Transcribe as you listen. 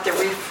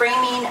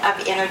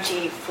of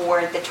energy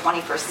for the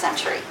 21st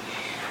century.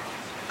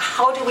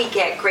 How do we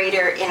get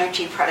greater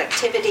energy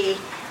productivity?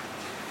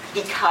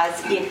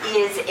 Because it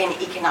is an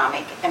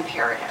economic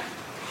imperative.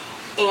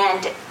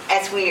 And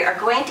as we are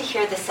going to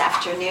hear this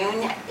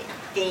afternoon,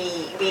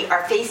 we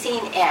are facing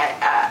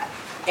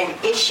an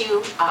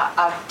issue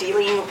of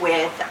dealing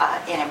with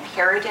an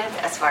imperative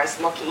as far as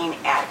looking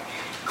at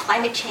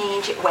climate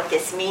change, what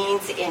this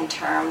means in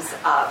terms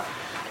of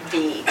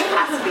the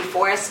task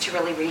before us to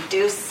really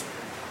reduce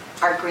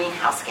our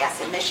greenhouse gas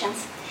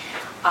emissions.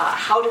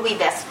 How do we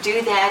best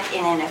do that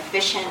in an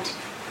efficient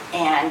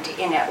and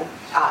in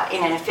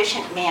an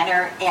efficient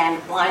manner, and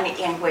one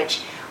in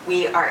which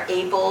we are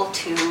able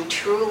to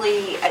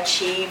truly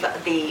achieve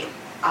the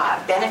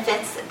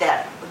benefits,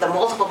 the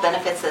multiple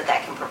benefits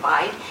that can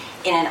provide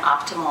in an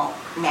optimal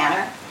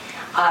manner.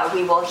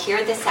 We will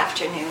hear this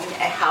afternoon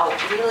how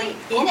really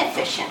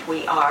inefficient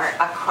we are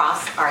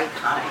across our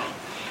economy.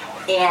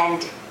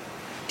 And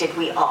did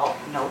we all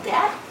know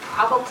that?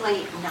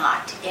 Probably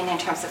not. And in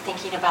terms of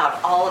thinking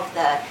about all of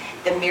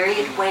the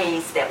myriad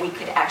ways that we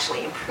could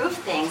actually improve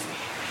things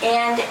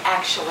and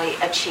actually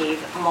achieve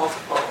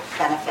multiple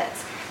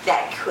benefits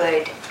that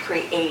could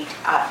create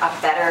a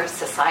better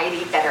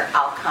society, better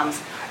outcomes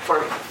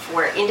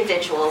for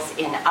individuals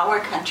in our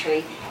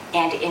country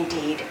and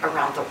indeed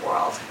around the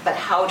world. But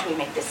how do we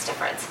make this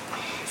difference?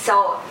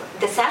 So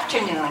this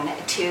afternoon,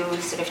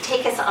 to sort of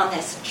take us on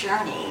this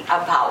journey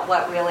about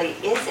what really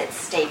is at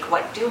stake,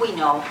 what do we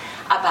know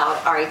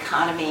about our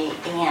economy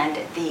and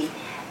the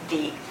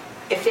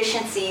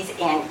efficiencies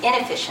and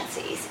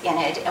inefficiencies in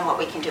it and what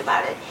we can do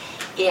about it,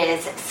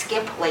 is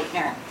Skip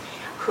Leitner,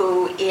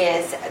 who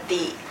is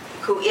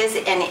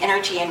an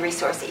energy and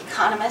resource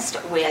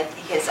economist with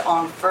his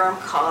own firm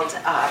called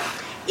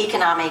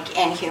Economic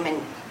and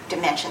Human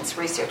Dimensions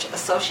Research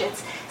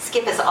Associates.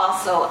 Skip is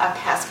also a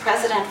past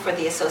president for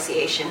the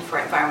Association for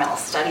Environmental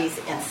Studies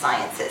and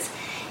Sciences.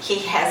 He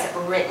has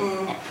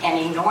written an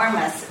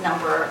enormous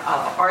number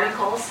of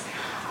articles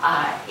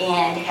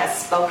and has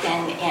spoken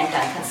and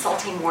done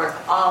consulting work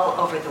all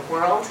over the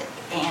world,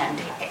 and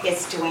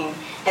has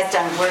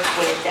done work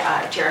with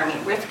Jeremy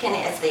Rifkin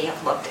as they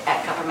have looked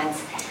at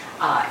governments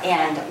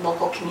and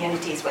local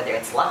communities, whether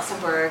it's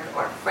Luxembourg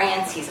or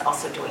France. He's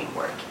also doing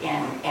work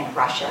in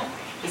Russia.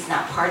 He's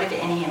not part of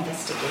any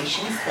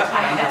investigations that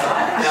I know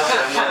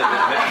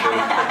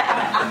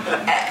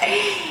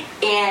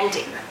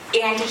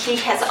of. And he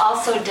has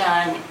also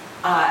done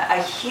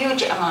a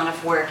huge amount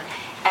of work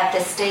at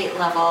the state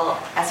level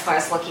as far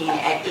as looking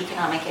at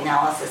economic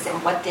analysis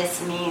and what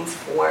this means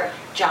for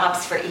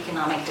jobs, for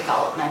economic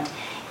development,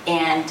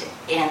 and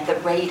the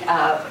rate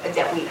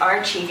that we are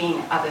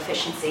achieving of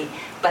efficiency,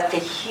 but the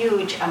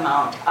huge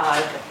amount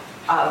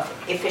of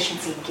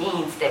efficiency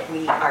gains that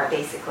we are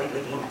basically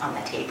leaving on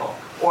the table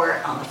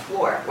or on the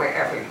floor,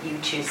 wherever you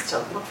choose to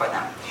look for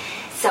them.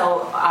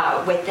 So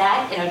with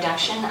that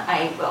introduction,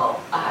 I will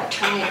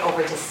turn it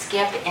over to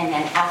Skip, and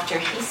then after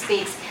he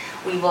speaks,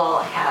 we will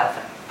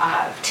have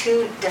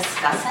two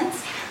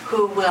discussants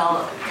who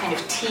will kind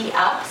of tee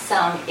up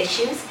some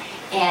issues,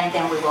 and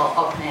then we will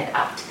open it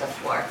up to the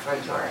floor for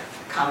your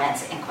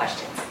comments and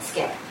questions.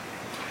 Skip.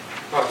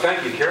 Well,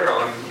 thank you, Carol,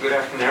 and good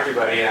afternoon,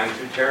 everybody, and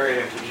to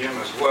Terry and to Jim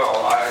as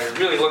well. I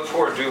really look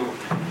forward to,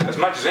 as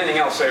much as anything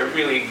else, a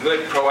really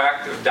good,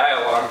 proactive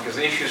dialogue, because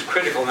the issue is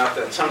critical enough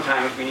that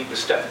sometimes we need to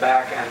step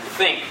back and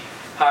think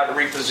how to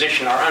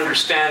reposition our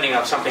understanding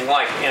of something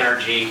like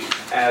energy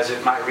as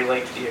it might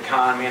relate to the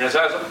economy. And as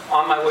I was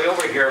on my way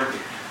over here,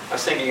 I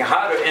was thinking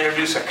how to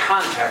introduce a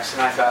context,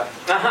 and I thought,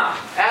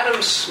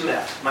 Adam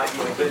Smith might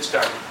be a good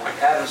starting point.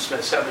 Adam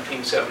Smith,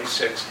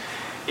 1776.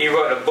 He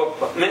wrote a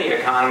book what many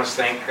economists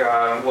think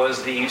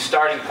was the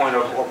starting point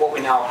of what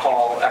we now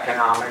call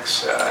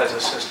economics as a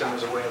system,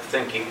 as a way of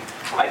thinking.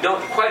 I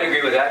don't quite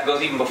agree with that. It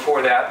goes even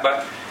before that.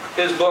 But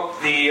his book,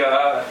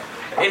 the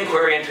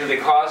Inquiry into the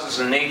Causes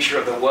and Nature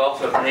of the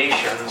Wealth of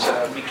Nations,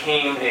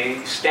 became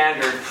a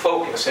standard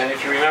focus. And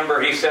if you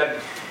remember, he said,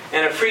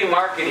 in a free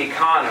market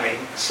economy,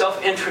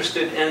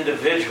 self-interested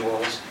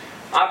individuals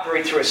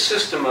operate through a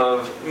system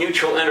of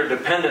mutual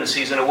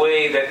interdependencies in a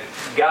way that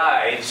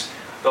guides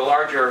the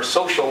larger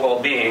social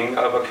well-being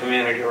of a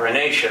community or a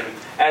nation,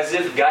 as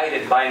if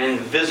guided by an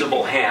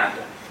invisible hand,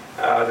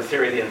 the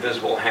theory of the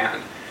invisible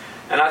hand.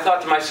 And I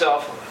thought to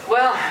myself,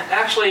 well,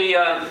 actually,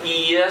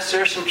 yes,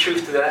 there's some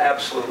truth to that,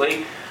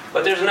 absolutely,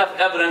 but there's enough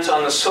evidence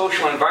on the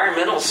social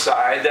environmental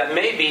side that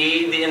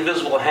maybe the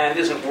invisible hand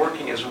isn't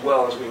working as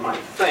well as we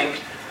might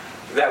think,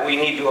 that we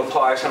need to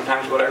apply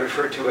sometimes what I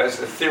refer to as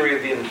the theory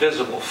of the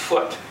invisible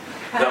foot.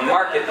 The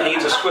market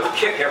needs a swift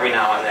kick every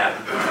now and then.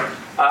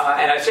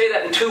 And I say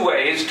that in two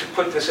ways to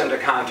put this into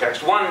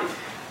context. One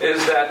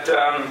is that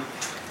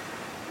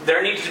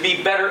there needs to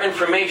be better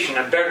information,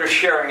 a better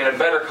sharing, and a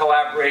better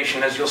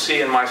collaboration. As you'll see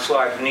in my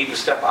slides, we need to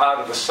step out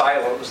of the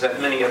silos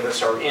that many of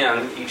us are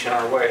in, each in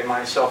our way,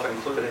 myself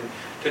included,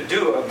 to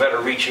do a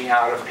better reaching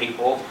out of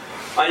people.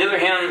 On the other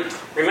hand,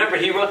 remember,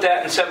 he wrote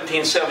that in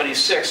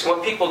 1776.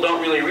 What people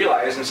don't really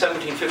realize, in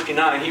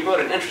 1759, he wrote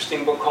an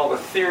interesting book called The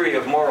Theory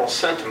of Moral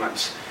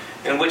Sentiments,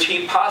 in which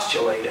he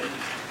postulated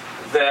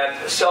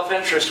that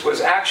self-interest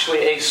was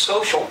actually a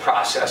social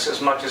process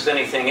as much as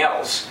anything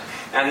else,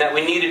 and that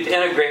we needed to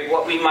integrate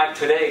what we might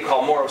today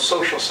call more of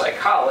social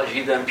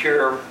psychology than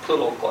pure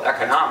political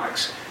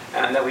economics,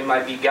 and that we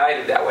might be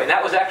guided that way. And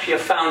that was actually a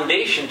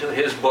foundation to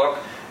his book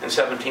in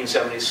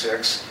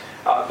 1776,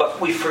 but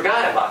we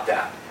forgot about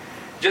that.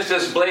 Just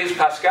as Blaise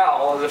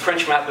Pascal, the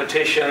French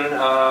mathematician,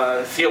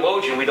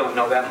 theologian, we don't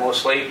know that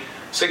mostly,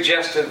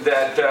 suggested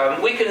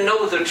that we can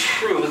know the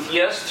truth,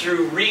 yes,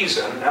 through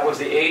reason. That was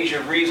the age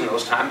of reason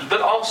those times,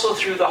 but also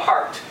through the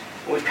heart.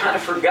 And we've kind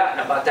of forgotten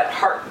about that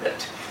heart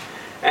bit.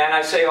 And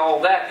I say all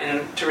that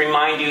to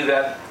remind you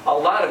that a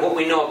lot of what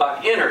we know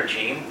about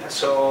energy,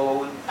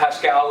 so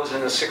Pascal was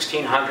in the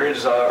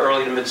 1600s,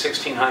 early to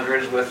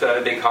mid-1600s with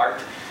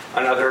Descartes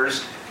and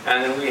others,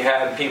 and then we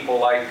had people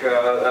like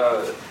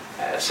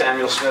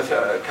Samuel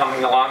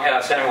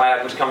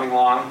Adams coming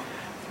along.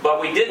 But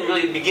we didn't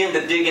really begin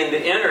to dig into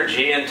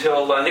energy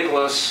until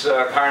Nicolas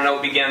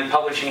Carnot began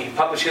publishing. He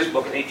published his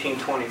book in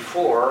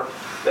 1824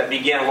 that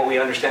began what we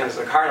understand as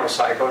the Carnot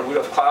cycle. And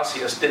Rudolf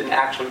Clausius didn't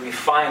actually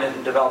refine it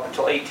and develop it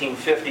until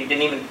 1850.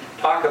 Didn't even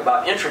talk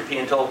about entropy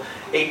until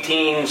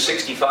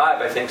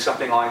 1865, I think,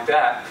 something like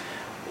that.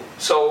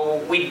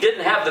 So we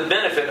didn't have the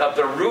benefit of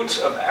the roots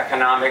of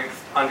economic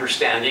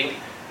understanding,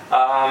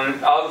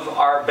 of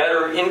our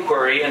better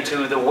inquiry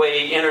into the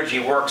way energy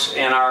works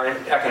in our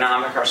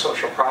economic, our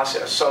social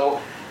process. So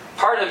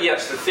part of,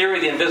 yes, the theory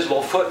of the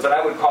invisible foot, but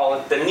I would call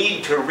it the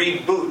need to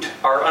reboot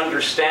our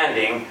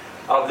understanding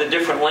of the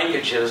different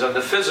linkages of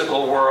the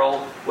physical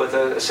world with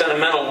the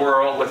sentimental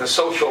world, with the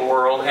social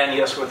world, and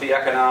yes, with the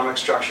economic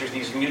structures,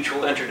 these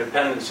mutual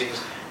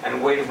interdependencies,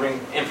 and way to bring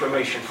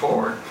information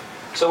forward.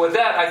 So with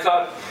that, I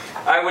thought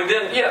I would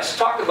then, yes,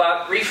 talk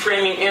about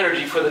reframing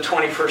energy for the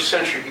 21st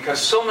century, because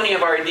so many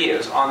of our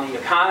ideas on the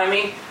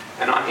economy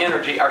and on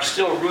energy are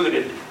still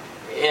rooted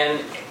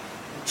in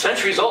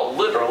centuries old,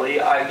 literally,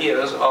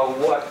 ideas of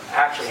what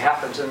actually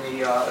happens in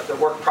the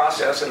work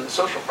process and the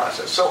social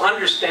process. So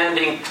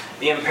understanding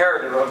the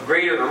imperative of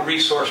greater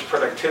resource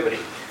productivity.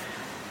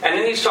 And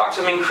in these talks,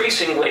 I'm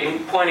increasingly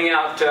pointing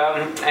out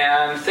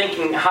and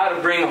thinking how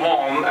to bring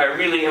home a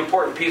really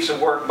important piece of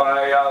work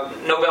by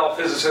Nobel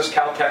physicist,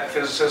 Caltech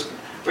physicist,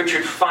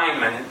 Richard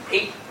Feynman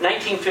in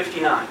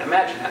 1959.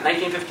 Imagine that,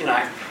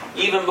 1959.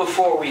 Even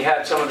before we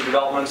had some of the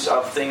developments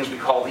of things we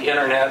call the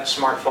internet,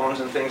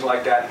 smartphones and things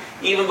like that.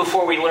 Even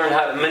before we learned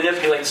how to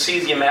manipulate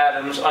cesium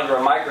atoms under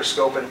a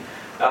microscope in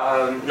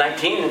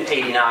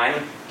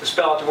 1989 to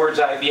spell out the words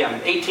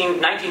IBM. In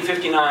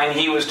 1959,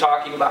 he was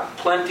talking about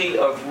plenty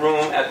of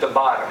room at the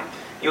bottom.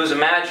 He was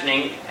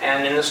imagining,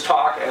 and in this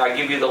talk, and I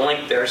give you the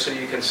link there so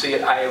you can see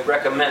it, I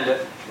recommend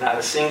it, not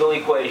a single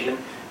equation,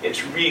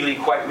 it's really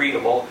quite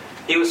readable.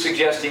 He was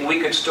suggesting we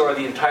could store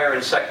the entire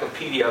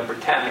Encyclopedia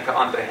Britannica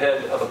on the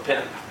head of a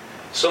pin.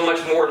 So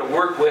much more to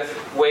work with,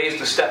 ways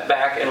to step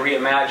back and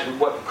reimagine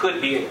what could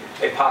be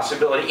a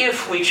possibility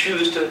if we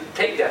choose to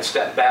take that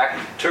step back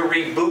to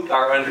reboot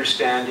our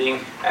understanding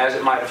as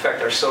it might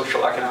affect our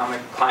social, economic,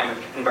 climate,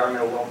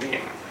 environmental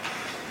well-being.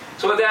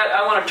 So with that,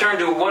 I want to turn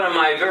to one of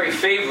my very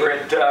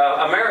favorite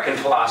American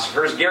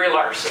philosophers, Gary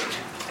Larson.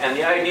 And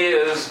the idea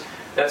is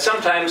that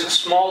sometimes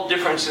small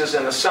differences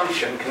in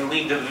assumption can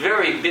lead to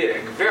very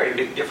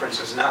big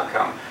differences in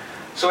outcome.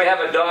 So we have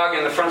a dog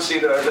in the front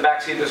seat, or the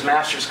back seat of his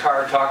master's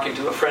car, talking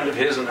to a friend of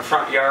his in the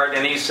front yard,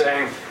 and he's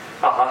saying,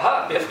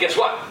 Biff, guess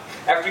what?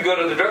 After you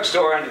go to the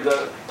drugstore and to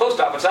the post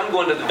office, I'm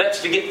going to the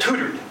vet's to get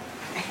tutored.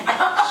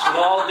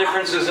 Small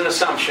differences in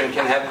assumption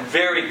can have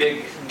very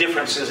big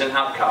differences in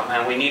outcome,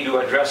 and we need to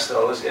address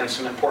those in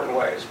some important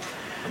ways.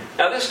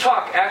 Now this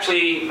talk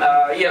actually,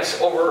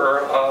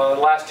 over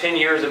the last 10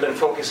 years I've been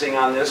focusing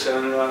on this,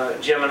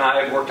 and Jim and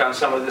I have worked on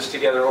some of this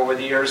together over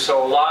the years,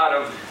 so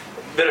a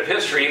bit of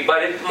history,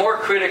 but it more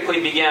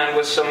critically began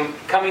with some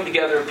coming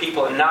together of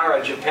people in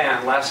Nara,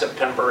 Japan last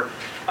September.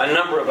 A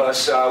number of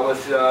us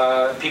with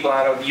people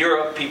out of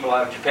Europe, people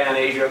out of Japan,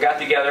 Asia, got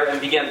together and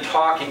began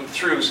talking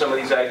through some of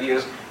these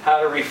ideas,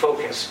 how to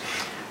refocus.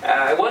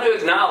 I want to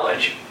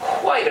acknowledge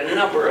quite a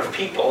number of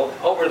people.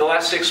 Over the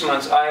last 6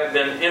 months, I have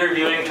been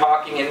interviewing,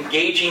 talking,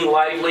 engaging,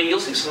 lively. You'll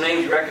see some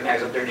names you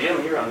recognize up there.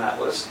 Jim, you're on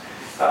that list.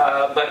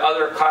 But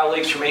other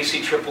colleagues from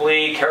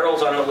ACEEE,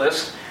 Carol's on the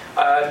list.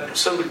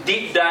 Some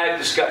deep dive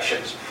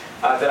discussions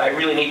that I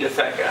really need to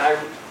thank. And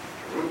I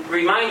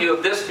remind you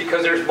of this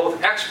because there's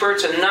both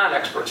experts and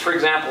non-experts. For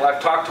example,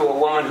 I've talked to a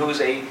woman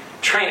who's a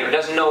trainer,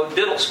 doesn't know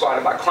diddle squat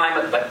about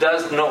climate, but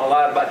does know a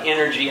lot about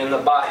energy in the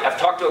body. I've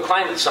talked to a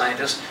climate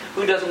scientist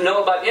who doesn't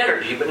know about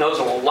energy, but knows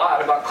a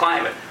lot about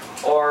climate.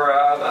 Or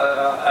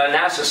a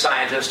NASA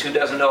scientist who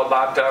doesn't know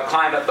about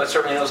climate, but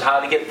certainly knows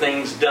how to get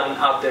things done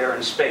out there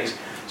in space.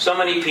 So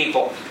many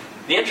people.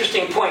 The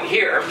interesting point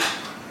here,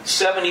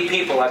 70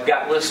 people I've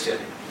got listed.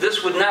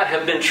 This would not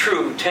have been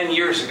true 10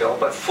 years ago,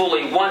 but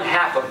fully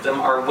 1/2 of them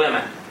are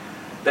women.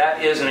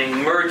 That is an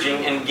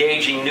emerging,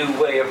 engaging new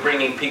way of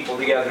bringing people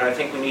together, and I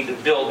think we need to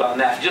build on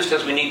that, just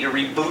as we need to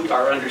reboot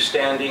our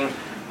understanding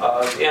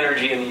of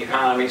energy and the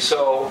economy,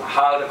 so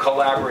how to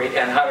collaborate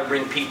and how to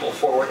bring people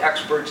forward,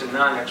 experts and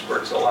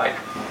non-experts alike.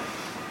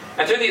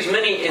 And through these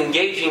many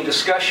engaging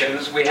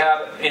discussions, we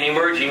have an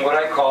emerging, what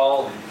I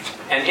call,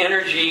 an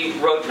energy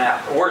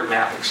roadmap, a word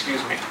map,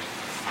 excuse me.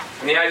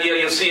 And the idea,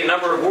 you'll see a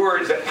number of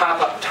words that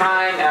pop up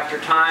time after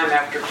time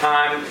after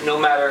time, no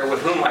matter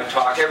with whom I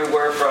talk,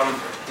 everywhere from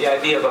the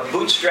idea of a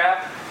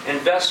bootstrap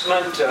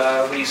investment,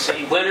 we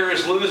see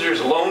winners,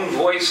 losers, lone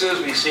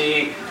voices, we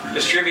see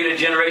distributed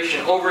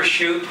generation,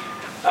 overshoot,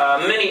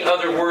 many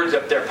other words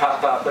up there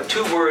pop up, but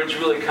two words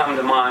really come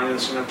to mind in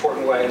some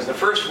important ways. The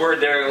first word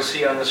there you'll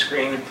see on the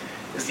screen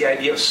is the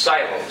idea of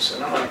silos,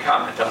 and I'm going to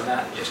comment on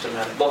that in just a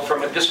minute, both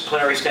from a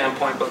disciplinary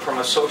standpoint, but from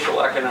a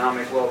social,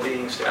 economic,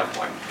 well-being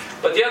standpoint.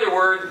 But the other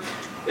word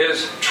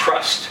is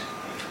trust.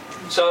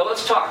 So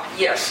let's talk,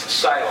 yes,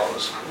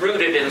 silos,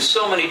 rooted in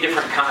so many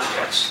different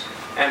contexts.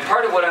 And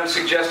part of what I'm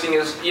suggesting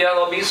is, yeah,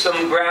 there'll be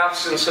some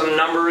graphs and some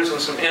numbers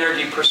and some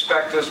energy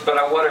perspectives, but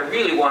what I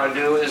really want to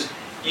do is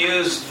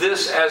use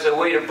this as a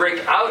way to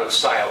break out of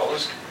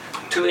silos,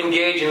 to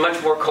engage in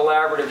much more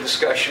collaborative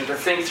discussion, to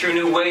think through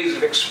new ways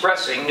of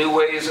expressing, new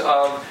ways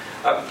of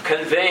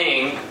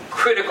conveying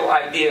critical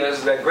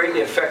ideas that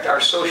greatly affect our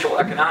social,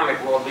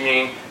 economic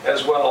well-being,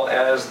 as well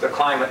as the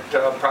climate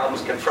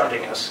problems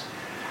confronting us.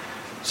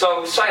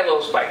 So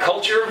silos by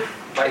culture,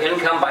 by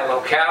income, by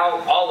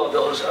locale, all of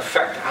those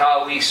affect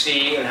how we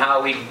see and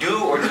how we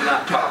do or do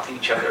not talk to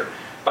each other.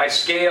 By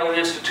scale and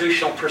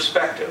institutional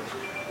perspective,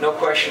 no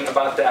question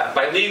about that.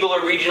 By legal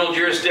or regional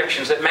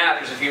jurisdictions, it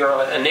matters if you're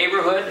a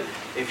neighborhood,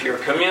 if you're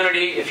a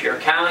community, if you're a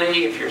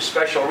county, if you're a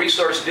special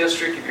resource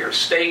district, if you're a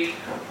state,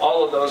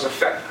 all of those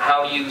affect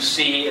how you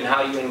see and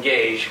how you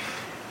engage.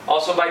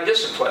 Also by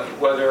discipline,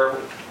 whether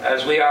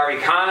as we are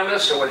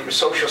economists or whether you're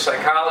social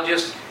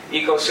psychologists,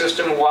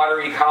 ecosystem,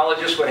 water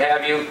ecologists, what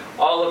have you,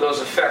 all of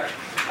those affect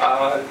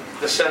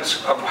the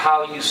sense of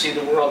how you see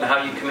the world and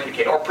how you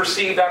communicate, or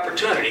perceived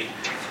opportunity.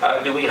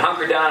 Do we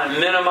hunker down and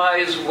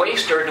minimize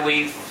waste, or do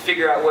we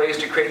figure out ways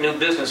to create new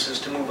businesses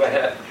to move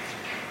ahead?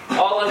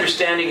 All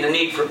understanding the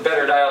need for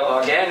better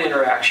dialogue and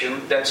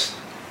interaction that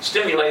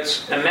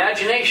stimulates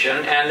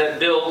imagination and that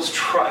builds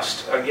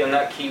trust, again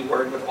that key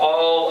word, with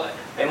all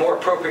a more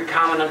appropriate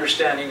common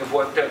understanding of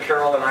what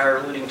Carol and I are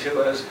alluding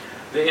to as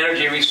the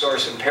energy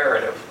resource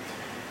imperative.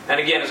 And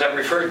again, as I've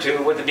referred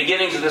to, with the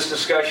beginnings of this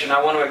discussion,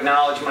 I want to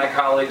acknowledge my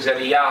colleagues at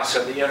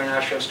IIASA, the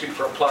International Institute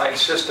for Applied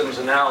Systems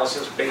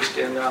Analysis, based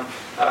in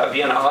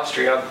Vienna,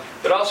 Austria,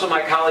 but also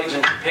my colleagues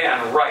in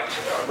Japan, RITE.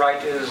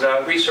 RITE is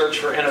Research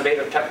for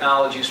Innovative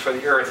Technologies for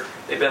the Earth.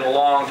 They've been a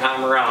long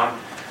time around.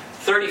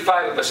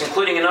 35 of us,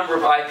 including a number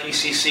of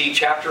IPCC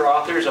chapter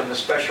authors on the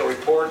special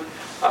report,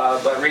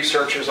 but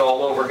researchers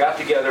all over, got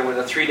together with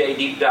a 3-day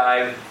deep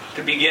dive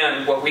to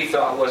begin what we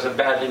thought was a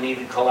badly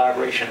needed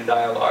collaboration and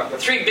dialogue. The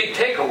three big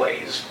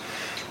takeaways: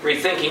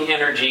 rethinking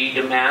energy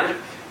demand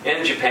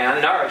in Japan,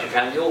 Nara,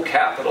 Japan, the old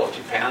capital of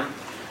Japan.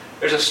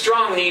 There's a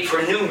strong need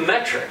for new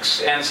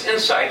metrics and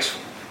insights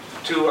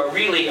to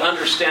really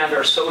understand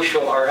our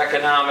social, our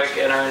economic,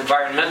 and our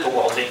environmental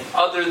well-being,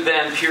 other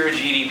than pure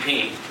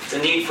GDP. The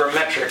need for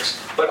metrics,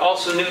 but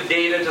also new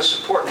data to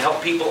support and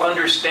help people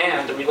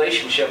understand the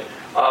relationship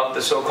of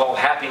the so-called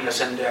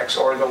happiness index,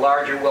 or the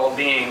larger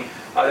well-being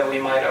that we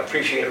might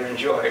appreciate or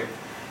enjoy.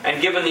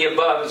 And given the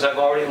above, as I've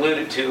already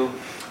alluded to,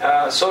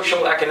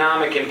 social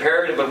economic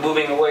imperative of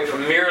moving away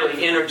from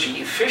merely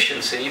energy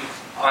efficiency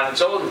on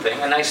its own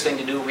thing, a nice thing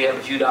to do if we have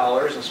a few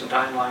dollars and some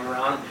time lying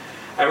around,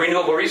 and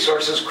renewable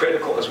resources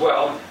critical as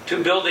well, to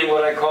building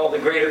what I call the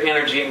greater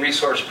energy and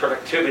resource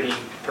productivity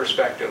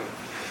perspective.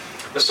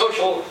 The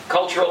social,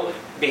 cultural,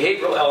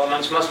 behavioral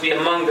elements must be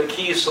among the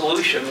key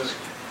solutions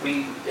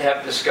we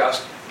have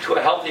discussed to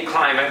a healthy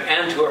climate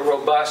and to a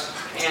robust,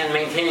 and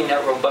maintaining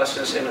that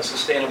robustness in a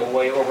sustainable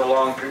way over a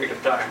long period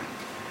of time.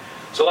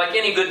 So like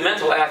any good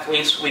mental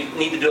athletes, we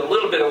need to do a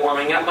little bit of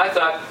warming up. I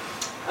thought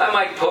I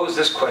might pose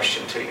this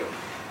question to you.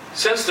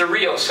 Since the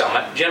Rio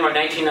Summit, January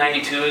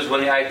 1992 is when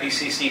the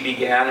IPCC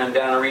began, and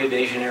down in Rio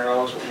de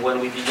Janeiro is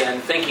when we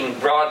began thinking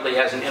broadly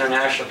as an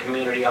international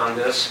community on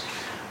this.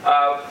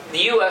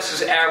 The U.S.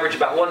 has averaged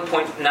about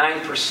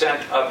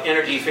 1.9% of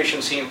energy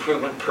efficiency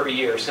improvement per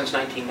year since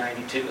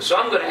 1992. So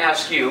I'm going to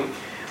ask you,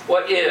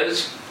 what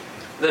is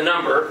the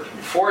number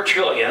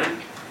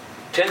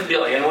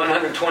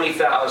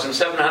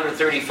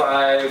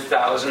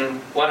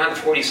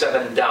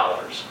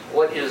 4,10,120,735,147?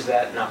 What is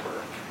that number?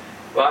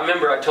 Well, I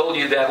remember I told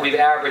you that we've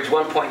averaged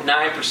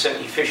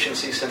 1.9%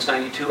 efficiency since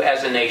 92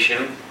 as a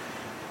nation.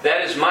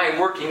 That is my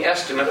working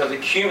estimate of the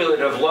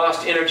cumulative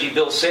lost energy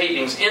bill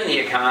savings in the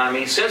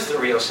economy since the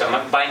Rio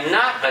Summit by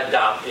not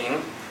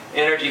adopting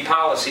energy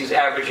policies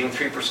averaging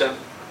 3%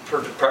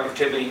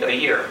 productivity a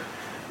year.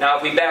 Now,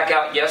 if we back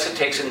out, yes, it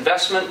takes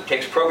investment, it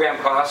takes program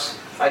costs,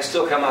 I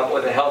still come up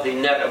with a healthy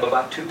net of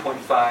about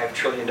 $2.5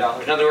 trillion.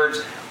 In other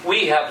words,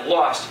 we have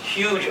lost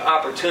huge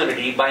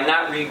opportunity by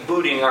not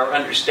rebooting our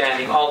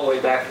understanding all the way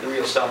back to the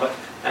Rio Summit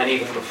and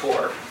even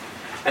before.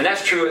 And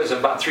that's true as of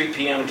about 3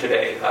 p.m.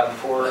 today,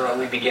 before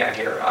we began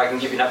here. I can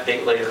give you an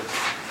update later.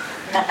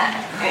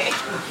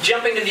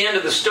 Jumping to the end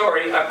of the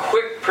story, a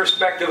quick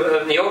perspective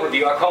in the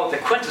overview. I call it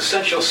the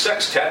quintessential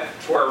sextet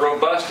for a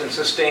robust and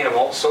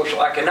sustainable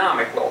social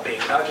economic well-being.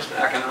 Not just an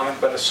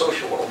economic, but a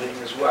social well-being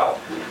as well.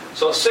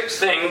 So 6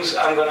 things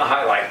I'm going to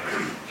highlight.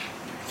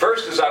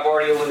 First, as I've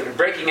already alluded,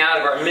 breaking out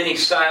of our mini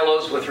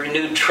silos with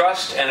renewed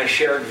trust and a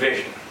shared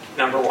vision.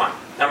 Number 1.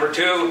 Number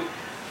 2,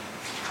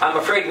 I'm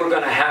afraid we're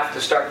going to have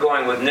to start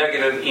going with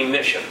negative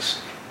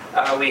emissions.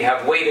 We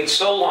have waited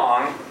so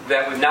long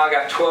that we've now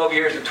got 12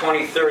 years to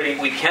 2030.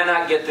 We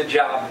cannot get the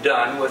job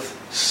done with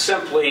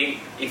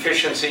simply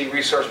efficiency,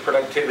 resource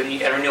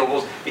productivity, and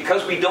renewables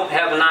because we don't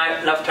have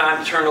enough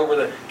time to turn over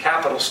the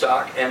capital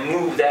stock and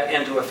move that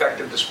into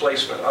effective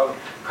displacement of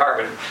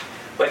carbon.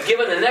 But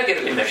given the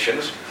negative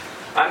emissions,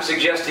 I'm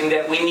suggesting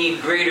that we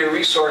need greater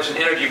resource and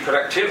energy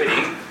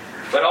productivity,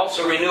 but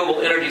also renewable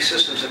energy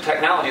systems and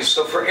technologies.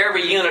 So for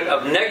every unit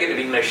of negative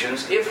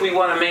emissions, if we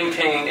want to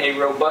maintain a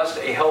robust,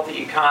 a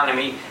healthy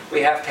economy,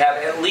 we have to have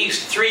at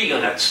least 3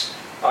 units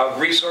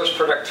of resource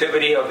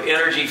productivity, of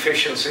energy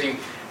efficiency,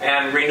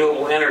 and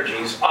renewable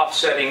energies,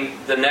 offsetting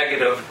the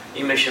negative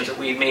emissions that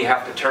we may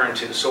have to turn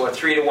to. So a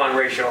 3-to-1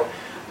 ratio.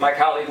 My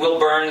colleague Will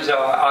Burns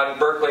out of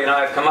Berkeley and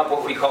I have come up with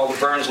what we call the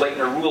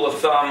Burns-Leitner rule of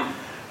thumb.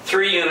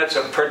 3 units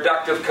of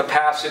productive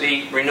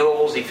capacity,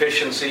 renewables,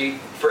 efficiency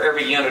for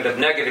every unit of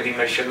negative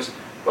emissions,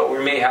 but we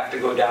may have to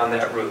go down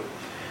that route.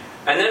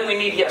 And then we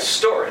need, yes,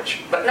 storage,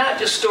 but not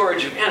just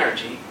storage of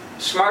energy,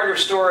 smarter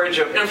storage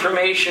of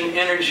information,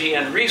 energy,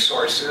 and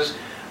resources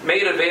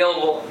made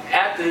available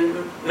at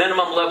the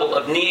minimum level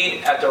of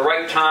need at the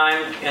right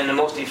time in the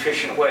most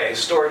efficient way.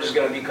 Storage is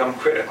going to become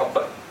critical,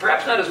 but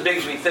perhaps not as big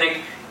as we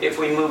think if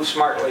we move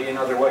smartly in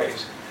other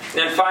ways. And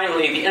then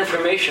finally, the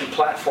information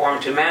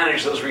platform to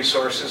manage those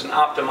resources and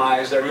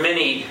optimize their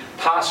many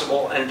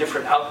possible and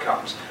different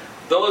outcomes.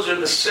 Those are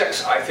the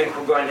 6 I think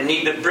we're going to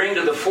need to bring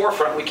to the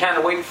forefront. We can't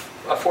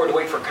afford to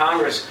wait for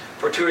Congress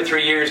for 2 or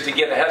 3 years to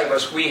get ahead of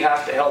us. We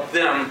have to help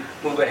them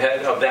move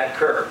ahead of that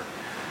curve.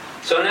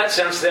 So in that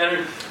sense,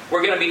 then,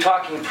 we're going to be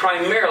talking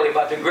primarily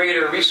about the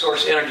greater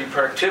resource energy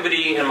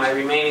productivity in my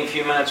remaining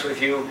few minutes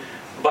with you,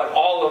 but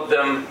all of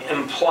them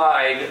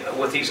implied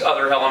with these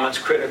other elements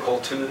critical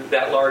to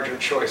that larger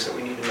choice that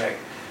we need to make.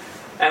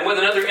 And with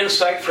another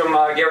insight from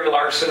Gary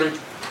Larson,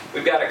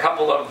 we've got a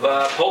couple of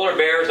polar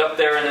bears up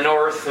there in the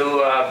north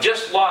who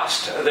just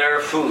lost their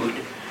food.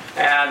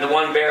 And the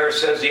one bear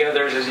says to the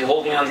others as he's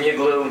holding on the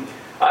igloo,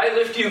 "I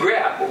lift, you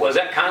grab." Was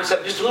that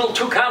concept just a little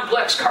too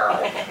complex,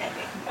 Carl?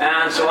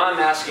 And so I'm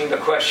asking the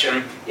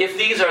question, if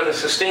these are the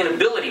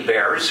sustainability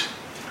bears,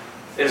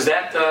 is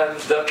that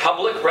the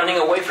public running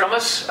away from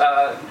us?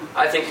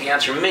 I think the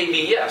answer may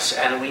be yes,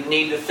 and we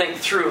need to think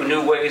through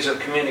new ways of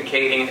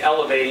communicating and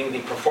elevating the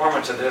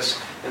performance of this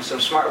in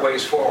some smart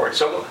ways forward.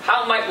 So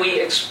how might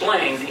we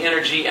explain the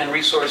energy and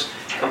resource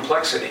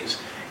complexities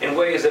in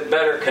ways that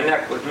better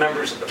connect with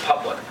members of the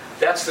public?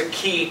 That's the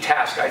key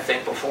task, I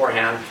think,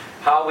 beforehand.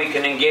 How we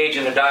can engage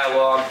in a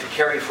dialogue to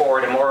carry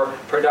forward a more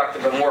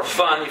productive and more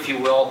fun, if you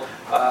will,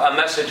 a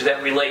message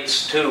that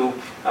relates to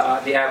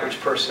the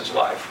average person's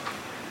life.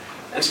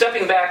 And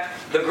stepping back,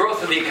 the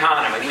growth of the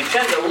economy. We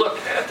tend to look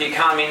at the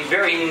economy in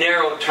very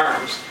narrow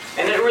terms,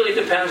 and it really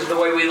depends on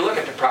the way we look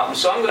at the problem.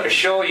 So I'm going to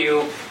show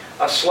you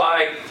a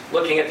slide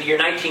looking at the year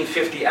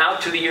 1950 out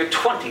to the year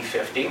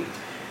 2050,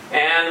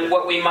 and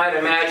what we might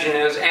imagine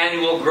is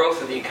annual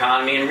growth of the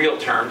economy in real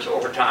terms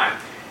over time.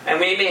 And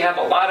we may have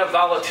a lot of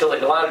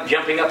volatility, a lot of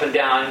jumping up and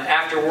down.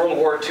 After World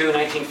War II,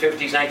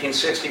 1950s,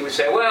 1960s, we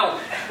say, well,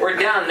 we're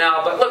down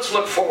now, but let's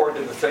look forward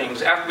to the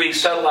things. After we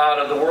settle out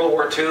of the World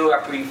War II,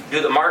 after we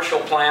do the Marshall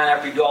Plan,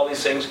 after we do all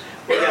these things,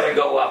 we're going to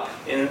go up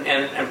in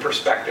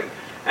perspective.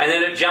 And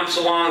then it jumps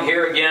along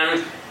here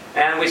again,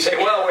 and we say,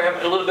 well, we're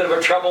having a little bit of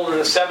a trouble in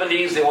the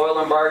 70s, the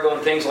oil embargo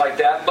and things like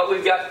that, but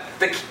we've got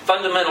the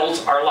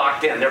fundamentals are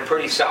locked in. They're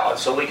pretty solid,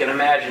 so we can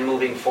imagine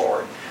moving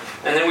forward.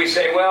 And then we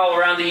say, well,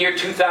 around the year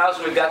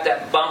 2000, we've got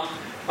that bump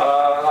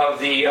of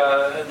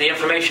the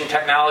information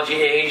technology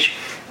age.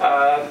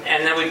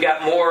 And then we've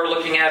got more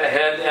looking at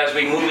ahead as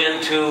we move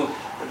into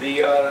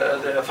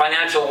the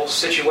financial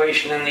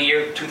situation in the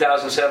year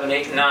 2007,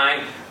 8, and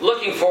 9.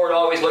 Looking forward,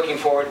 always looking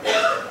forward.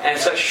 And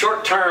such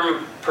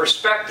short-term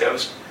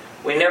perspectives,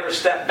 we never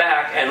step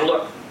back and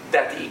look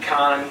that the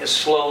economy is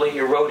slowly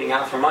eroding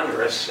out from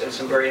under us in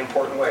some very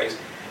important ways.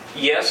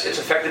 Yes, it's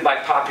affected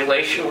by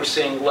population. We're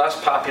seeing less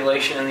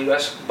population in the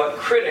U.S., but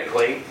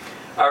critically,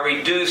 a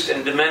reduced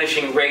and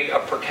diminishing rate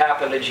of per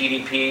capita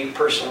GDP,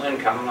 personal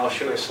income, and I'll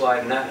show you a slide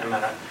on that in a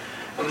minute.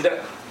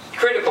 The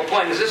critical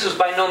point is this is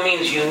by no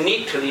means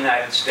unique to the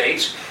United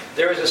States.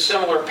 There is a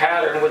similar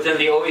pattern within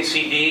the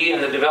OECD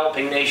and the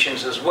developing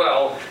nations as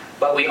well,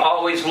 but we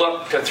always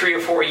look to 3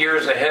 or 4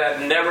 years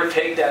ahead, never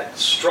take that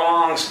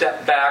strong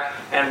step back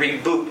and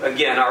reboot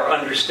again our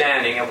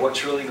understanding of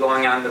what's really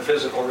going on in the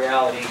physical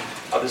reality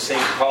of the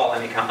St. Paul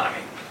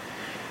economy.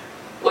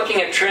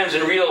 Looking at trends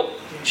in real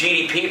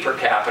GDP per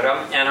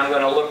capita, and I'm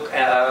going to look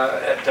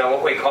at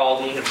what we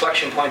call the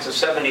inflection points of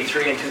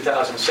 73 and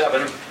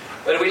 2007.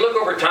 But if we look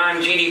over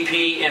time,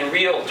 GDP in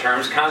real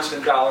terms,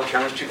 constant dollar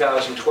terms,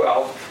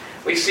 2012,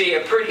 we see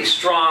a pretty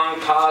strong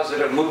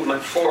positive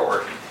movement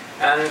forward,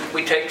 and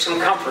we take some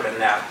comfort in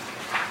that.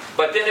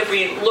 But then if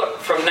we look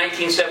from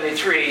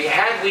 1973,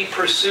 had we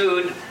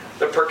pursued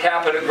the per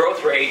capita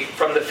growth rate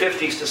from the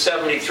 50s to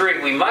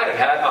 73, we might have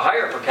had a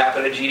higher per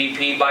capita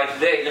GDP by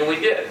today than we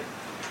did.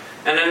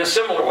 And in a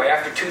similar way,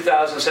 after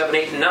 2007,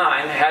 8, and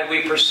 9, had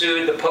we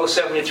pursued the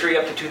post-73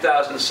 up to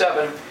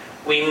 2007,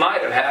 we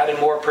might have had a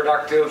more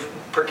productive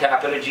per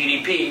capita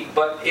GDP,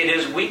 but it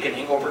is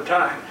weakening over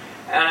time.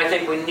 And I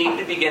think we need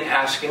to begin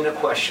asking the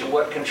question,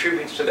 what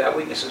contributes to that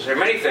weakness? There are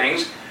many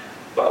things,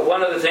 but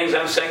one of the things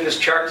I'm saying this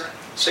chart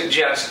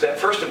suggests that,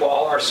 first of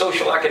all, our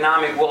social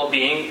economic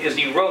well-being is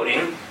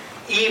eroding.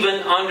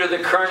 Even under the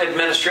current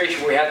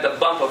administration, we had the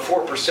bump of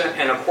 4%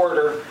 and a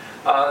quarter.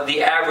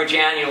 The average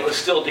annual is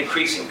still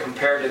decreasing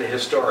compared to the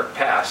historic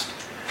past.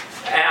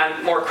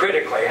 And more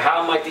critically,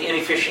 how might the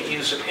inefficient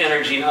use of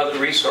energy and other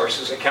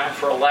resources account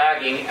for a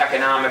lagging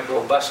economic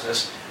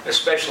robustness,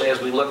 especially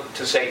as we look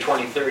to, say,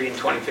 2030 and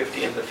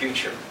 2050 in the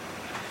future?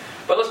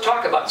 But let's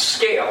talk about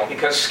scale,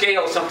 because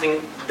scale is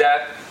something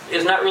that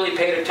is not really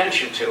paid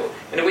attention to.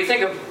 And if we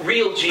think of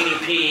real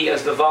GDP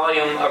as the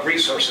volume of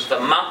resources,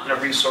 the mountain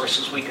of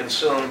resources we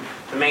consume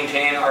to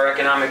maintain our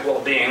economic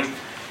well-being,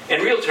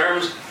 in real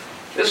terms,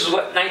 this is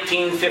what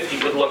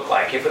 1950 would look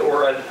like if it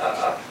were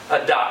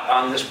a dot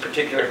on this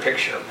particular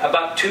picture.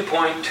 About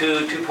 $2.2,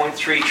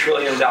 $2.3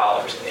 trillion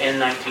in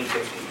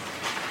 1950.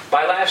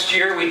 By last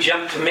year, we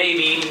jumped to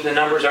maybe, the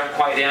numbers aren't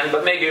quite in,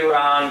 but maybe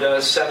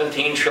around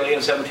 17 trillion,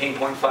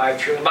 17.5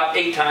 trillion, about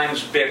 8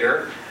 times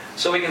bigger.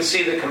 So we can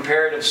see the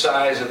comparative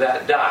size of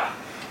that dot.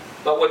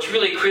 But what's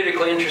really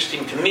critically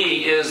interesting to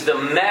me is the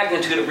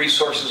magnitude of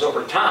resources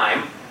over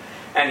time.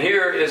 And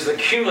here is the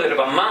cumulative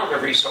amount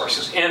of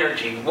resources: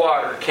 energy,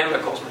 water,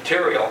 chemicals,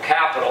 material,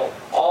 capital,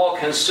 all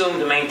consumed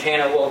to maintain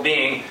our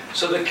well-being.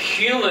 So the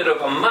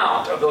cumulative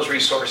amount of those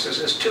resources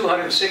is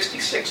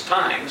 266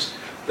 times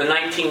the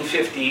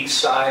 1950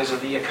 size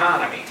of the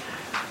economy.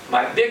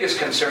 My biggest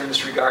concern in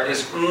this regard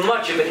is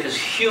much of it is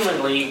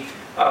humanly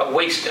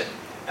wasted.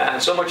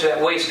 And so much of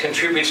that waste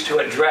contributes to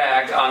a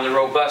drag on the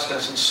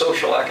robustness and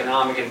social,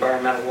 economic,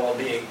 environmental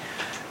well-being.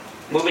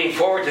 Moving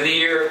forward to the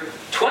year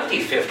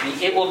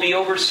 2050, it will be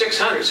over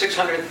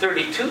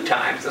 632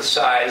 times the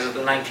size of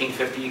the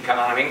 1950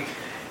 economy.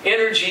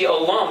 Energy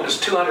alone is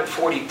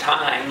 240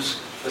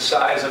 times the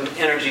size of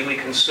energy we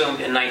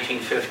consumed in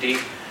 1950.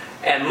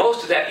 And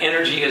most of that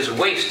energy is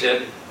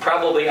wasted,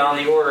 probably on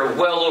the order of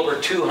well over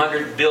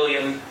 200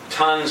 billion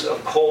tons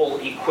of coal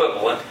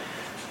equivalent.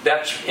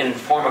 That's in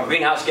form of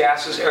greenhouse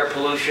gases, air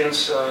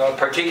pollutions,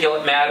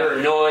 particulate matter,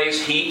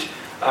 noise, heat,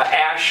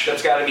 ash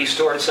that's got to be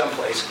stored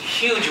someplace.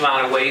 Huge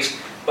amount of waste,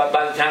 but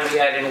by the time we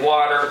add in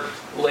water,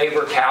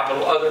 labor,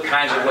 capital, other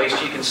kinds of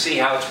waste, you can see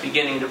how it's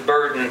beginning to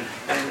burden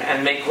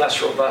and make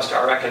less robust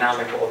our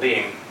economic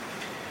well-being.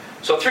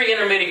 So 3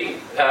 intermediate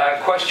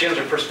questions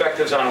or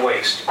perspectives on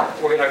waste.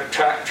 We're going to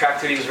track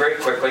through these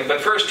very quickly, but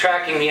first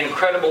tracking the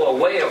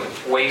incredible array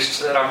of wastes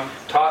that I'm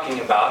talking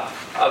about,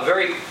 a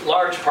very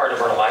large part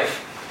of our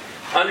life,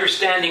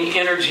 understanding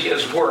energy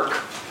as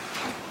work,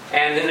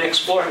 and then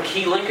exploring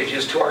key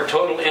linkages to our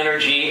total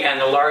energy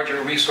and the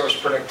larger resource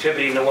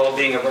productivity and the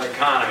well-being of our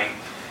economy.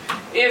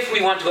 If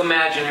we want to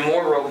imagine a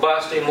more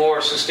robust, a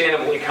more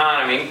sustainable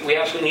economy, we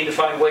absolutely need to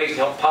find ways to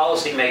help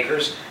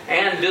policymakers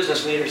and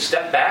business leaders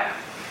step back,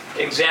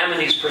 examine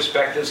these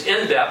perspectives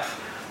in depth,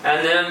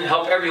 and then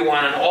help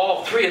everyone in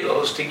all 3 of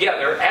those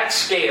together at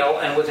scale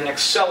and with an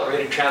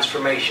accelerated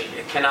transformation.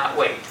 It cannot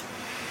wait.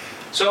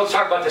 So let's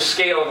talk about the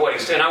scale of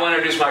waste. And I want to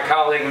introduce my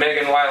colleague,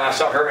 Megan Weil. I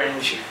saw her,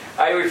 and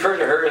I refer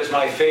to her as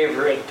my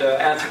favorite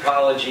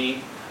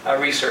anthropology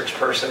research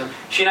person.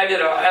 She and I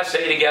did an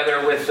essay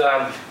together with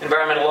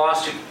Environmental Law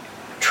Institute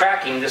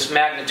tracking this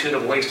magnitude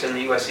of waste in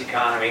the U.S.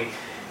 economy.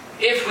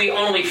 If we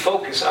only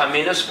focus on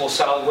municipal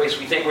solid waste,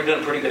 we think we're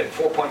doing pretty good.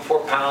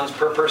 4.4 pounds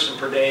per person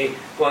per day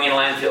going in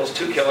landfills,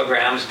 2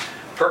 kilograms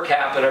per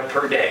capita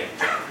per day.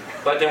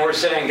 But then we're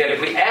saying that if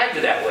we add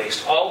to that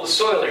waste all the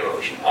soil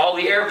erosion, all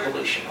the air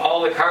pollution,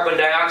 all the carbon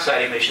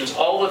dioxide emissions,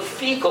 all the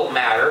fecal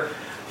matter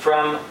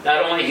from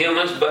not only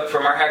humans but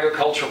from our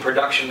agricultural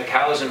production, the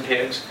cows and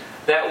pigs,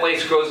 that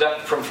waste grows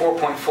up from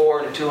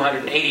 4.4 to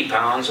 280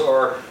 pounds,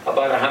 or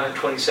about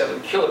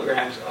 127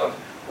 kilograms of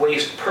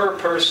waste per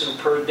person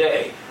per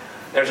day.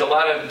 There's a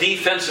lot of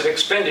defensive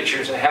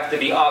expenditures that have to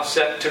be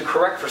offset to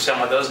correct for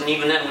some of those, and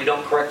even then we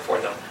don't correct for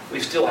them. We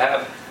still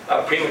have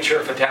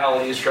premature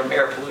fatalities from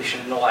air pollution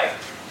and the like.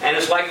 And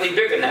it's likely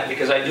bigger than that,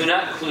 because I do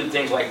not include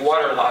things like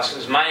water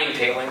losses, mining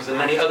tailings, and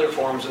many other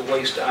forms of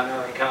waste on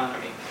our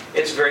economy.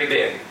 It's very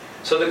big.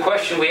 So the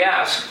question we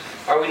ask,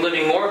 are we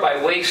living more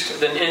by waste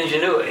than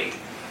ingenuity?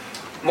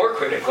 More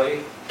critically,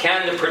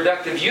 can the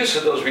productive use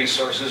of those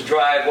resources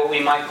drive what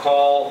we might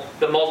call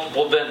the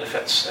multiple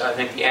benefits? And I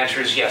think the answer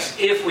is yes,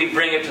 if we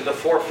bring it to the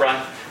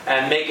forefront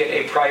and make it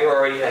a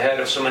priority ahead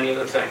of so many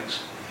other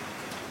things.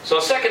 So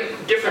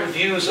second, different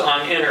views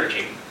on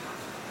energy.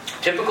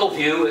 Typical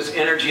view is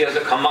energy as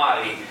a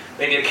commodity,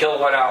 maybe a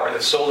kilowatt hour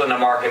that's sold in the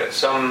market at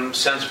some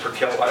cents per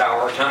kilowatt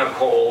hour, a ton of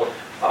coal,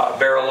 a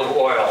barrel of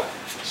oil.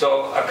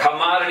 So a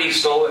commodity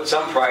sold at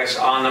some price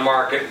on the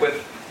market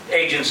with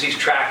agencies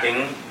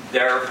tracking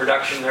their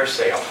production, their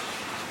sale.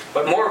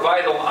 But more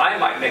vital, I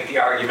might make the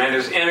argument,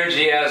 is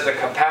energy as the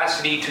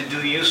capacity to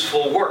do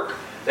useful work.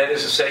 That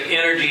is to say,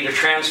 energy to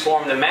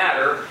transform the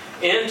matter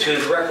into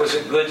the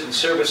requisite goods and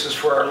services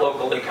for our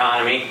local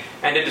economy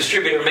and to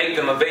distribute or make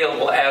them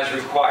available as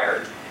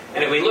required.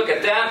 And if we look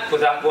at that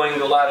without going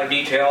into a lot of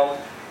detail,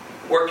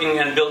 working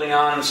and building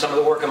on some of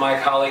the work of my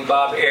colleague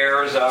Bob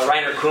Ayers,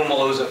 Rainer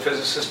Kummel, who's a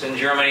physicist in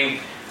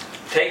Germany,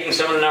 taking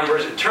some of the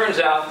numbers, it turns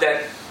out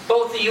that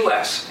both the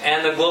U.S.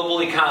 and the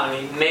global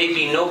economy may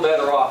be no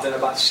better off than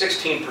about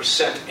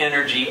 16%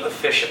 energy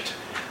efficient.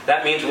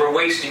 That means we're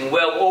wasting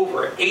well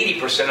over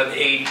 80% of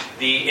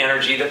the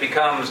energy that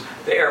becomes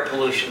the air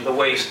pollution, the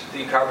waste,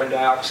 the carbon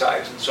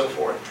dioxides, and so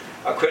forth.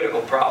 A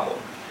critical problem.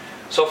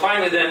 So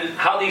finally then,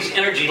 how these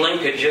energy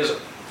linkages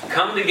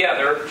come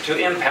together to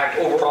impact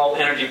overall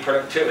energy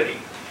productivity.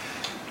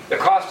 The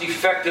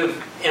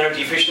cost-effective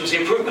energy efficiency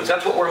improvements,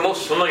 that's what we're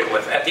most familiar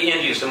with at the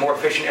end use, a more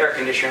efficient air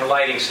conditioner and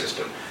lighting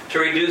system, to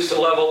reduce the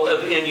level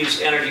of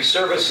in-use energy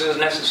services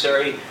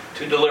necessary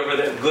to deliver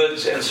the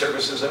goods and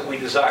services that we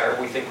desire,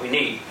 we think we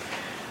need.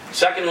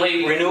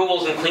 Secondly,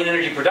 renewables and clean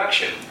energy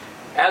production.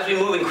 As we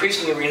move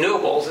increasingly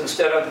renewables,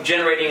 instead of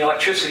generating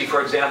electricity,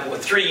 for example,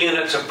 with 3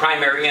 units of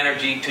primary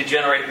energy to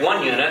generate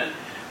 1 unit,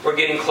 we're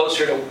getting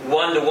closer to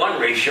 1-to-1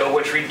 ratio,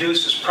 which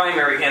reduces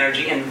primary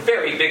energy in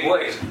very big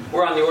ways.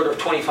 We're on the order of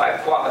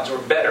 25 quads or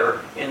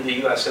better in the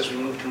U.S. as we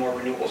move to more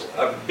renewables.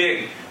 A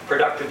big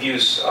productive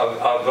use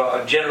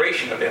of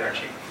generation of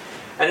energy.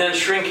 And then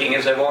shrinking,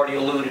 as I've already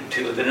alluded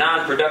to, the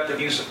non-productive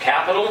use of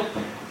capital.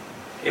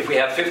 If we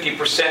have 50%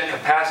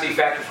 capacity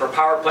factor for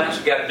power plants,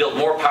 we've got to build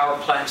more power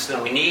plants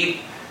than we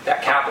need.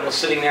 That capital is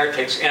sitting there,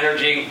 takes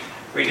energy,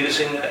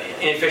 reducing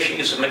the inefficient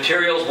use of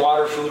materials,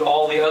 water, food,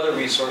 all the other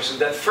resources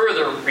that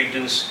further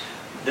reduce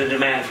the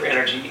demand for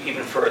energy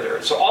even further.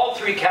 So all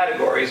 3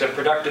 categories of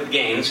productive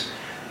gains,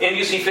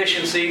 end-use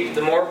efficiency,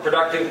 the more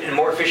productive and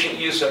more efficient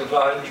use of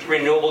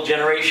renewable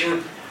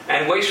generation,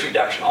 and waste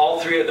reduction, all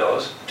 3 of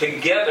those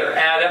together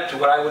add up to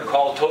what I would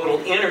call total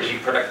energy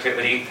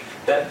productivity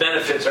that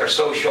benefits our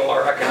social,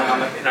 our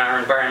economic, and our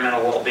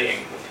environmental well-being.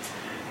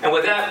 And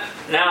with that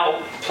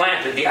now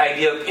planted, the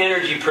idea of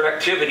energy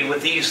productivity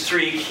with these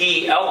 3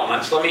 key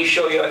elements, let me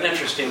show you an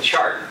interesting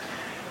chart.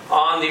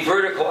 On the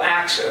vertical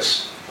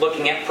axis,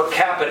 looking at per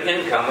capita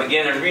income,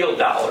 again in real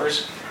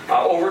dollars,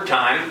 over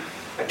time,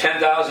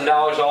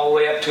 $10,000 all the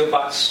way up to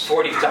about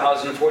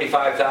 $40,000,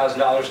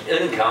 $45,000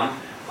 income.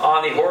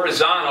 On the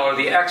horizontal, or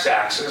the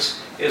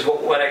x-axis, is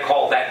what I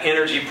call that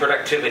energy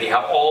productivity,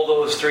 how all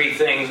those 3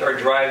 things are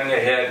driving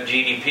ahead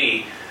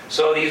GDP.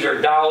 So these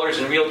are dollars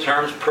in real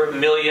terms per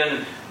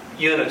million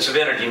units of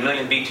energy,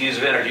 million BTUs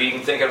of energy. You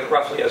can think of it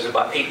roughly as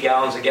about 8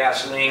 gallons of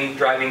gasoline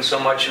driving so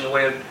much in the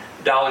way of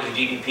dollars of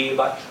GDP,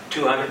 about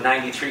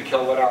 293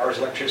 kilowatt hours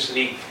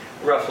electricity,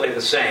 roughly the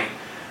same.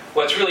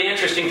 What's really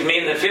interesting to me,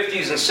 in the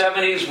 50s and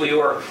 70s, we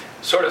were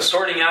sort of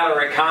sorting out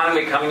our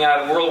economy coming out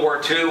of World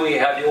War II. We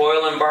had the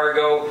oil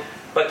embargo,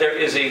 but there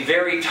is a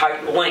very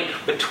tight link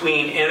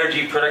between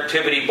energy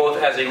productivity,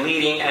 both as a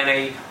leading and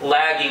a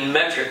lagging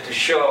metric to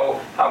show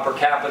how per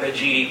capita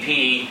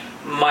GDP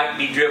might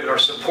be driven or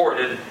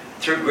supported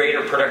through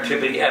greater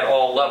productivity at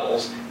all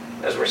levels,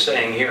 as we're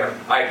saying here.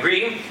 I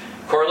agree.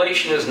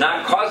 Correlation is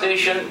not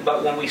causation,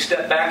 but when we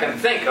step back and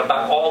think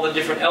about all the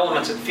different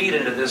elements that feed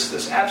into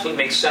this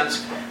absolutely makes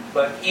sense.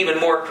 But even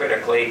more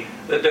critically,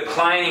 the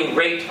declining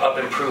rate of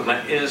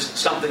improvement is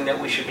something that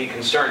we should be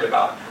concerned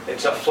about.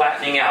 It's a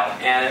flattening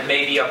out, and it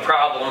may be a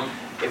problem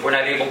if we're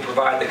not able to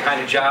provide the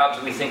kind of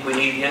jobs we think we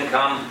need, the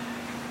income.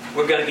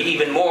 We're going to be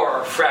even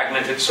more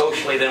fragmented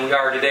socially than we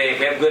are today. If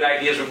we have good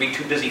ideas, we'll be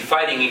too busy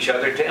fighting each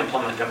other to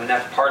implement them, and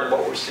that's part of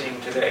what we're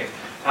seeing today.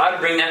 How to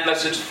bring that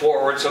message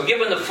forward. So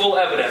given the full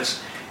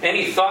evidence,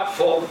 any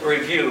thoughtful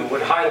review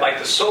would highlight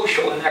the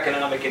social and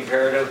economic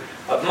imperative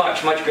of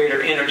much, much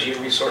greater energy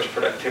and resource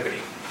productivity.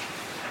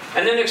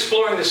 And then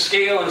exploring the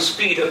scale and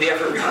speed of the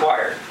effort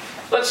required.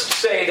 Let's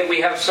say that we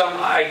have some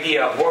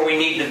idea of where we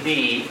need to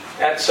be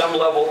at some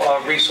level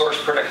of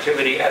resource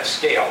productivity at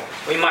scale.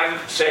 We might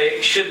say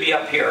it should be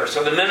up here.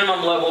 So the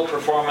minimum level of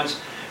performance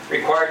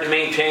required to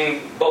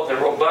maintain both a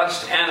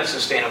robust and a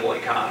sustainable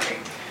economy.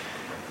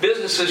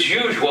 Business as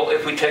usual,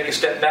 if we take a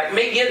step back,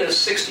 may get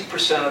us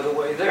 60% of the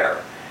way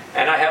there.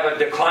 And I have a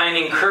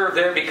declining curve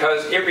there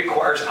because it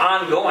requires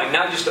ongoing,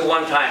 not just a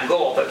one-time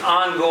goal, but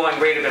ongoing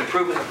rate of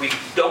improvement. If we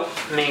don't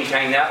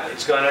maintain that,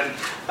 it's going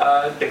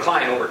to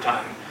decline over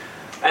time.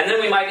 And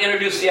then we might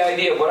introduce the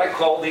idea of what I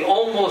call the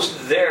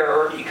almost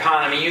there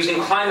economy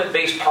using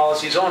climate-based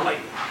policies only.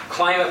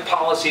 Climate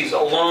policies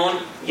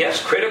alone,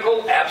 yes,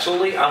 critical,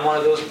 absolutely. I'm one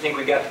of those who think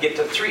we've got to get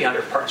to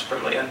 300 parts per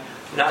million,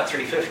 not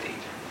 350.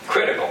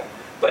 Critical.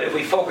 But if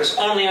we focus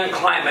only on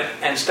climate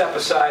and step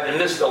aside and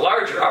miss the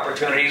larger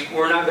opportunities,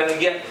 we're not going to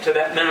get to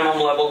that minimum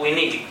level we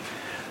need.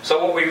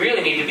 So what we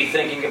really need to be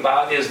thinking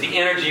about is the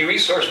energy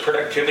resource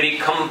productivity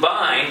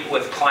combined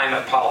with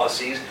climate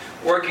policies,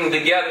 working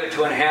together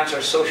to enhance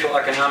our social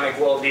economic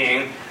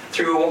well-being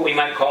through what we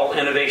might call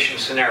innovation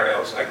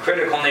scenarios. A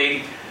critical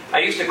need. I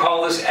used to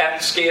call this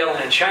at scale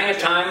and in China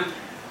time,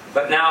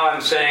 but now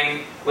I'm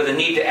saying with a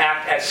need to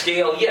act at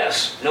scale,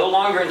 yes, no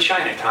longer in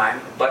China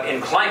time, but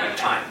in climate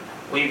time.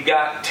 We've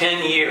got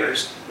 10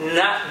 years,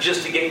 not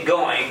just to get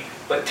going,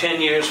 but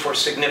 10 years for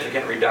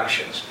significant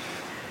reductions.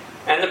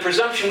 And the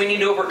presumption we need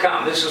to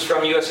overcome, this is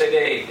from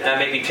USAID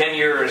maybe 10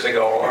 years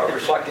ago,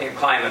 reflecting a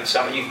climate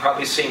summit. You've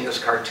probably seen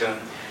this cartoon.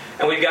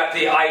 And we've got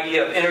the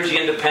idea of energy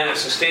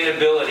independence,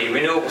 sustainability,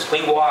 renewables,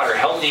 clean water,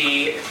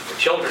 healthy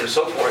children, and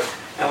so forth.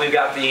 And we've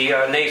got the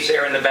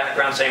naysayer in the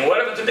background saying,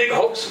 what if it's a big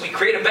hoax? We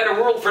create a better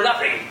world for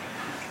nothing.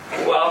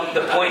 Well,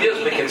 the point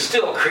is we can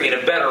still create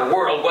a better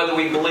world, whether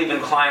we believe in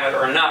climate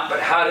or not, but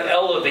how to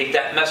elevate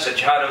that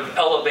message, how to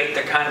elevate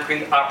the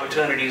concrete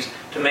opportunities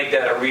to make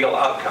that a real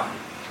outcome.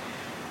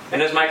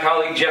 And as my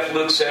colleague Jeff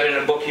Luke said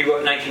in a book he wrote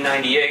in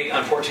 1998,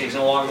 unfortunately he's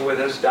no longer with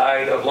us,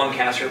 died of lung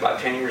cancer about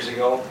 10 years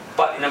ago,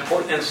 but an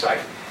important insight.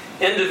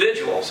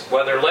 Individuals,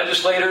 whether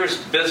legislators,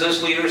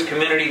 business leaders,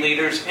 community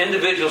leaders,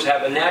 individuals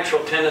have a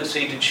natural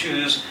tendency to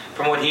choose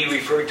from what he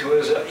referred to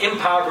as an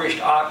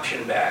impoverished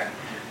option bag.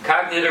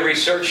 Cognitive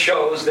research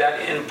shows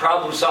that in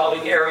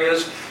problem-solving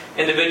areas,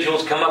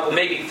 individuals come up with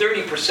maybe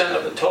 30%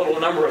 of the total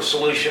number of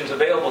solutions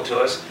available to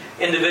us.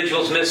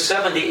 Individuals miss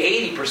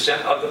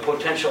 70-80% of the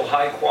potential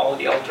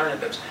high-quality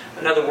alternatives.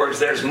 In other words,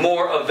 there's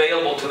more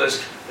available to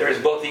us. There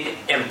is both the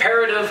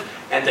imperative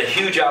and the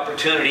huge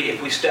opportunity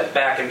if we step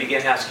back and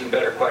begin asking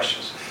better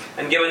questions.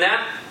 And given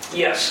that,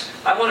 yes,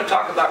 I want to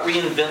talk about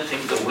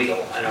reinventing the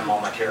wheel in a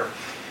moment here.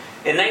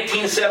 In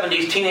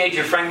 1970s,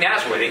 teenager Frank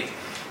Nasworthy,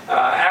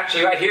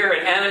 actually right here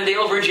in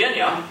Annandale,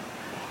 Virginia,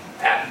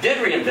 did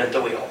reinvent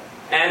the wheel.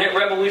 And it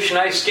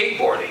revolutionized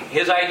skateboarding.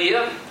 His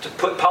idea to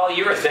put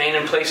polyurethane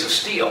in place of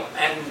steel.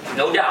 And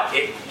no doubt,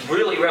 it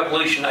really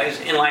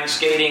revolutionized inline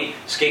skating,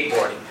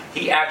 skateboarding.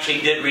 He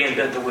actually did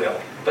reinvent the wheel.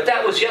 But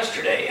that was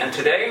yesterday. And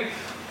today,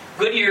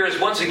 Goodyear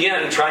is once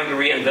again trying to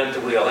reinvent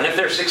the wheel. And if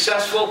they're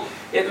successful,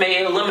 it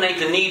may eliminate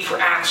the need for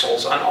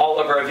axles on all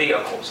of our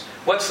vehicles.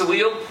 What's the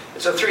wheel?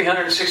 It's a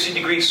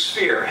 360-degree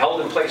sphere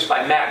held in place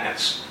by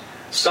magnets.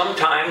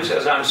 Sometimes,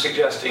 as I'm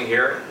suggesting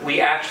here,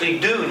 we actually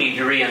do need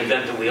to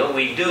reinvent the wheel.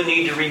 We do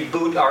need to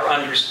reboot our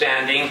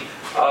understanding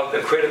of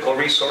the critical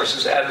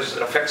resources as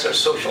it affects our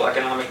social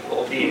economic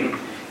well-being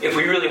if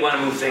we really want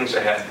to move things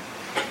ahead.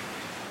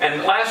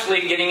 And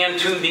lastly, getting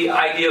into the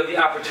idea of the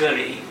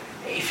opportunity.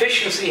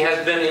 Efficiency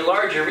has been a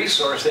larger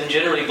resource than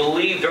generally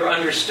believed or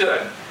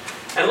understood.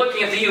 And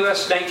looking at the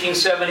U.S.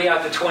 1970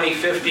 out to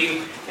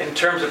 2050 in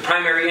terms of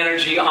primary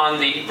energy on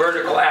the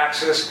vertical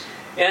axis,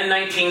 in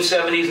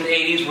 1970s and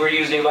 80s, we're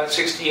using about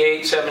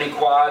 68, 70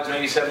 quads,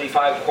 maybe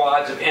 75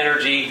 quads of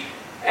energy.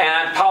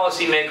 And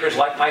policymakers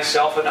like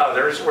myself and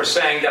others were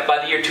saying that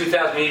by the year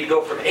 2000, we need to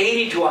go from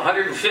 80 to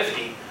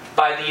 150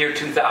 by the year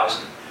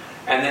 2000.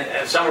 And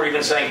then some were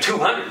even saying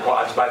 200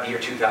 quads by the year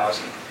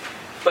 2000.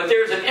 But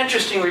there's an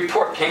interesting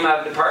report came out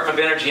of the Department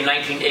of Energy in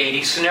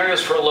 1980,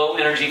 Scenarios for a Low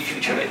Energy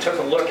Future. They took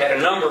a look at a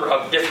number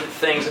of different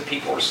things that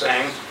people were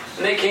saying.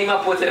 And they came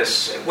up with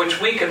this,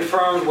 which we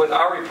confirmed with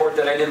our report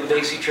that I did with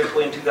ACEEE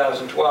in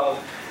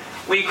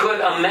 2012. We could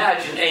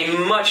imagine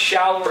a much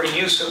shallower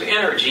use of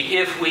energy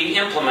if we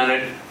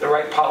implemented the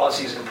right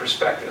policies and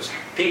perspectives.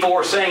 People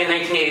were saying in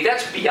 1980,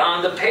 that's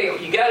beyond the pale.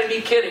 You got to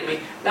be kidding me.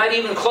 Not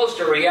even close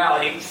to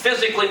reality.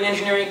 Physically and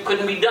engineering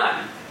couldn't be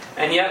done.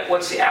 And yet,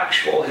 what's the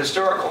actual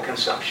historical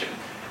consumption?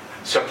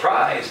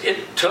 Surprise,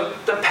 it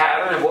took the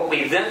pattern of what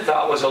we then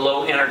thought was a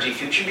low energy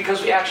future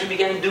because we actually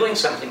began doing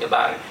something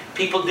about it.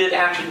 People did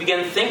actually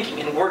begin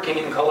thinking and working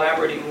in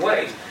collaborative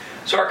ways.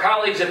 So our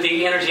colleagues at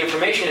the Energy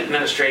Information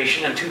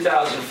Administration in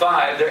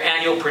 2005, their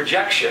annual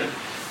projection,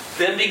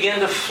 then began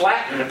to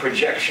flatten the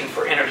projection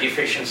for energy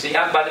efficiency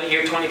out by the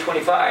year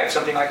 2025,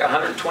 something like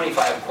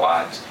 125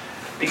 quads,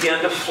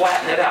 began to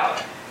flatten it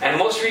out. And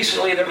most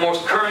recently, their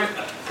most current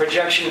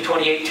projection in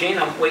 2018,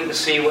 I'm waiting to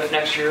see what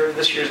this year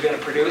is going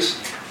to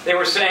produce. They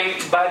were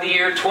saying by the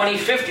year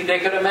 2050, they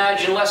could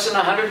imagine less than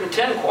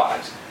 110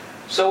 quads.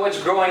 So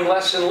it's growing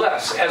less and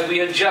less as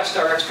we adjust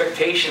our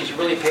expectations,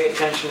 really pay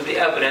attention to the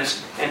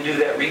evidence, and do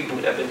that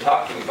reboot I've been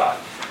talking about.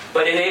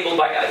 But enabled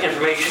by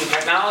information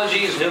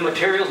technologies, new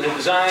materials, new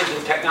designs,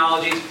 new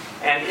technologies,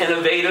 and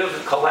innovative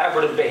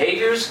collaborative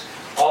behaviors,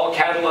 all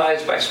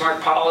catalyzed by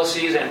smart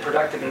policies and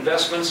productive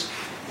investments,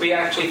 we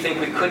actually think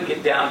we could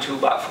get down to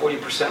about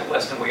 40%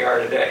 less than we are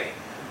today.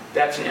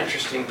 That's an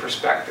interesting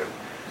perspective.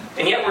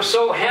 And yet we're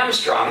so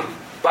hamstrung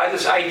by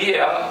this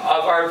idea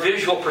of our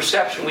visual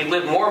perception. We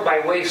live more by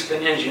waste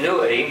than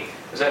ingenuity,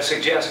 as I've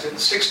suggested,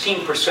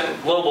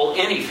 16% global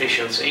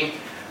inefficiency.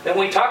 Then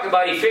when we talk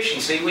about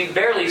efficiency, we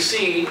barely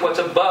see what's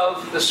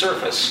above the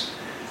surface.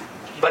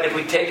 But if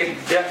we take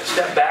a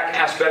step back,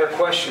 ask better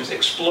questions,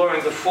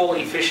 exploring the full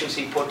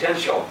efficiency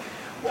potential,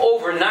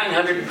 over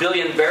 900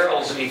 billion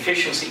barrels of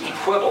efficiency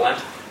equivalent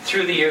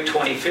through the year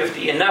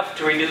 2050, enough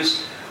to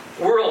reduce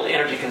world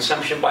energy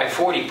consumption by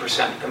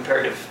 40%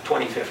 compared to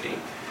 2050,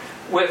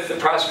 with the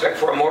prospect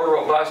for a more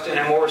robust and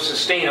a more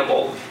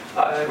sustainable,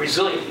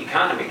 resilient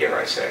economy, dare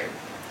I say.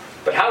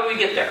 But how do we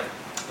get there?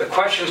 the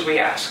questions we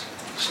ask.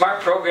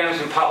 Smart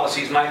programs and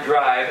policies might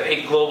drive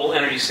a global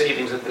energy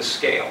savings at this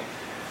scale.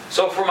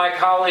 So for my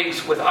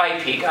colleagues with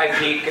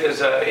IPEC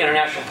is an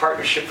International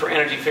Partnership for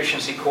Energy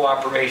Efficiency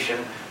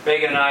Cooperation.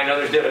 Megan and I and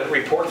others did a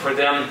report for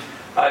them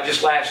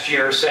just last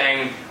year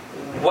saying,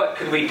 what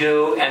could we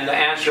do? And the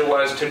answer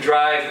was to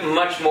drive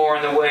much more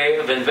in the way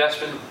of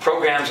investment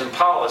programs and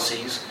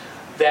policies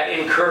that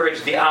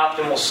encourage the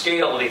optimal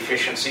scale of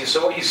efficiency.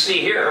 So what you see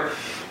here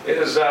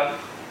is,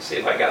 see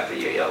if I got the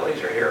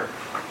laser here.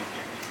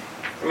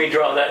 Let me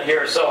draw that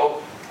here.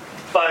 So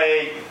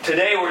by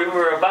today,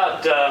 we're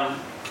about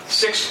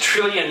 6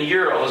 trillion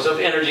euros of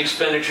energy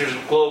expenditures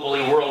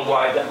globally,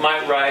 worldwide. That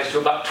might rise to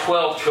about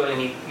 12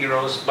 trillion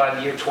euros by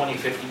the year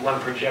 2050,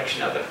 one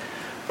projection of it.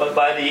 But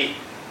by the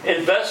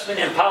investment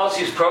in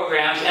policies,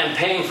 programs, and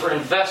paying for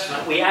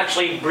investment, we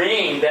actually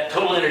bring that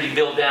total energy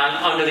bill down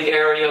under the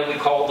area we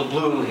call the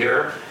blue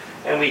here,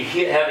 and we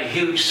have a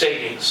huge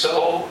savings.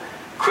 So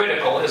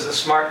critical is the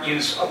smart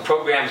use of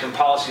programs and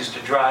policies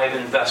to drive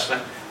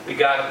investment. We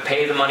got to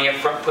pay the money up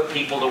front, put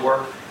people to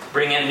work,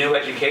 bring in new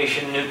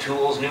education, new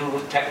tools,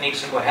 new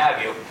techniques, and what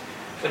have you.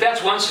 But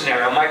that's one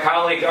scenario. My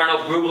colleague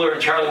Arnold Grubler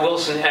and Charlie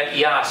Wilson at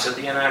IAS,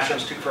 the International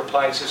Institute for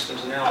Applied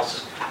Systems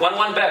Analysis,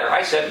 one better.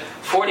 I said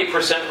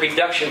 40%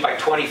 reduction by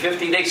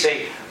 2050. They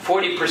say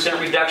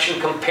 40% reduction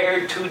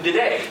compared to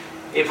today,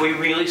 if we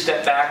really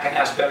step back and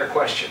ask better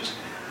questions.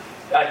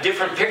 A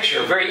different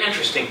picture, very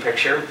interesting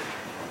picture.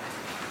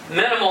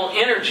 Minimal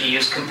energy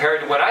use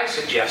compared to what I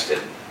suggested,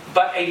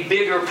 but a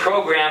bigger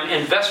program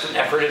investment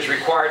effort is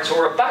required. So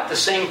we're about the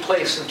same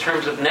place in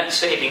terms of net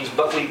savings,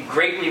 but we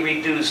greatly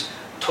reduce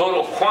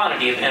total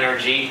quantity of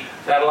energy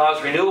that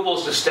allows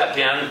renewables to step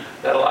in,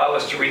 that allow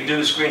us to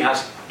reduce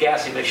greenhouse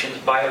gas emissions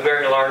by a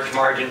very large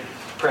margin,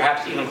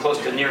 perhaps even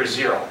close to near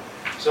zero.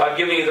 So I've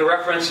given you the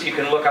reference. You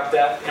can look up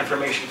that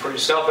information for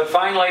yourself. But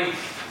finally,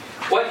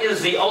 what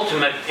is the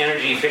ultimate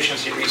energy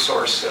efficiency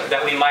resource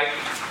that we might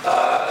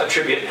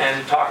attribute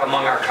and talk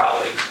among our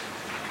colleagues?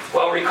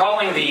 Well,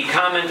 recalling the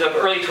comment of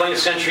early 20th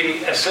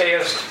century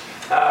essayist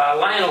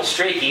Lionel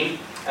Strachey,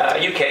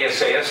 UK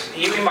essayist,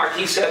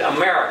 he said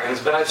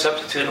Americans, but I'd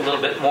substitute a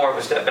little bit more of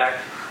a step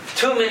back.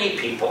 Too many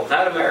people,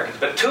 not Americans,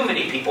 but too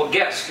many people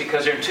guess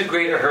because they're in too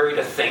great a hurry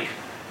to think.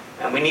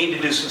 And we need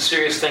to do some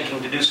serious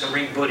thinking to do some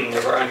rebooting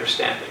of our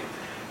understanding.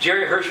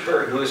 Jerry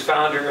Hirschberg, who is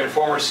founder and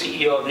former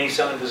CEO of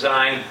Nissan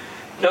Design,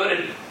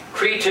 noted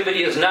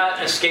creativity is not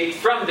an escape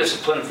from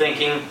disciplined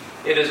thinking,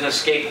 it is an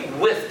escape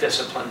with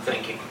disciplined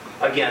thinking.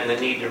 Again, the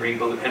need to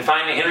reboot. And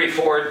finally, Henry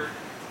Ford,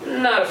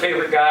 not a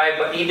favorite guy,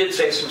 but he did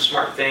say some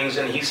smart things,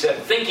 and he said,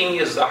 thinking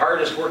is the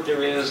hardest work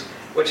there is,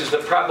 which is the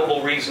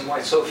probable reason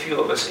why so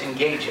few of us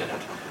engage in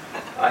it.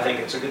 I think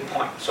it's a good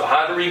point. So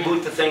how to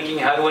reboot the thinking,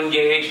 how to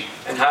engage,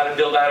 and how to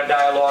build out a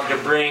dialogue to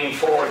bring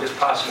forward this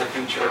possible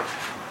future.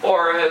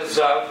 Or as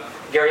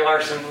Gary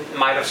Larson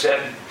might have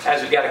said,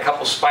 as we've got a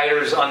couple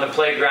spiders on the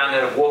playground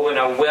that have woven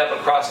a web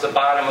across the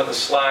bottom of the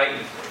slide,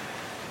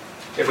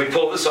 if we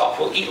pull this off,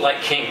 we'll eat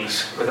like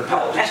kings, with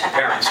apologies to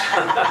parents.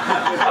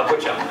 I'll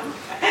put you on them.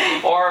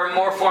 Or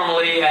more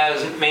formally,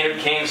 as Maynard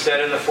Keynes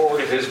said in the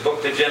foreword of his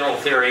book, The General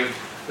Theory,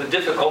 the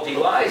difficulty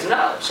lies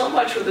not so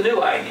much with the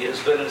new ideas,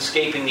 but in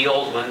escaping the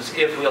old ones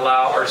if we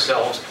allow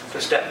ourselves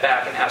to step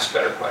back and ask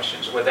better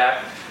questions. With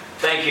that,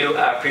 thank you.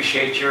 I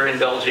appreciate your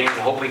indulging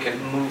and hope we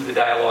can move the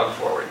dialogue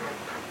forward.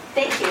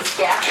 Thank you,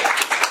 Scott.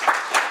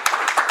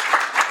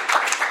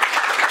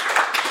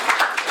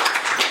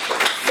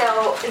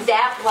 So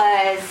that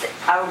was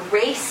a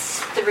race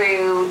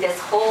through this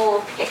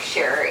whole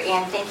picture,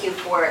 and thank you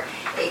for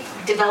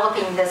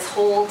developing this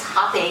whole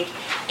topic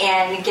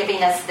and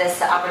giving us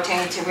this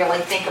opportunity to really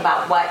think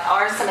about what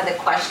are some of the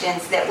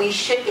questions that we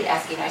should be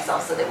asking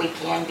ourselves so that we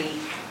can be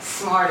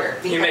smarter.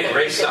 You make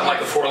race sound like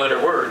a four-letter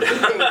word.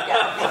 There you go.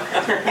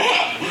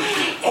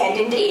 And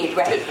indeed,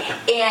 right?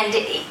 And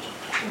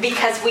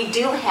because we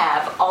do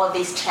have all of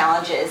these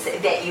challenges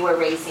that you are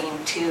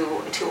raising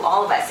to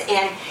all of us.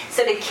 And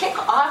so to kick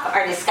off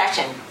our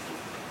discussion,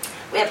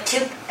 we have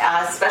two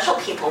special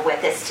people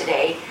with us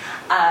today.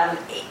 And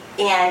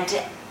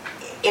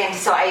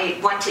so I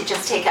want to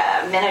just take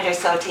a minute or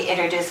so to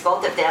introduce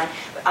both of them.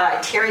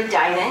 Terry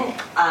Dinan,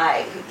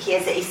 he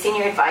is a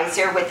senior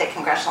advisor with the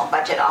Congressional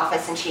Budget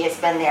Office, and she has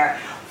been there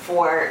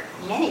for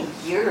many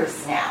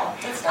years now.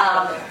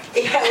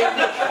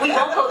 We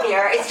won't go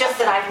there. It's just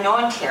that I've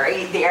known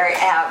Terry there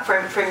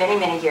for many,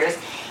 many years,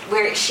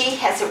 where she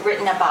has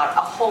written about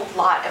a whole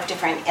lot of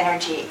different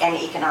energy and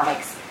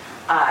economics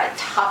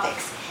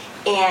topics.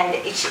 And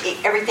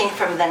everything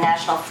from the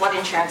National Flood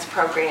Insurance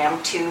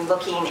Program to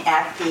looking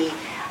at the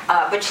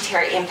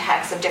budgetary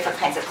impacts of different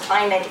kinds of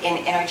climate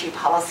and energy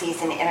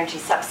policies and energy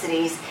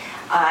subsidies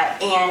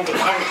and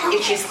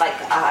issues like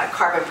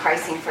carbon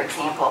pricing, for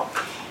example.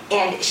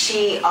 And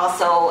she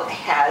also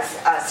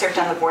has served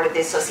on the board of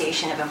the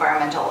Association of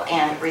Environmental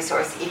and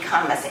Resource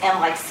Economists. And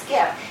like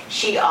Skip,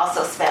 she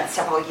also spent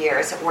several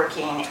years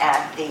working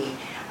at the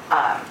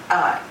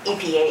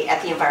EPA,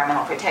 at the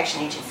Environmental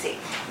Protection Agency.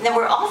 And then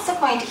we're also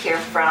going to hear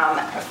from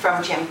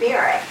Jim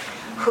Barrett,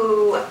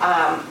 who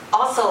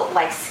also,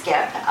 like Skip,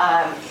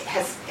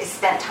 has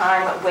spent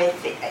time with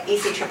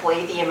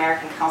ACEEE, the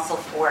American Council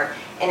for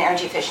an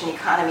Energy Efficient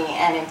Economy,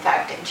 and in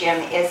fact,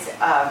 Jim is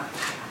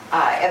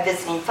a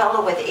visiting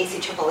fellow with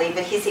ACEEE,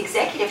 but he's the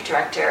executive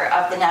director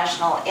of the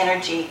National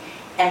Energy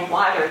and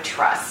Water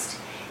Trust.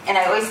 And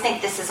I always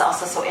think this is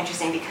also so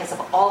interesting because of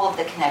all of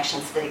the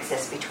connections that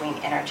exist between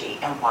energy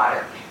and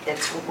water.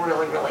 That's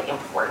really, really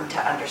important to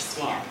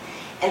understand.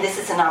 And this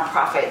is a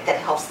nonprofit that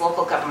helps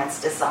local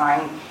governments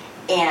design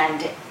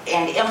and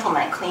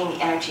implement clean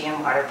energy and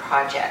water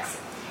projects.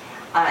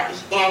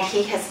 And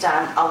he has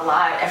done a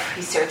lot of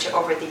research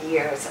over the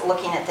years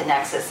looking at the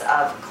nexus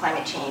of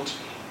climate change,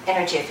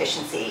 energy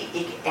efficiency,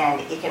 and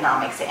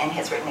economics, and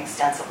has written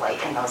extensively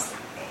in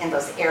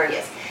those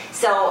areas.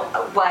 So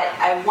what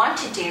I want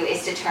to do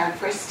is to turn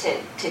first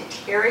to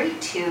Terry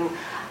to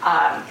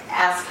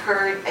ask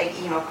her,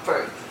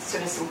 for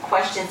sort of some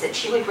questions that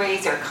she would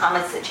raise or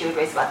comments that she would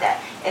raise about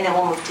that, and then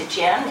we'll move to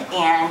Jim,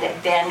 and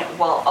then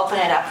we'll open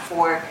it up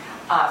for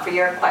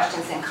your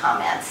questions and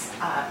comments.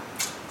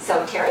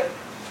 So Terry.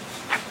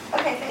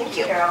 Okay, thank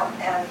you, Carol,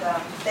 and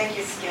thank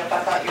you, Skip.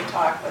 I thought your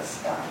talk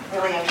was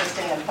really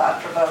interesting and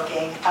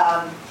thought-provoking.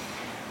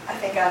 I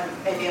think I'm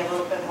maybe a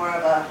little bit more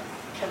of a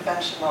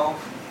conventional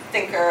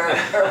thinker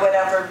or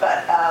whatever,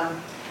 but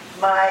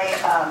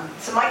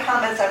my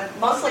comments, I'm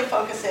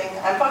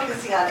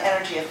focusing on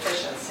energy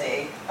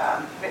efficiency,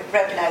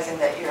 recognizing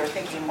that you're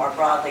thinking more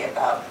broadly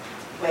about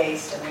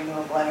waste and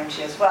renewable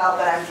energy as well,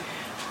 but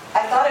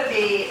I thought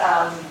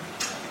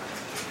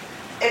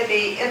it'd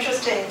be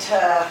interesting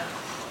to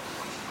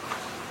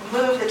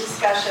move the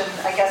discussion,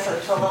 I guess, to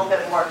a little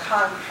bit more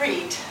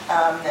concrete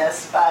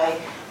this by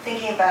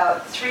thinking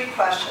about three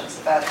questions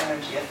about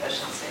energy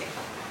efficiency.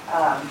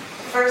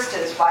 The first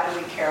is, why do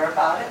we care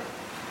about it?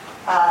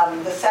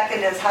 The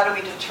second is, how do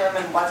we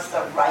determine what's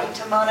the right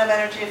amount of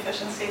energy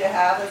efficiency to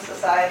have in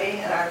society,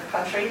 in our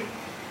country?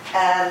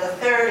 And the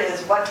third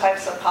is, what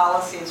types of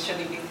policies should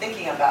we be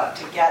thinking about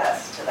to get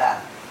us to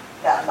that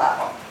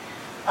level?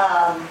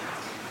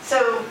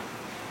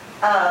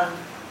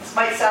 This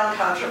might sound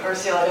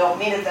controversial, I don't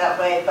mean it that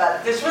way,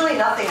 but there's really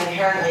nothing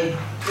inherently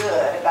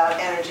good about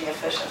energy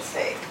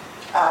efficiency.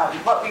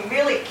 What we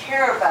really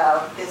care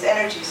about is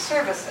energy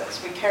services.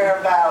 We care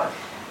about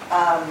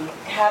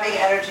having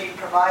energy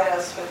provide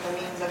us with the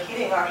means of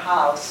heating our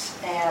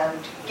house and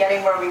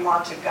getting where we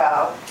want to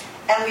go.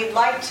 And we'd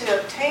like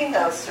to obtain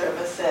those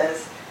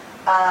services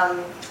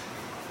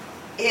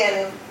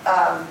in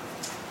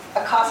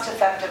a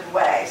cost-effective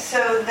way,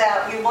 so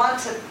that we want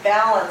to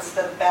balance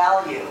the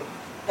value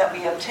that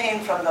we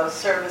obtain from those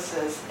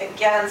services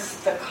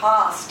against the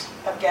cost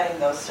of getting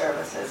those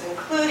services,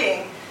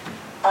 including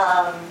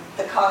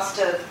the cost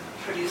of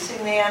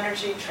producing the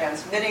energy,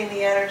 transmitting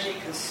the energy,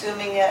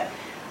 consuming it,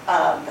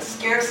 the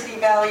scarcity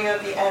value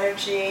of the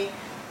energy,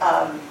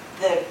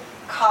 the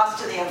cost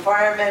to the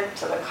environment,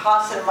 to the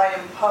cost it might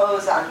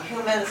impose on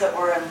humans that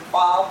were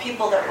involved,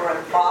 people that were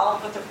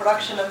involved with the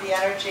production of the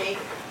energy.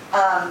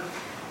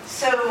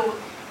 So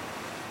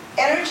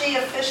energy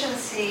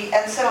efficiency,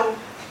 and so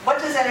what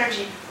does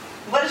energy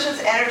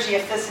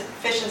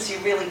efficiency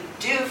really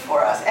do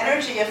for us?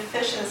 Energy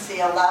efficiency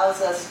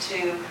allows us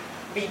to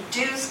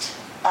reduce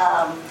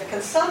the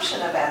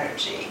consumption of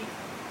energy.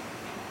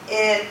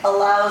 It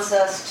allows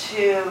us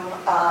to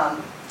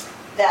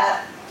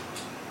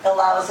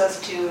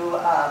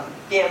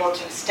be able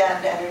to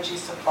extend energy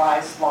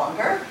supplies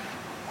longer.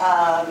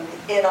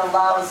 It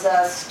allows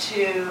us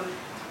to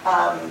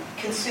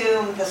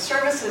consume the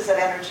services that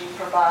energy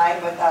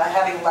provide with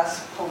having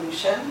less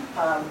pollution.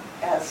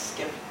 As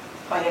Skip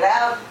pointed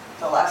out,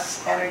 the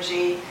less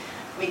energy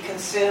we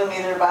consume,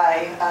 either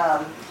by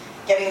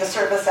getting the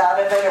service out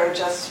of it or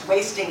just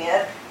wasting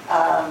it,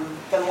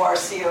 the more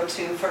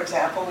CO2, for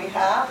example, we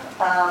have.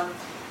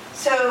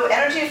 So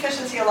energy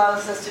efficiency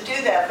allows us to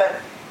do that,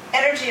 but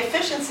energy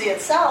efficiency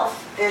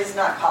itself is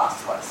not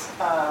costless.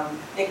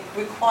 It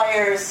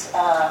requires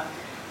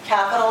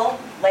capital,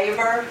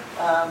 labor.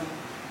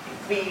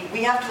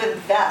 We have to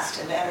invest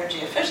in energy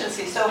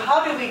efficiency. So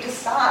how do we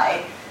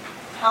decide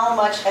how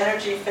much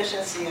energy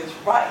efficiency is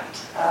right?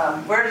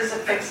 Where does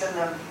it fit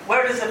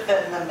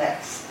in the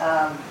mix?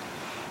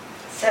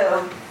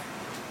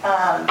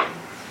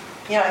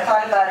 I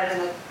thought about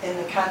it in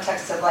the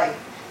context of like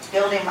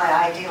building my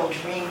ideal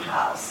dream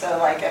house. So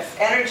like if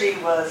energy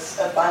was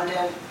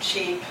abundant,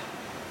 cheap,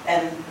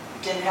 and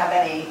didn't have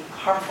any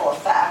harmful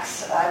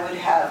effects, I would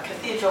have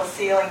cathedral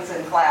ceilings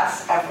and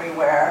glass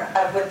everywhere.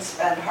 I wouldn't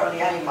spend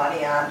hardly any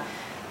money on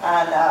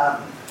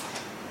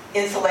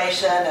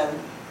insulation and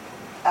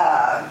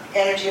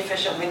energy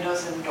efficient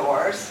windows and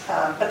doors,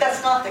 but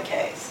that's not the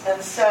case.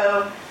 And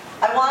so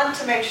I want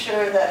to make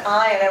sure that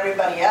I and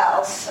everybody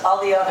else, all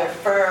the other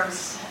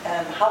firms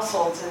and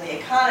households in the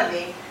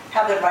economy,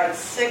 have the right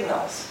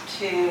signals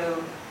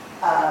to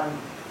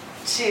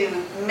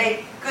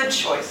make good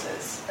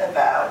choices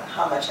about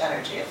how much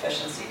energy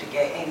efficiency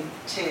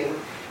to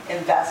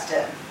invest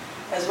in,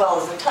 as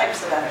well as the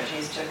types of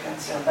energies to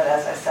consume. But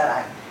as I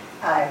said,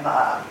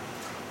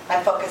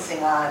 I'm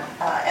focusing on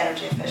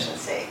energy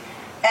efficiency.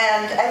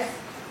 And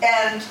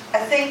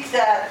I think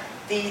that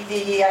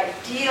the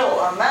ideal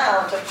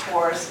amount, of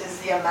course, is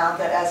the amount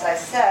that, as I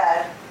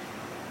said,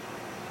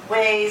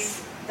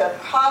 weighs the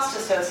cost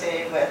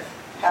associated with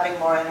having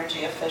more energy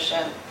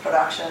efficient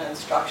production and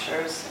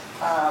structures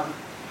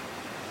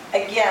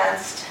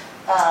against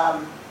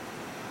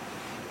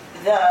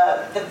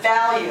the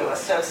value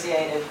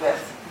associated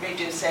with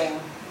reducing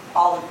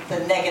all of the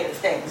negative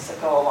things that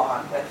go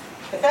along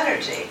with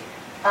energy.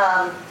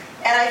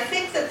 And I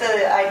think that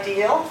the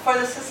ideal for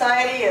the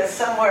society is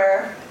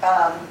somewhere,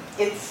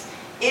 it's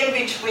in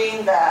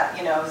between that,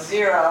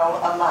 zero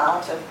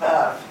amount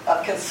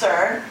of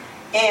concern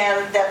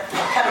and that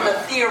kind of a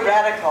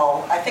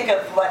theoretical, I think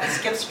of what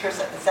Skip's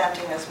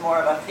presenting as more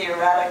of a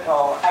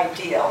theoretical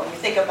ideal. When you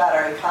think about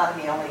our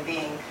economy only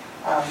being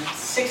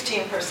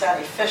 16%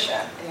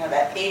 efficient,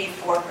 that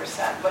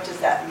 84%, what does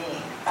that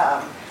mean?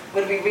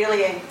 Would we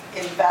really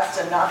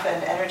invest enough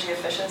in energy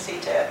efficiency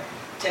to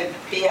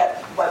be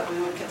at what we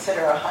would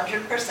consider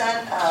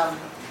 100%?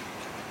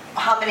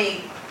 How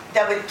many,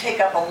 that would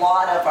take up a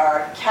lot of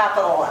our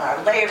capital and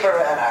our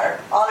labor and our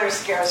other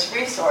scarce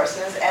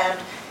resources, and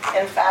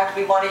in fact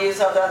we want to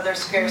use other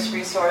scarce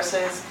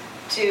resources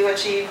to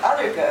achieve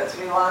other goods.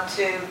 We want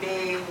to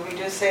be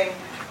reducing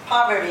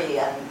poverty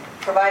and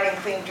providing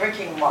clean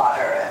drinking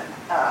water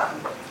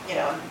and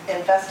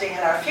investing in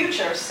our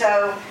future.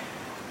 So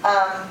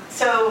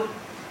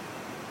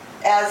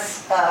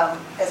as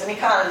an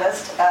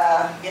economist,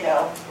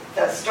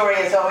 the story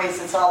is always,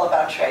 it's all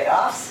about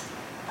trade-offs.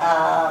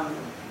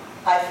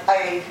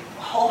 I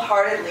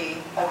wholeheartedly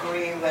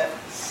agree with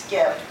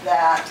Skip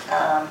that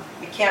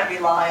we can't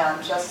rely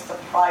on just the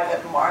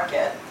private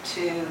market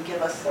to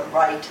give us the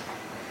right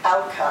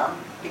outcome,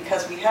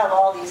 because we have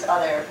all these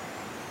other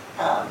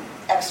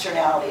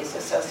externalities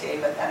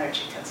associated with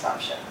energy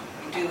consumption.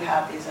 We do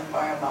have these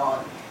environmental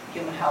and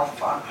human health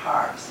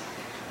harms.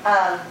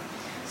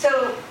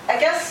 So I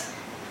guess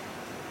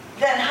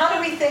then how do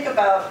we think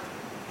about,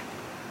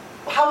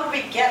 how would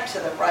we get to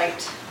the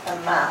right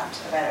amount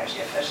of energy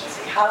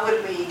efficiency? How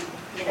would we,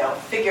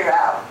 figure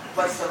out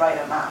what's the right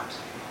amount?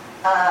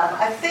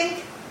 I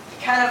think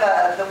kind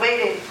of the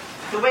way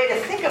to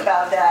think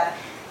about that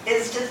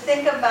is to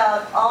think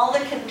about all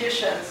the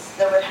conditions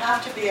that would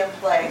have to be in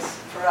place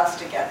for us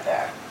to get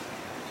there.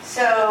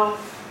 So,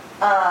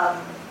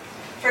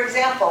 for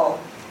example,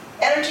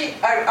 our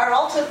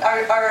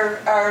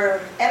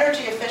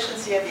energy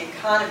efficiency of the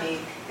economy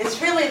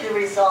is really the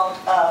result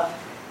of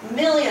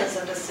millions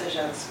of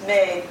decisions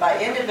made by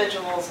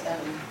individuals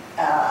and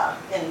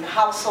in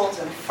households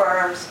and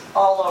firms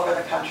all over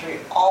the country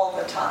all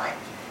the time.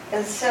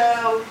 And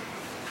so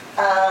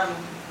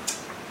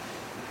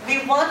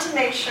we want to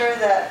make sure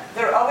that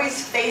they're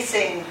always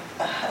facing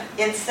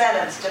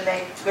incentives to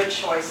make good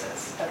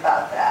choices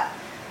about that.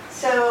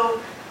 So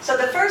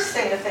the first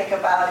thing to think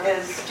about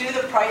is, do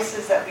the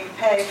prices that we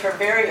pay for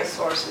various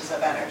sources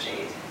of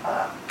energy,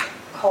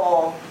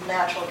 coal,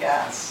 natural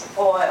gas,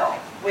 oil,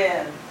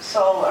 wind,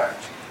 solar,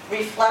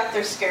 reflect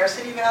their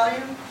scarcity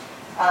value?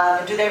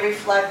 Do they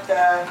reflect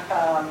the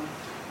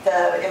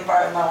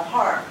environmental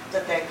harm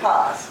that they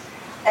cause?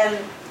 And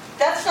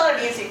that's not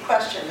an easy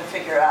question to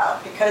figure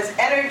out, because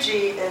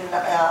energy,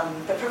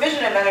 the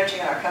provision of energy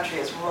in our country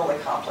is really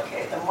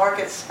complicated. The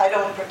markets, I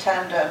don't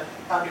pretend to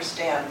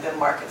understand the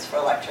markets for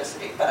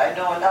electricity, but I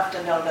know enough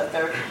to know that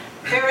they're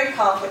very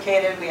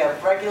complicated. We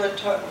have regulated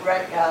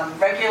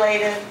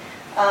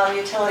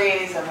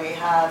utilities, and we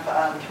have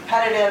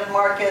competitive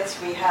markets.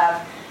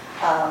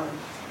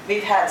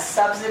 We've had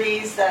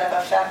subsidies that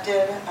have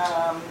affected,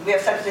 we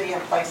have subsidy in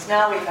place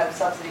now, we've had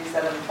subsidies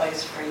that have been in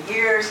place for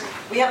years.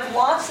 We have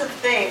lots of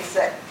things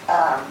that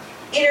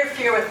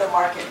interfere with the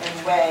market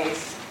in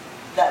ways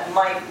that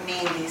might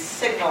mean these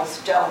signals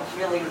don't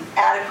really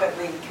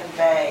adequately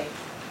convey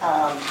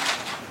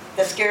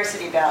the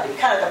scarcity value,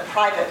 kind of the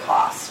private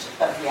cost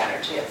of the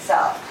energy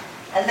itself.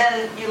 And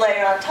then you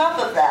layer on top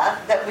of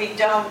that we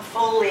don't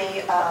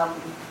fully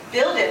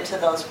build into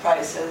those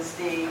prices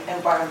the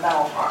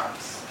environmental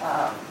harms.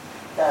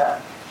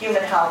 The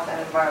human health and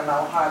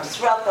environmental harms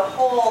throughout the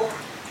whole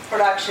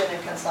production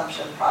and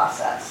consumption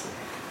process.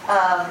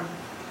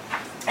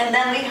 And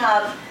then we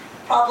have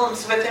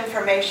problems with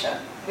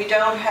information. We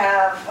don't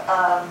have,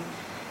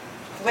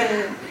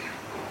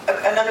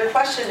 another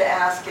question to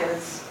ask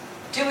is,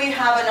 do we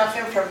have enough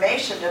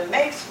information to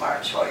make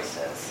smart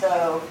choices?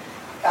 So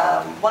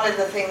one of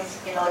the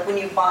things, like when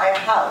you buy a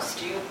house,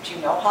 do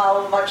you know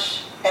how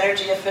much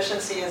energy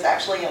efficiency is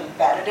actually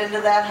embedded into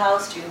that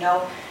house? Do you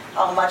know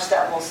how much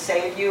that will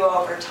save you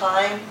over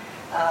time?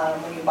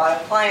 When you buy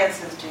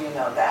appliances, do you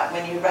know that?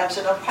 When you rent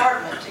an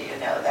apartment, do you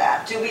know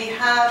that?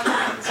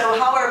 So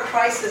how are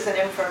prices and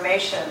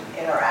information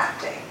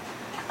interacting?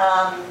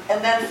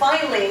 And then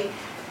finally,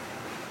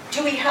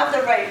 do we have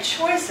the right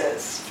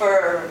choices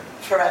for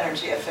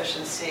energy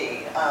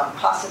efficiency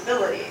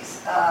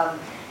possibilities?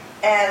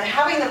 And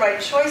having the right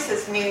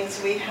choices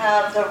means we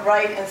have the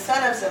right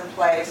incentives in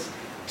place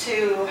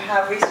to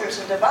have research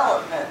and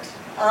development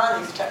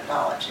on these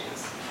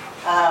technologies.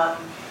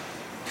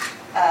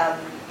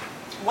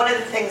 one of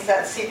the things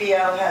that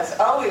CBO has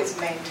always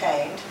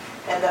maintained,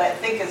 and that I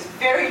think is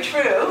very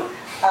true,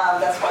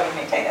 that's why we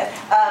maintain it,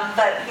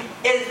 but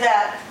is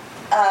that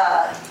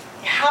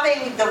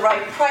having the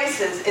right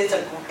prices is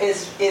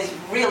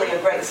really a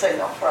great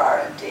signal for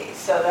R&D.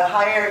 So the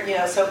higher,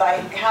 so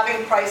by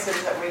having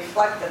prices that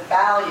reflect the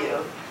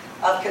value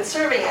of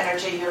conserving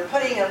energy, you're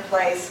putting in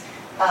place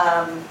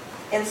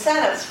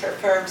incentives for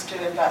firms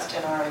to invest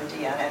in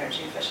R&D on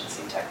energy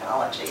efficiency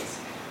technologies.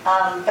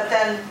 But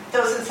then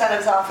those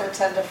incentives often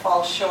tend to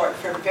fall short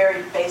for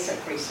very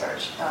basic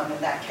research.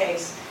 In that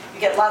case, you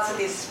get lots of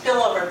these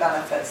spillover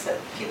benefits that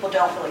people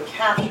don't really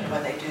capture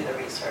when they do the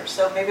research.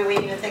 So maybe we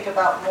need to think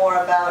more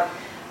about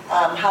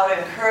how to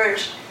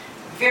encourage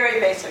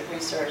very basic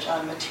research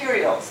on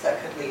materials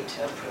that could lead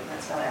to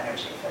improvements on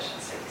energy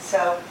efficiency.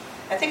 So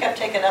I think I've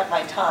taken up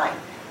my time.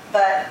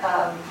 But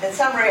in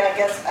summary, I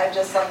guess I'd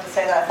just like to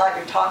say that I thought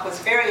your talk was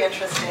very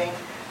interesting.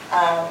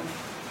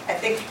 I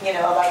think,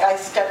 like I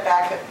step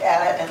back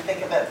at it and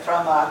think of it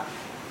from a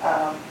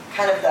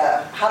kind of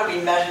how do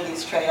we measure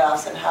these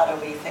trade-offs and how do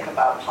we think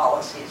about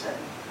policies in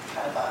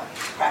kind of a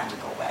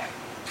practical way.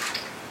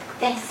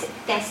 Thanks,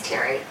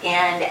 Terry.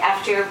 And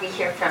after we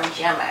hear from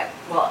Jim,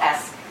 we'll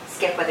ask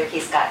Skip whether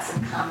he's got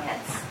some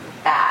comments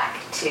back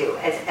too,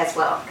 as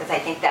well, because I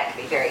think that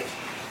could be very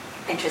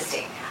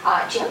interesting.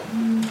 Jim?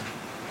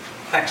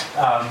 Thanks.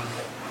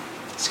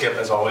 Skip,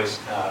 as always,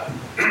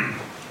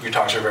 your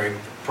talks are very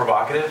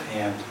provocative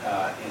and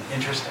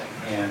interesting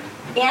and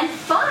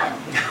fun.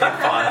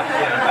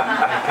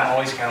 I can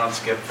always count on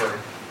Skip for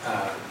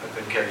a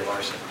good Carrie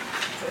Larson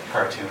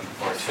cartoon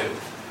or two.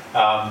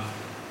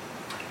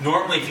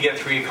 Normally, if you get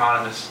three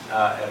economists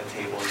at a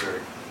table,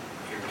 you're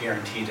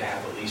guaranteed to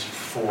have at least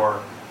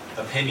four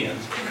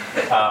opinions,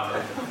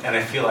 and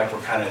I feel like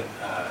we're kind of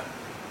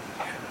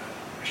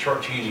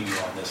shortchanging you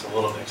on this a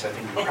little bit, because I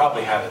think we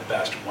probably have at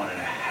best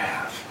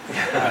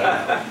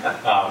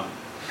 1.5.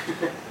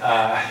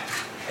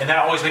 And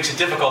that always makes it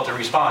difficult to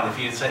respond. If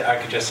you say, I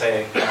could just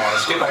say,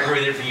 Skip, I agree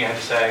with everything you had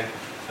to say.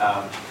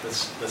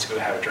 Let's go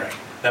have a drink.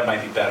 That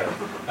might be better,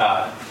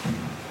 but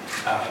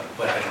I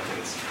don't think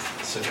it's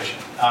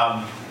sufficient.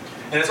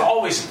 And it's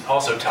always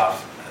also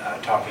tough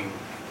talking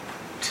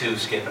to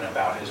Skip and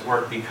about his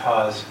work,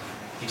 because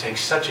he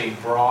takes such a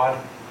broad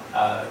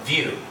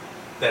view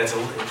that it's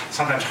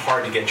sometimes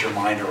hard to get your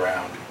mind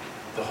around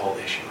the whole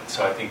issue.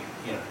 So I think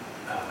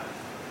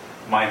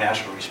my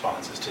natural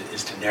response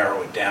is to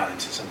narrow it down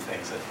into some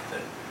things that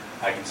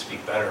I can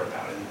speak better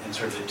about, and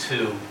sort of the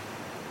two,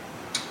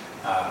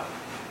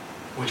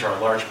 which are a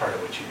large part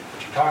of what you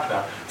talked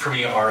about, for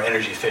me are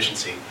energy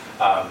efficiency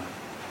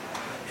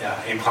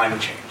and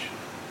climate change,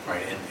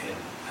 right? And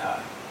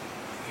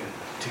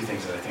two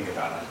things that I think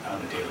about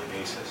on a daily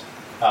basis.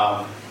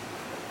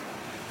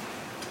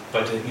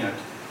 But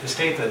to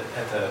state that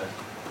at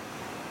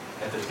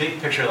the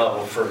big picture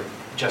level for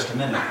just a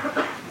minute,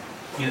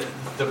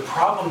 the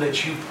problem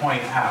that you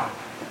point out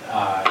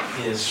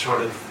is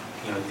sort of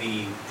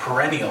the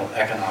perennial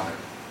economic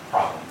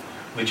problem,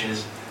 which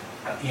is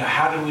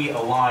how do we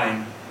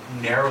align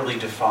narrowly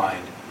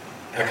defined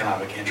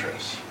economic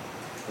interests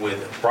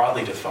with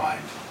broadly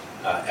defined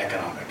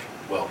economic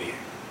well-being.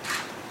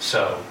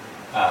 So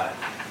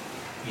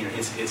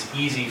it's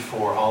easy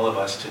for all of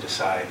us to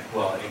decide,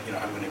 well,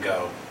 I'm going to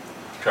go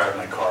drive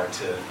my car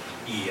to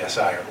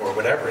EESI or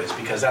whatever it is,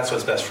 because that's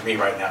what's best for me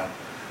right now.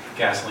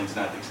 Gasoline's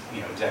not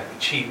exactly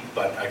cheap,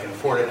 but I can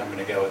afford it. I'm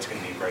going to go. It's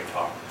going to be a great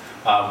car.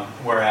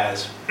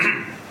 Whereas,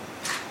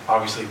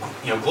 obviously,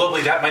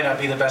 globally, that might not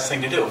be the best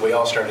thing to do. If we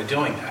all started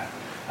doing that,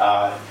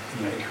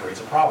 it creates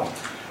a problem.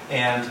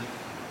 And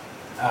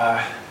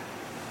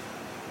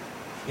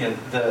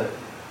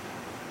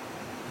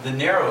the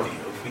narrow view,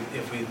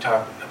 if we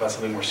talk about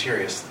something more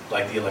serious,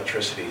 like the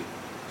electricity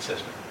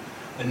system,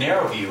 the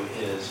narrow view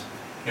is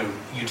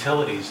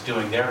utilities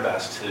doing their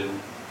best to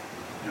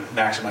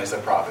maximize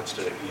their profits,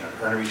 to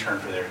earn a return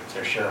for their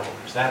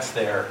shareholders. That's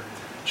their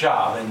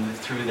job, and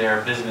through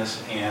their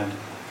business and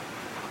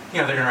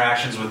their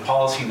interactions with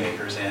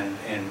policymakers and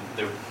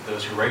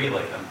those who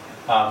regulate them,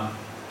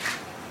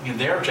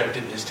 their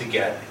objective is to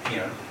get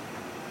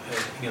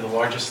the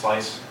largest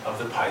slice of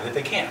the pie that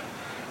they can.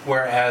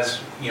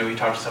 Whereas you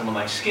talk to someone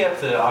like Skip,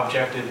 the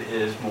objective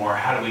is more,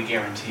 how do we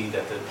guarantee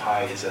that the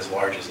pie is as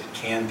large as it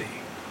can be?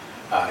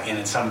 And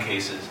in some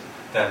cases,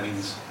 that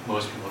means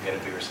most people get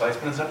a bigger slice,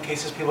 but in some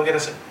cases, people get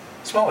a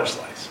smaller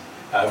slice.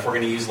 If we're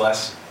going to use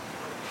less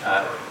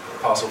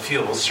fossil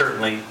fuels,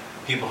 certainly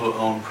people who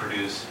own,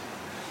 produce,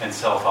 and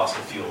sell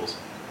fossil fuels,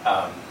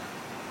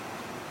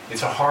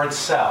 it's a hard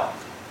sell,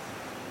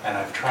 and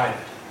I've tried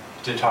it,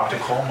 to talk to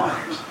coal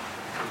miners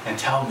and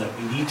tell them that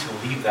we need to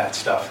leave that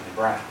stuff in the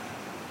ground.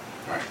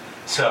 Right.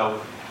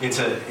 So it's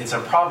a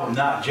problem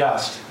not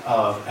just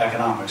of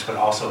economics, but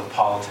also of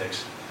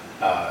politics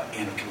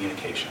and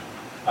communication.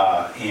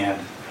 And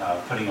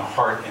putting a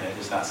heart in it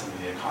is not something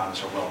the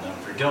economists are well known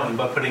for doing,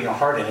 but putting a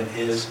heart in it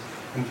is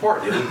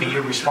important. It would be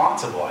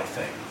irresponsible, I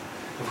think,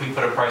 if we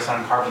put a price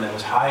on carbon that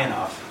was high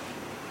enough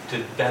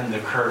to bend the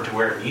curve to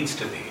where it needs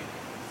to be,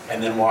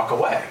 and then walk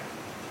away.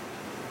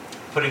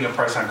 putting a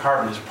price on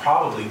carbon is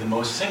probably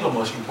the single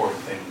most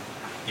important thing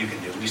you can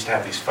do. We used to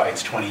have these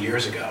fights 20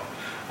 years ago.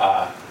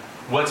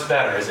 What's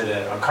better? Is it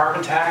a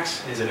carbon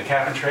tax? Is it a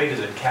cap and trade? Is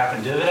it cap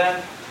and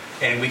dividend?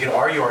 And we could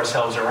argue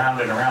ourselves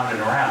around and around and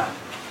around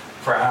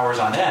for hours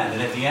on end.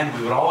 And at the end,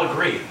 we would all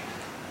agree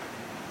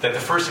that the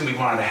first thing we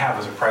wanted to have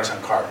was a price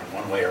on carbon,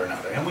 one way or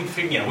another. And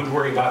we'd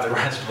worry about the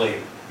rest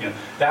later.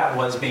 That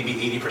was maybe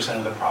 80%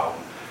 of the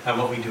problem. And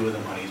what we do with the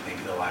money is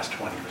maybe the last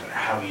 20%, or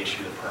how we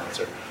issue the permits,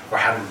 or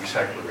how we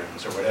recycle the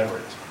ribbons, or whatever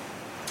it is.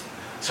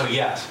 So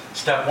yes,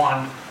 step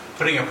one,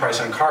 putting a price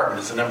on carbon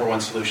is the number one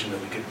solution that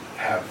we could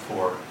have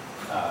for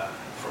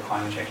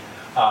climate change.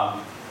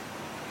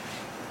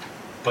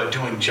 But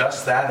doing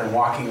just that and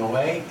walking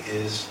away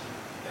is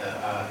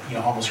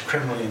almost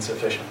criminally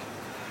insufficient,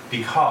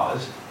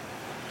 because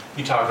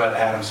you talk about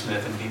Adam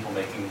Smith and people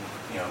making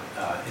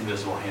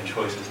invisible hand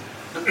choices.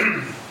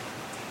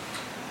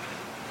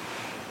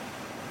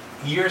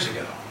 Years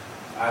ago,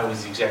 I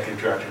was the executive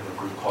director of a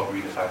group called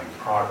Redefining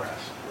Progress,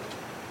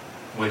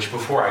 which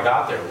before I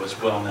got there was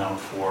well known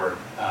for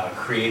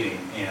creating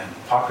and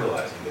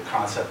popularizing the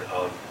concept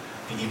of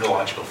the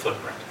ecological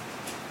footprint.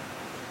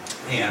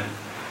 And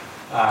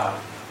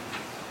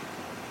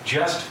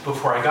just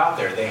before I got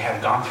there, they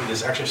had gone through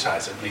this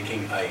exercise of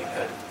making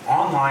an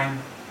online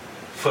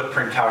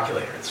footprint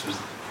calculator. This was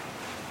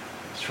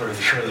sort of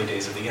the early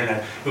days of the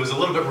internet. It was a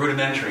little bit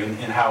rudimentary in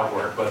how it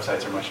worked.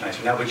 Websites are much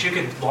nicer now, but you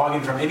could log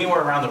in from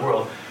anywhere around the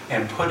world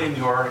and put in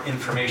your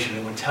information.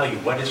 It would tell you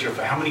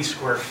how many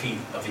square feet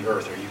of the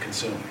earth are you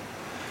consuming.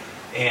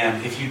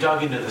 And if you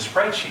dug into the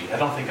spreadsheet, I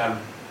don't think I'm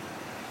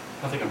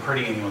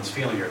hurting anyone's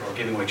feeling or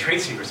giving away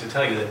trade secrets to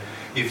tell you that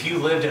if you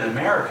lived in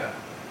America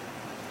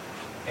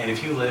and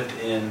if you lived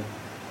in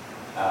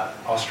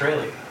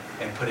Australia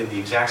and put in the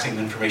exact same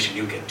information,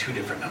 you'd get two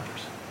different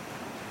numbers.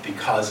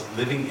 Because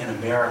living in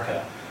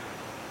America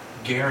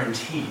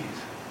guarantees,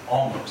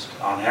 almost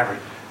on average,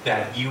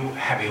 that you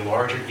have a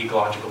larger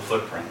ecological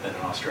footprint than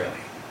an Australian.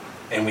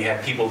 And we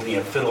had people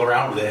fiddle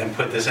around with it and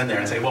put this in there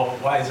and say, well,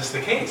 why is this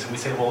the case? And we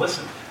say, well,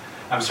 listen,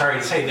 I'm sorry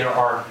to say there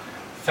are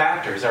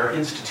factors, there are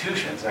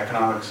institutions,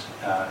 economics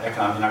we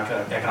call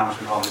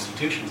them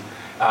institutions,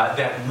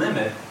 that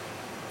limit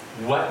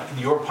what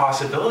your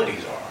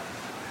possibilities are.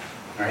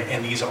 Right?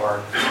 And these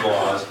are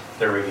laws,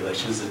 they're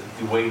regulations,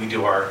 the way we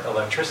do our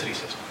electricity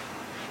system.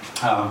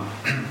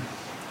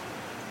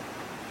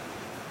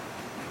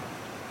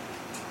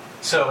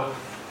 So,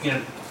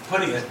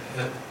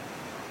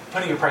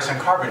 putting a price on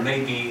carbon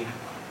may be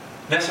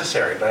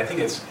necessary, but I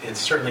think it's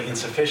certainly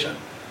insufficient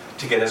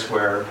to get us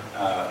where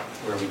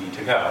we need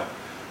to go.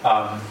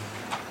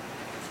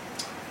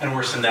 And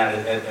worse than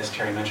that, as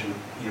Terry mentioned,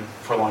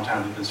 for a long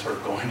time we've been sort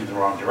of going in the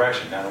wrong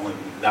direction. Not only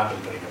have we not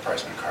been putting a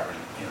price on carbon,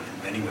 in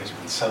many ways we've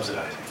been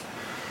subsidizing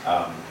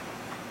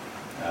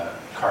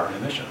carbon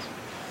emissions.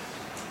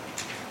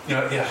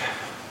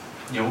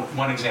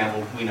 One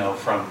example we know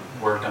from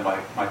work done by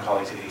my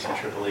colleagues at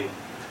ACEE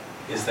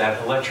is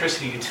that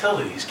electricity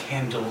utilities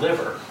can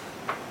deliver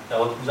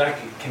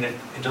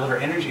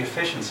energy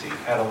efficiency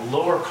at a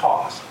lower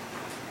cost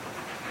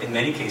in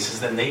many cases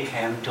than they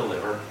can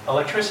deliver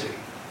electricity.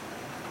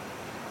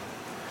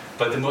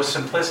 But the most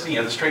simplicity,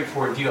 the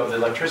straightforward view of the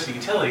electricity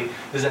utility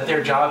is that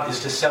their job is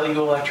to sell you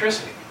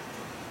electricity.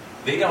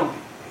 They don't,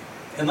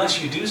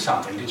 unless you do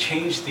something to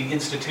change the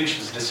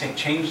institutions, to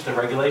change the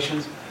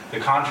regulations, the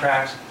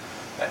contracts,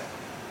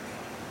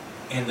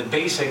 and the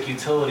basic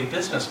utility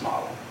business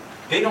model,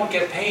 they don't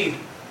get paid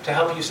to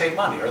help you save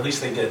money, or at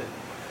least they did.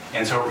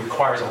 And so it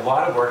requires a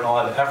lot of work and a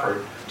lot of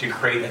effort to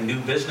create a new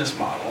business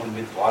model, and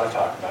with a lot of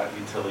talk about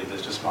utility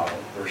business model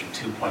version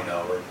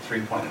 2.0 or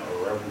 3.0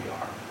 or wherever we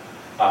are,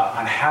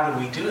 on how do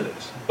we do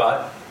this.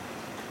 But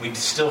we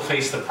still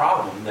face the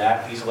problem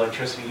that these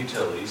electricity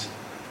utilities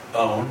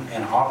own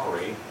and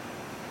operate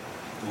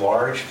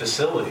large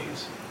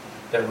facilities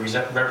that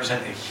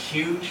represent a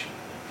huge,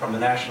 from the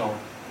national,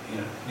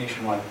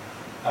 nationwide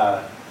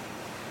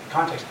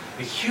context,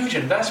 a huge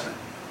investment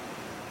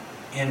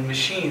in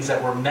machines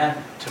that were meant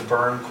to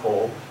burn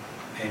coal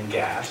and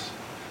gas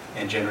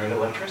and generate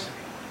electricity.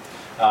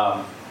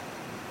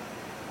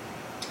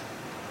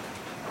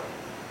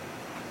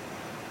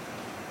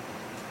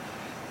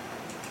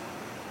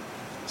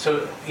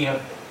 So,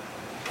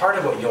 part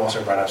of what you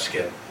also brought up,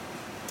 Skip,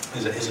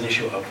 is an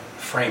issue of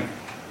framing.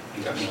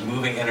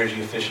 Moving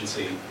energy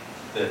efficiency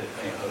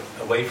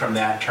away from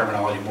that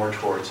terminology more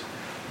towards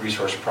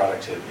resource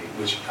productivity,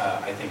 which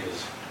I think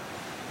is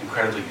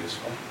incredibly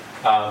useful.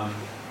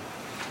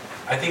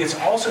 I think it's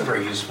also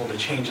very useful to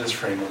change this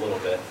frame a little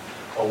bit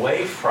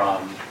away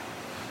from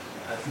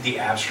the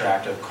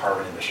abstract of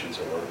carbon emissions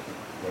or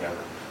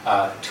whatever,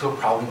 to a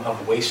problem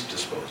of waste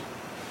disposal.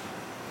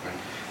 Right?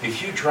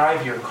 If you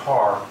drive your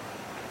car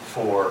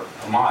for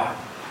a mile,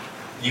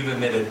 you've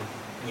emitted,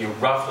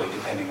 roughly,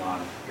 depending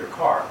on your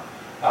car,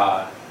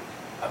 a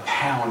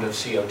pound of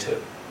CO2.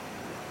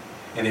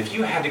 And if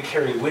you had to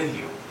carry with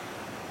you,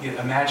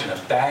 imagine a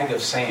bag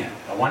of sand,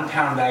 a 1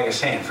 pound bag of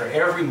sand for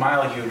every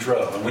mile you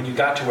drove, and when you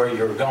got to where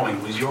you were going,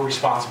 it was your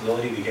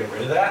responsibility to get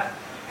rid of that,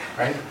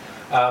 right?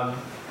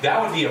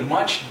 that would be a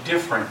much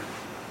different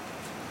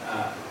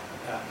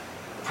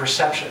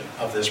perception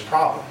of this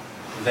problem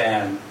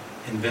than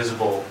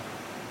invisible,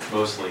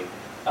 mostly,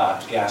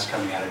 gas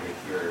coming out of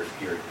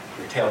your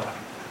tailpipe.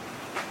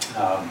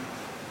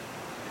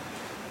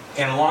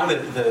 And along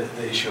the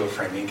issue of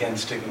framing, again,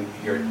 sticking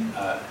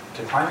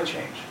to climate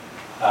change,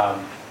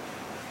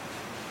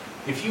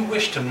 if you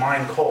wish to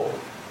mine coal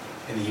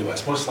in the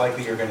U.S., most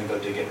likely you're going to go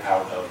dig it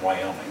out of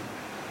Wyoming.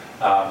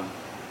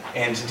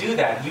 And to do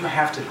that, you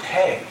have to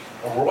pay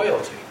a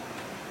royalty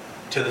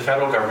to the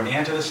federal government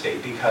and to the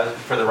state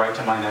for the right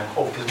to mine that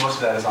coal, because most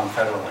of that is on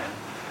federal land,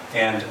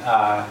 and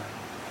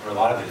or a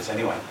lot of it is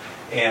anyway.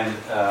 And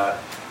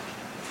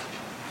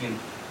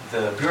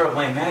the Bureau of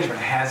Land Management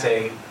has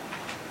a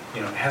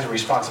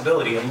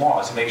responsibility in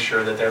law to make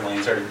sure that their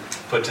lands are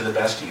put to the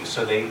best use.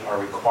 So they are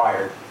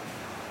required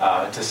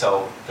to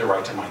sell the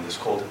right to mine this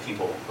coal to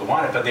people who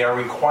want it, but they are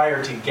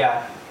required to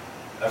get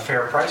a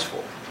fair price for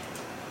it.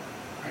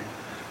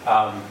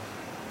 Right?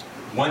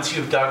 Once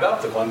you've dug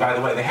up the coal, and by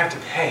the way, they have to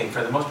pay,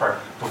 for the most part,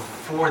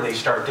 before they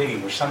start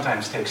digging, which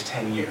sometimes takes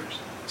 10 years.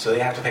 So they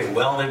have to pay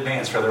well in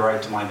advance for the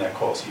right to mine that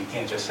coal. So you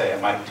can't just say, I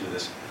might do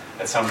this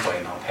at some point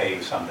and I'll pay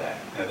you someday.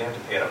 They have to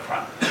pay it up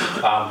front.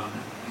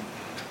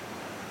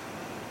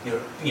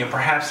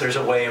 Perhaps there's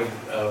a way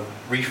of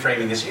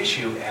reframing this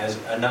issue as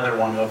another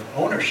one of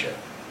ownership.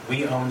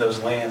 We own those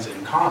lands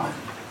in common,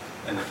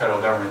 and the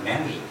federal government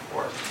manages it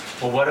for us.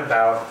 Well, what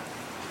about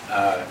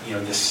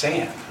this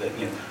sand?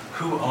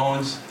 Who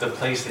owns the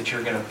place that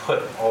you're going to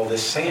put all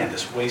this sand,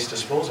 this waste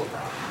disposal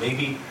problem?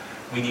 Maybe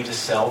we need to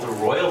sell the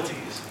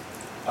royalties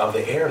of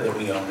the air that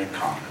we own in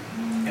common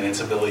and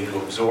its ability to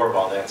absorb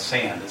all that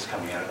sand that's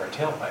coming out of our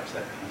tailpipes,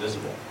 that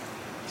invisible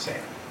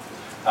sand.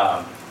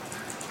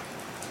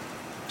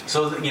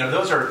 So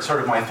those are sort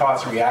of my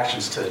thoughts and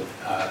reactions to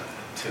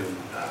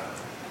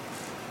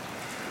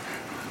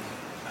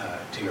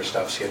your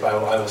stuff, Skip. I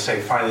will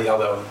say finally,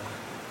 although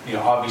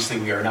obviously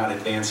we are not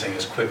advancing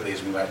as quickly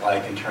as we might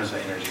like in terms of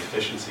energy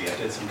efficiency. I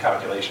did some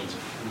calculations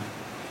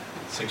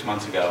 6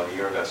 months ago, a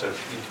year ago, so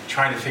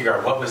trying to figure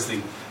out what was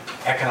the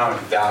economic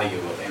value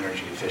of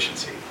energy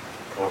efficiency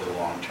over the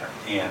long term.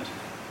 And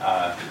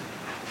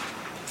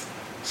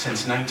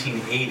since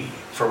 1980,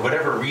 for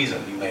whatever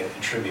reason you may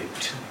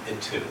attribute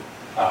it to,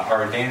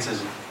 our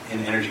advances in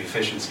energy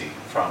efficiency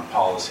from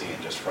policy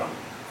and just from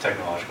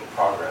technological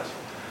progress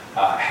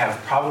have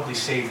probably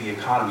saved the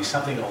economy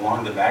something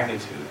along the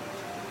magnitude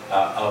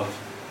of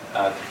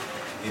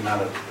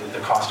the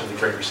cost of the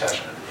Great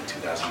Recession in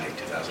 2008,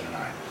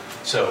 2009.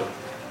 So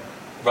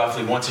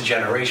roughly once a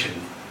generation,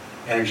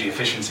 energy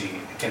efficiency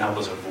can help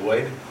us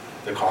avoid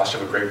the cost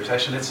of a Great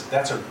Recession.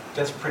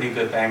 That's pretty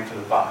good bang for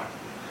the buck.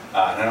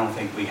 And I don't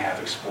think we have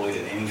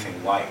exploited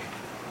anything like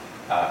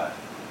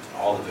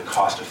all of the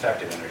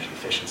cost-effective energy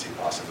efficiency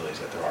possibilities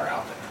that there are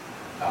out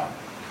there.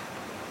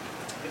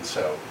 And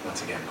so,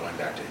 once again, going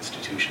back to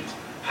institutions,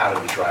 how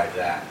do we drive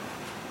that?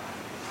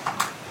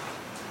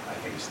 I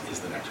think is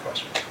the next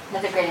question.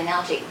 Another great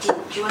analogy. Do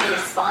you want to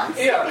respond?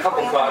 Yeah, a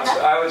couple thoughts.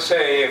 I would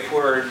say if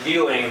we're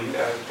dealing,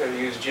 to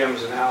use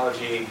Jim's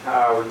analogy,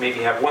 we maybe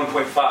have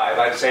 1.5.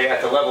 I'd say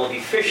at the level of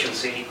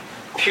efficiency,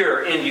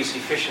 pure end-use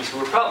efficiency,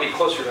 we're probably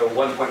closer to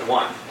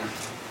 1.1.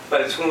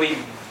 But it's when we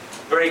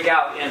break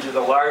out into the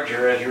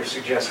larger, as you're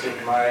suggesting,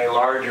 my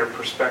larger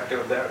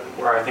perspective, that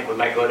where I think we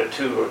might go to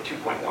 2 or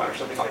 2.1 or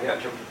something like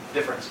that,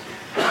 difference.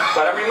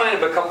 But I'm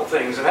reminded of a couple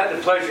things. I've had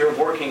the pleasure of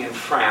working in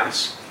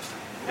France.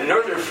 In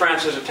northern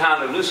France, there's a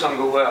town of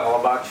Luçon-Gouel,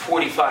 about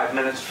 45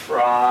 minutes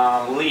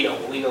from Lille.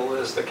 Lille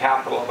is the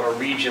capital of a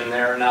region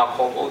there now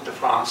called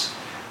Hauts-de-France,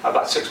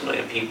 about 6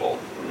 million people,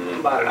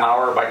 about an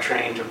hour by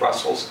train to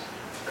Brussels,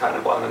 kind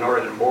of on the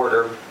northern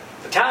border.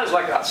 The town is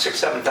like about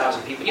 6,000 to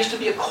 7,000 people. It used to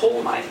be a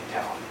coal mining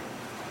town.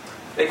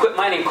 They quit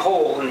mining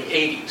coal in the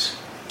 80s.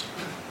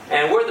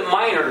 And where the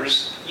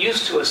miners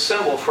used to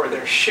assemble for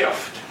their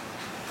shift,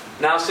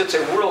 now sits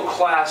a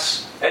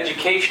world-class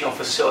educational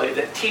facility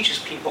that teaches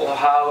people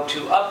how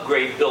to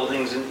upgrade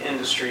buildings and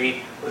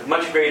industry with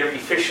much greater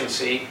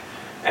efficiency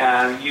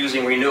and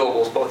using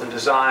renewables, both in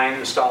design,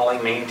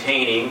 installing,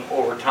 maintaining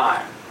over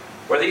time.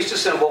 Where they used to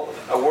assemble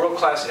a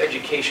world-class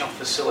educational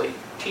facility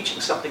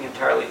teaching something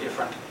entirely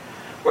different.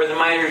 Where the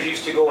miners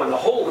used to go in the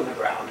hole in the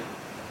ground,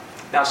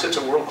 now sits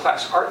a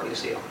world-class art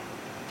museum.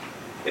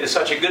 It is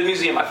such a good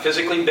museum. I've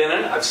physically been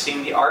in it. I've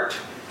seen the art.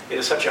 It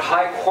is such a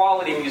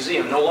high-quality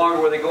museum. No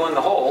longer where they go in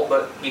the hole,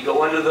 but you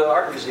go into the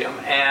art museum.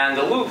 And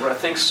the Louvre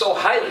thinks so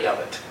highly of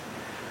it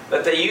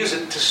that they use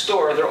it to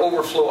store their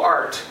overflow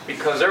art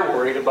because they're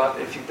worried about,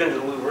 if you've been to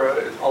the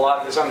Louvre, a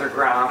lot of it's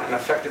underground and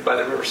affected by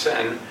the River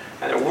Seine,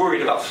 and they're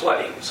worried about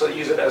flooding. So they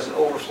use it as an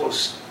overflow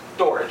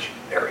storage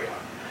area.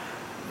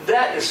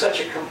 That is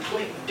such a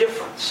complete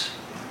difference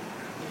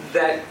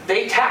that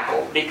they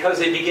tackle because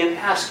they begin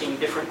asking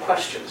different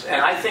questions.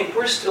 And I think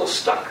we're still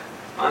stuck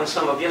on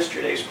some of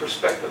yesterday's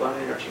perspective on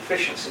energy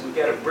efficiency. We've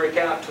got to break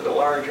out to the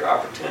larger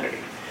opportunity.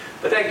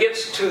 But that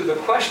gets to the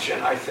question,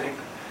 I think,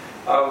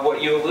 of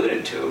what you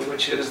alluded to,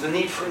 which is the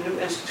need for new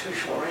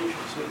institutional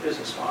arrangements, new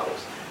business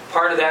models.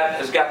 Part of that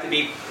has got to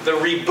be the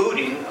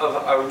rebooting of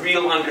a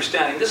real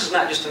understanding. This is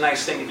not just a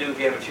nice thing to do if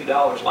you have a few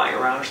dollars lying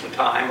around or some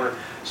time or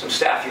some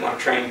staff you want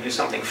to train to do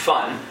something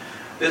fun.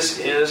 This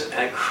is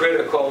a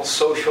critical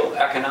social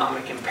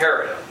economic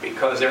imperative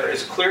because there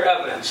is clear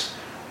evidence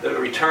that the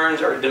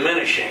returns are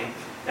diminishing.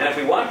 And if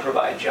we want to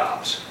provide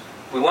jobs,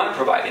 we want to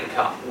provide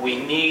income, we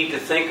need to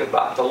think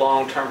about the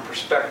long-term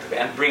perspective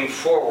and bring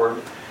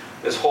forward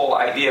this whole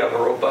idea of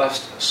a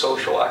robust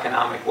social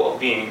economic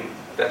well-being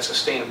that's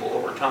sustainable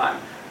over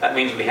time. That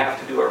means we have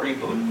to do a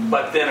reboot.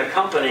 But then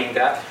accompanying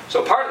that,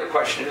 so part of the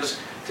question is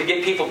to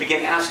get people to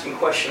begin asking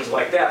questions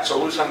like that. So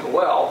Lusanga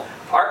Well,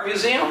 art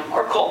museum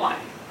or coal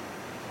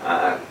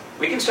mining?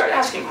 We can start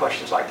asking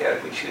questions like that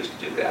if we choose to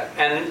do that.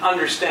 And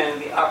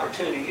understanding the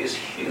opportunity is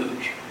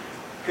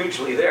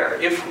hugely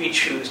there if we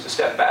choose to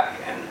step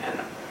back and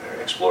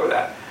explore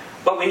that.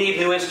 But we need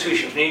new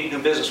institutions, we need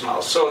new business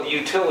models. So the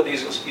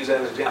utilities, let's use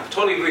that as an example.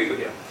 Totally agree with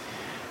you.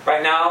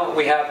 Right now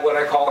we have what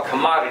I call a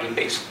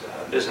commodity-based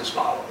business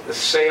model. The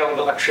sale of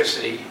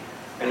electricity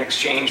in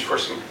exchange for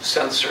some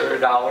cents or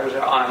dollars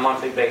on a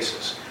monthly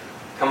basis.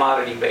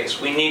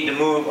 Commodity-based. We need to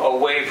move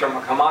away from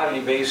a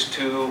commodity base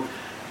to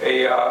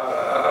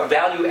a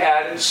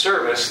value-added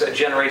service that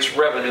generates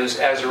revenues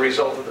as a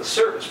result of the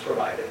service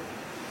provided.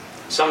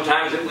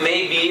 Sometimes it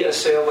may be a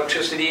sale of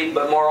electricity,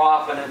 but more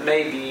often it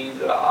may be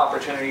the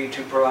opportunity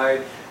to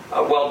provide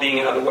well-being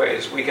in other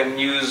ways. We can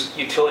use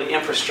utility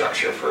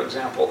infrastructure, for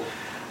example,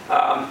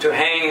 to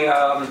hang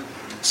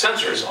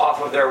sensors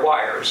off of their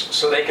wires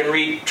so they can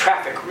read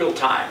traffic real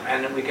time,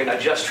 and then we can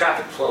adjust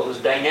traffic flows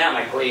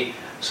dynamically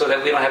so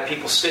that we don't have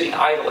people sitting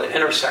idle at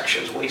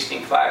intersections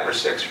wasting 5 or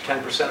 6 or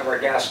 10% of our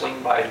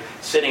gasoline by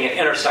sitting at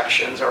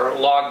intersections or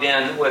logged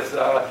in with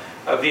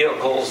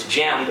vehicles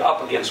jammed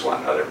up against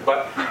one another,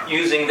 but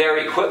using their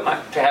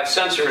equipment to have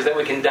sensors that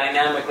we can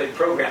dynamically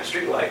program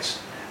streetlights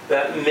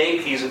that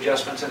make these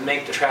adjustments and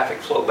make the traffic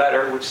flow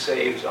better, which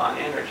saves on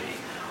energy.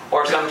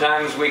 Or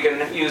sometimes we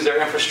can use their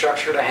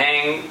infrastructure to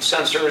hang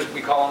sensors,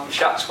 we call them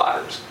shot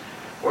spotters,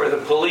 where the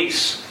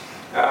police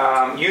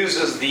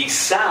uses the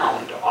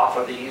sound off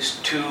of these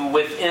to,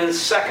 within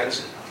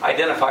seconds,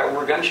 identify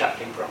where a gunshot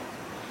came from.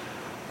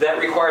 That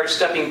requires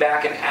stepping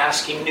back and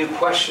asking new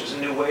questions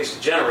and new ways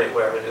to generate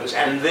revenues,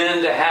 and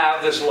then to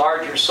have this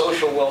larger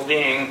social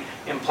well-being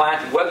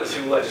implanted, whether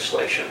through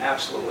legislation,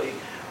 absolutely,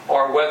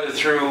 or whether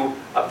through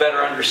a better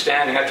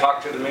understanding. I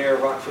talked to the mayor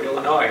of Rockford,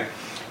 Illinois.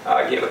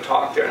 I gave a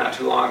talk there not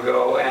too long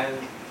ago, and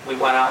we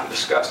went out and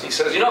discussed. He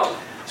says,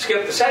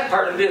 Skip, the sad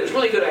part of it is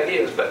really good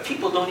ideas, but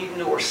people don't even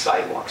know where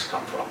sidewalks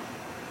come from.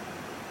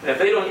 And if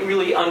they don't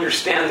really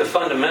understand the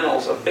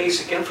fundamentals of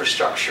basic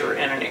infrastructure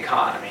in an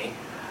economy,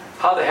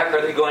 how the heck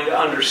are they going to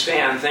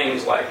understand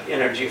things like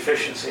energy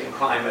efficiency and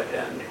climate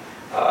and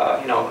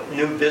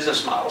new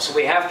business models? So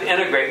we have to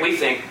integrate. We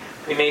think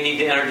we may need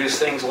to introduce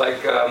things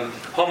like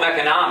home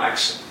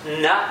economics,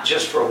 not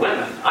just for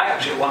women. I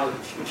actually one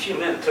of the few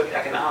men that took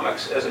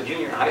economics as a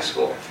junior in high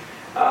school.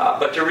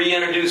 But to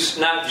reintroduce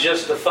not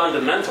just the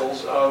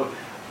fundamentals of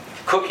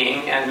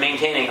cooking and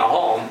maintaining a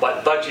home,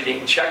 but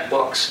budgeting,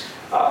 checkbooks,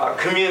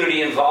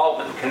 community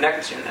involvement,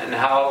 connection, and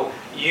how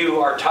you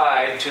are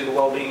tied to the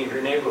well-being of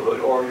your neighborhood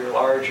or your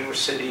larger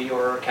city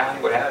or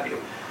county, what have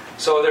you.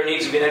 So there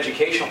needs to be an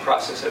educational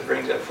process that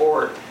brings that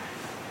forward.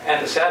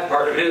 And the sad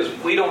part of it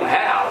is we don't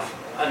have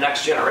a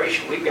next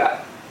generation. We've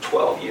got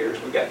 12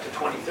 years. We've got to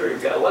 2030.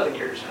 We've got 11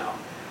 years now.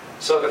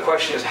 So the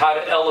question is how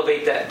to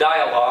elevate that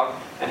dialogue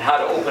and how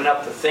to open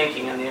up the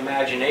thinking and the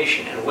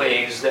imagination in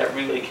ways that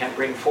really can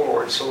bring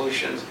forward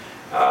solutions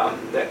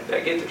that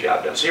get the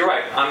job done. So you're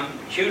right. I'm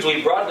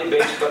hugely broadly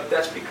based, but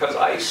that's because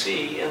I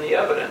see in the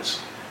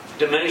evidence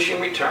diminishing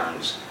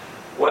returns,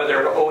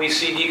 whether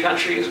OECD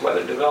countries,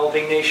 whether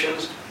developing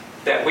nations,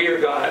 that we are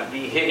going to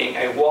be hitting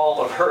a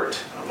wall of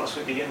hurt unless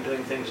we begin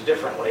doing things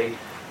differently.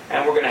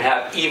 And we're going to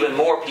have even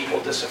more people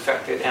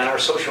disaffected, and our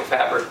social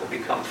fabric will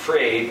become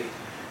frayed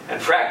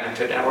and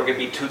fragmented, and we're going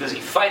to be too busy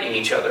fighting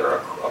each other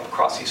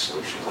across these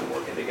solutions and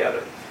working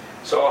together.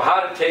 So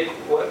how to take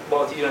what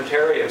both you and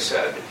Terry have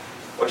said,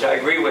 which I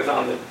agree with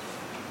on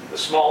the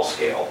small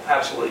scale,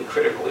 absolutely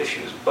critical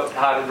issues, but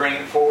how to bring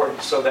it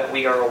forward so that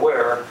we are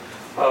aware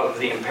of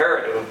the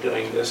imperative of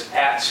doing this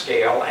at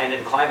scale and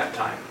in climate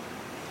time.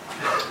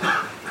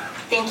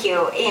 Thank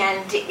you.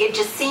 And it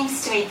just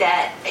seems to me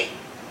that,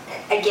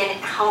 again,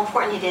 how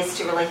important it is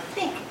to really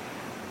think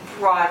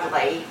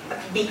broadly,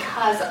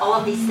 because all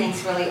of these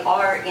things really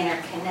are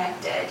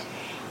interconnected.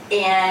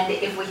 And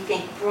if we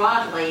think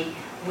broadly,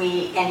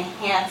 we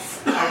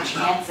enhance our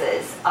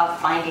chances of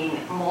finding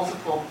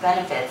multiple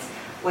benefits,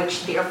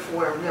 which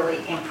therefore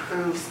really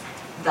improves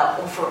the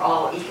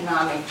overall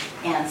economic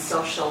and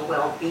social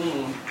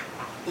well-being,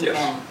 even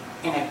Yes.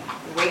 in a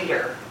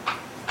greater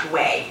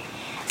way.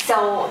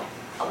 So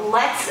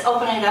let's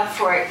open it up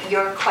for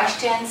your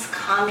questions,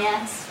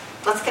 comments.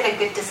 Let's get a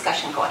good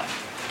discussion going.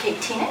 Okay,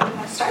 Tina, you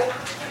want to start?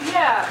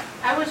 Yeah,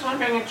 I was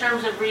wondering in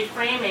terms of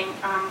reframing,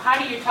 how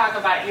do you talk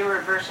about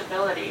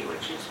irreversibility,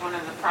 which is one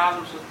of the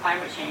problems with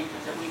climate change,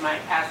 is that we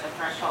might pass a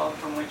threshold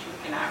from which we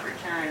cannot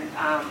return.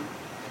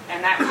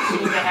 and that would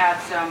seem to have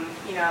some,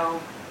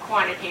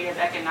 quantitative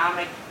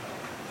economic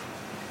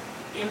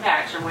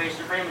impacts or ways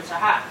to frame it. So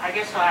I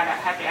guess I'd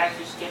have to ask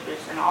you, Skip, this,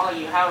 and all of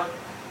you, how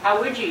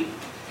would you,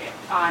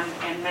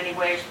 in many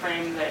ways,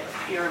 frame the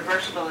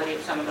irreversibility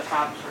of some of the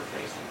problems we're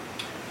facing?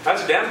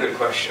 That's a damn good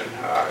question.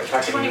 If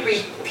I Do you can want to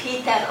use-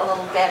 repeat that a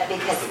little bit,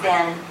 because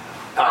then,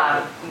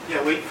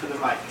 Yeah, wait for the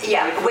mic.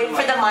 wait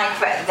for the mic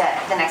for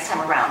the next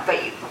time around. But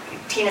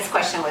Tina's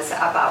question was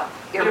about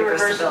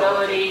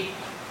irreversibility.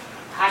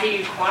 How do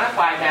you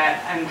quantify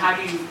that, and how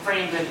do you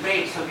frame the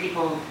debate so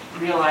people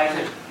realize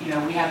that,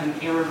 we have an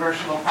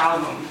irreversible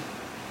problem?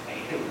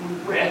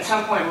 At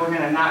some point, we're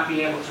going to not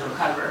be able to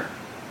recover,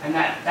 and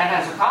that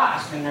has a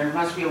cost, and there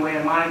must be a way to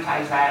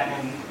monetize that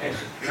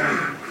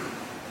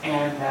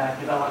and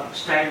develop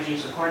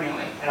strategies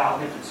accordingly at all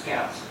different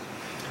scales.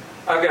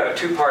 I've got a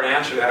two-part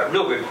answer to that.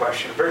 Real good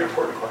question, very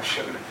important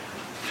question.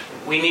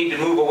 We need to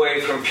move away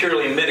from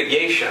purely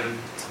mitigation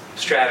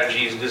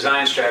strategies,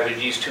 design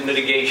strategies, to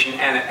mitigation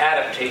and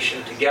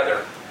adaptation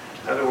together.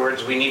 In other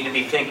words, we need to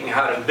be thinking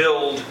how to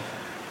build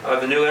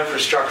the new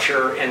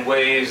infrastructure in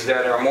ways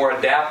that are more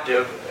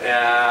adaptive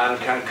and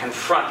can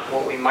confront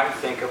what we might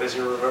think of as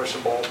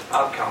irreversible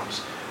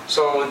outcomes.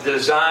 So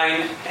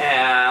design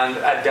and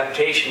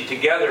adaptation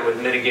together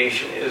with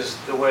mitigation is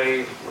the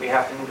way we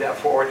have to move that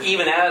forward,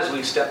 even as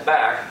we step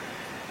back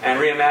and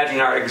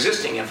reimagine our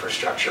existing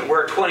infrastructure.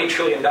 We're a $20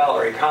 trillion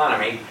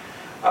economy,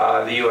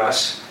 the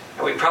U.S.,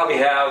 and we probably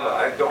have,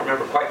 I don't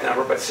remember quite the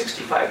number, but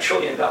 $65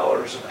 trillion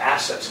of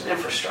assets and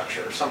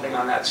infrastructure, or something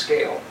on that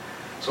scale.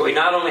 So we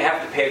not only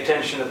have to pay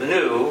attention to the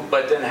new,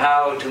 but then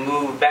how to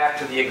move back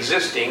to the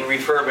existing,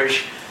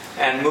 refurbish,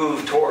 and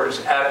move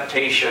towards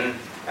adaptation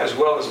as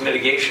well as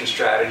mitigation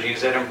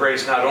strategies that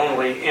embrace not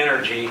only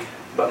energy,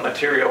 but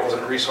materials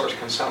and resource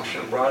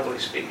consumption, broadly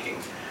speaking.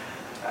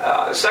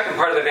 The second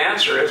part of that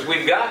answer is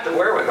we've got the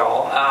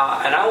wherewithal,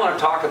 and I want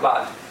to talk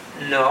about,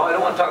 no, I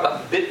don't want to talk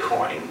about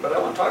Bitcoin, but I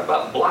want to talk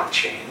about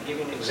blockchain, give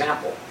you an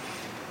example.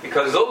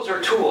 Because those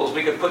are tools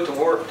we could put to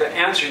work to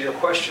answer your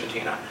question,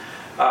 Tina.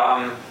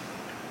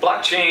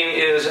 Blockchain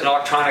is an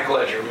electronic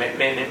ledger,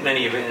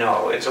 many of you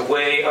know. It's a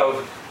way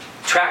of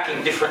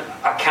tracking different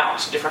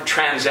accounts, different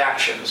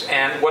transactions,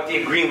 and what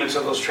the agreements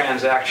of those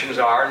transactions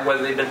are, and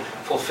whether they've been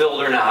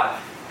fulfilled or not.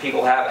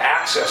 People have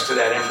access to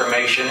that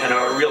information in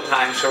a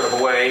real-time sort of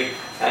a way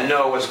and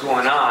know what's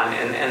going on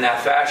in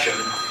that fashion.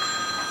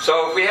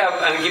 So if we have,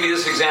 I'm going to give you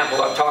this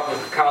example. I've talked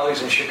with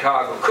colleagues in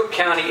Chicago. Cook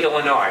County,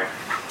 Illinois.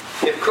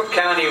 If Cook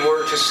County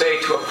were to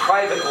say to a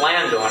private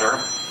landowner,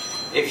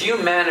 if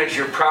you manage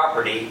your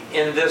property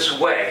in this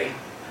way,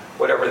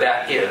 whatever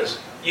that is,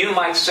 you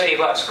might save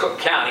us, Cook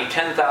County,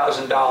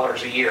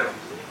 $10,000 a year.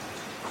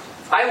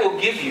 I will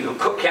give you,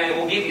 Cook County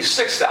will give you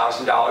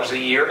 $6,000 a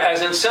year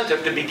as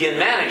incentive to begin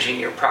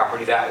managing your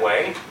property that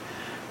way.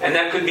 And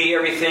that could be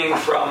everything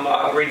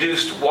from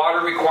reduced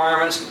water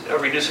requirements,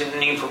 reducing the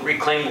need for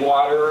reclaimed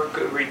water,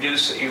 could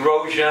reduce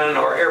erosion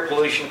or air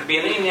pollution, could be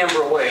in any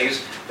number of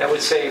ways that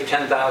would save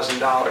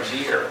 $10,000 a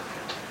year.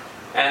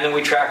 And then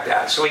we track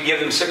that. So we give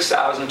them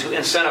 $6,000 to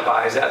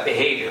incentivize that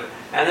behavior.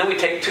 And then we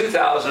take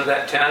 $2,000 of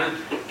that 10,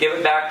 give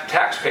it back to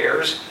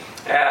taxpayers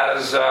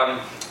as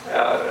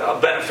a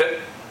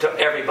benefit to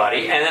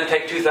everybody, and then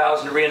take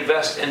 $2,000 to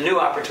reinvest in new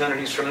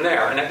opportunities from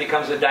there. And that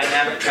becomes a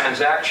dynamic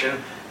transaction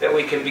that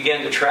we can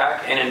begin to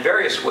track, and in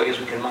various ways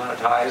we can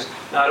monetize,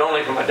 not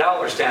only from a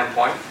dollar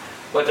standpoint,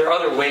 but there are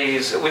other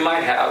ways that we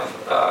might have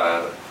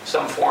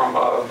some form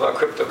of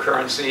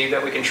cryptocurrency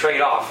that we can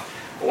trade off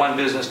one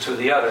business to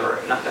the other,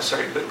 not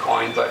necessarily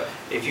Bitcoin, but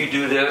if you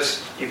do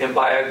this, you can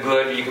buy a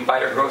good, you can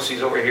buy your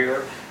groceries over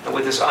here, and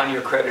with this on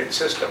your credit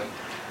system.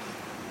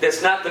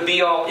 It's not the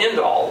be-all,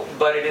 end-all,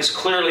 but it is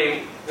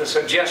clearly the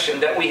suggestion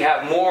that we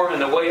have more in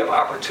the way of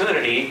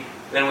opportunity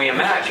than we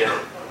imagine,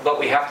 but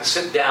we have to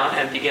sit down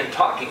and begin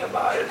talking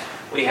about it.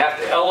 We have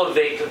to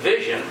elevate the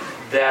vision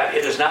that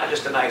it is not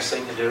just a nice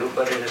thing to do,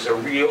 but it is a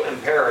real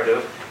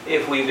imperative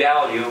if we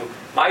value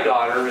my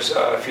daughter's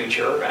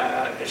future.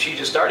 She's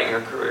just starting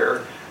her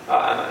career,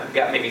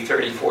 got maybe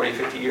 30, 40,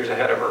 50 years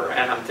ahead of her,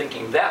 and I'm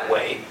thinking that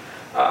way.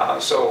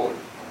 So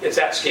it's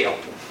at scale.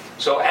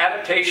 So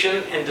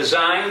adaptation and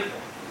design,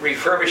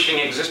 refurbishing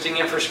existing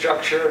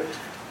infrastructure,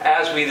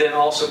 as we then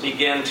also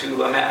begin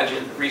to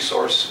imagine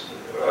resource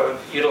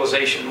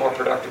utilization in more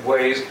productive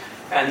ways,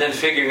 and then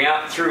figuring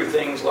out through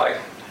things like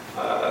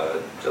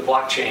the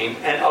blockchain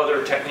and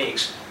other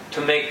techniques to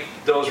make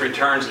those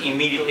returns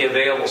immediately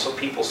available so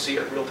people see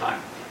it real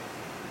time.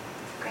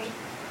 Great.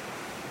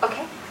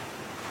 Okay.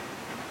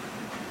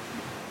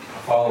 A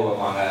follow-up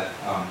on that,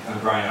 I'm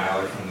Brian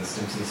Eiler from the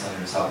Stimson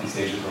Center Southeast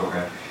Asia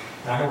program.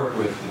 And I work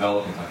with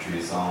developing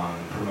countries on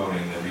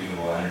promoting the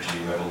renewable energy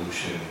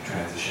revolution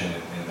transition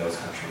in those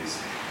countries.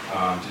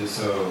 Just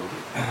so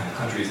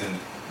countries in,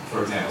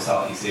 for example,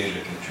 Southeast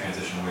Asia can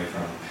transition away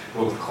from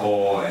both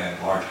coal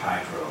and large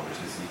hydro, which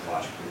is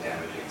ecologically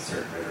damaging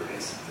certain river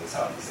basins in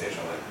Southeast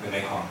Asia, like the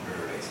Mekong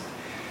River Basin.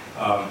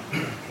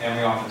 And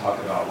we often talk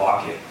about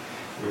lock-in,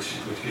 which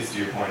gets to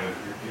your point of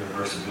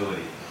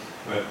irreversibility.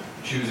 But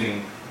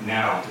choosing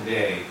now,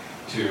 today,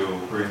 to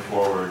bring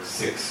forward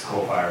 6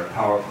 coal-fired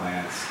power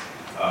plants,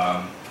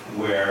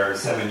 where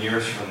 7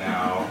 years from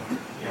now,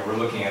 we're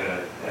looking at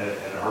a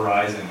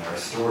horizon where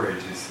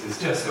storage is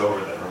just over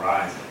the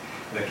horizon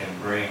that can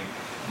bring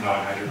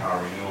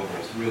non-hydropower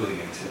renewables really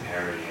into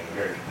parity in a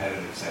very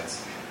competitive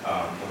sense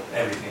with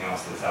everything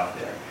else that's out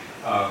there.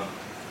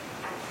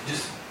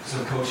 Just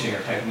some coaching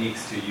or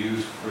techniques to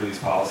use for these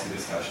policy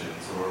discussions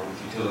or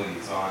with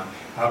utilities on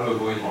how to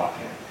avoid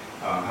lock-in,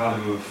 how to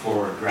move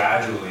forward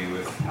gradually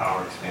with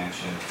power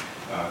expansion,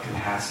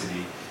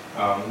 capacity,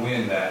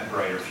 when that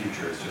brighter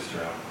future is just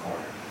around the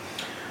corner.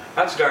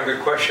 That's a darn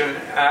good question.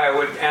 I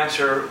would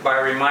answer by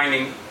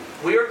reminding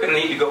we are going to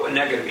need to go with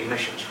negative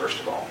emissions, first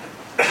of all.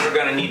 We're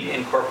going to need to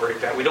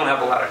incorporate that. We don't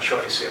have a lot of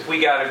choice. If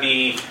we got to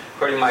be,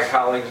 according to my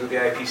colleagues with the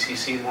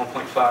IPCC,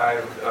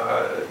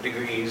 1.5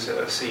 degrees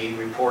C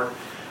report,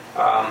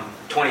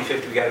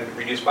 2050 we got to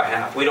reduce by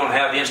half. We don't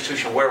have the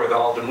institutional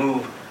wherewithal to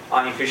move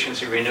on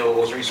efficiency,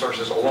 renewables,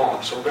 resources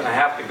alone. So we're going to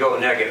have to go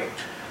negative.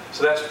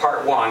 So that's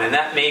part one. And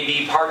that may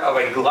be part of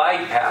a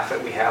glide path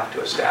that we have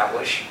to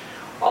establish,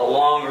 a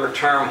longer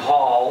term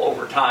haul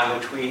over time,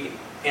 which we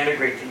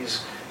integrate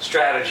these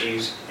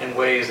strategies in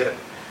ways that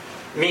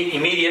meet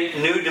immediate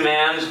new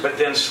demands, but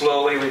then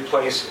slowly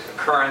replace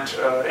current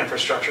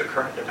infrastructure,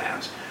 current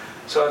demands.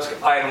 So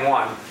that's item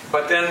one.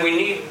 But then we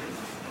need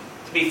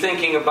to be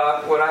thinking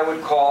about what I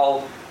would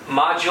call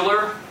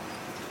modular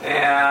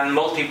and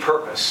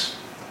multi-purpose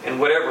in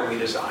whatever we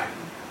design.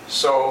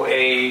 So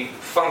a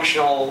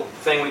functional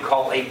thing we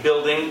call a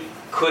building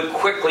could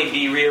quickly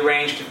be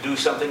rearranged to do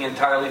something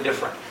entirely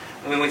different.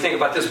 When we think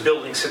about this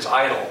building sits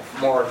idle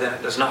more than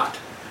it does not.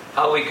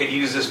 How we could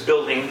use this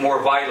building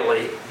more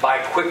vitally by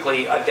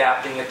quickly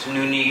adapting it to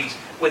new needs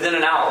within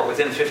an hour,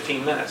 within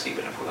 15 minutes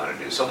even if we want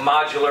to do. So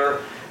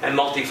modular and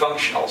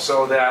multifunctional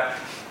so that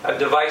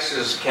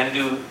devices can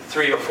do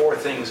 3 or 4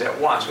 things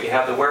at once. We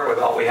have the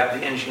wherewithal, we have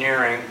the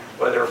engineering,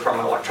 whether from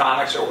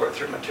electronics or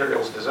through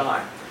materials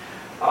design.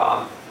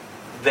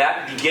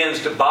 That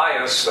begins to buy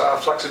us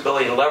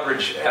flexibility and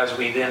leverage as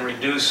we then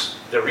reduce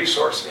the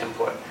resource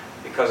input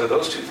because of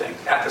those two things.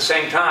 At the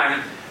same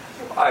time,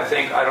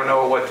 I don't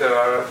know what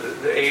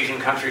the Asian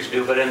countries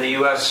do, but in the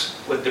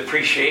U.S. with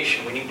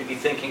depreciation, we need to be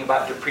thinking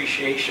about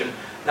depreciation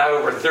not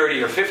over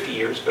 30 or 50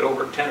 years, but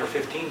over 10 or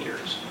 15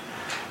 years.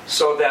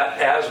 So that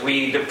as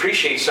we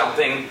depreciate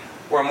something,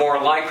 we're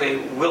more likely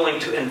willing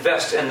to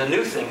invest in the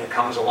new thing that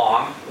comes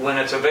along when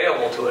it's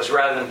available to us,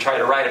 rather than try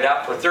to write it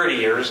out for 30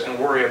 years and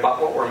worry about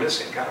what we're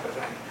missing kind of a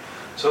thing.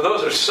 So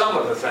those are some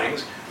of the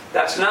things.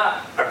 That's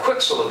not a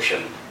quick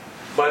solution,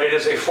 but it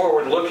is a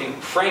forward-looking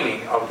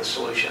framing of the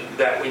solution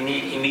that we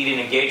need immediate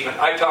engagement.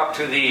 I talked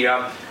to the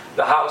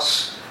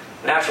House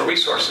Natural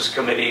Resources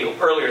Committee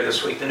earlier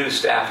this week. The new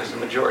staff, the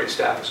majority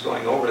staff, is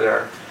going over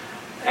there.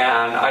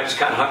 And I just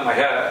kind of hung my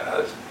head. I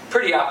was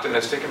pretty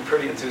optimistic and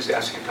pretty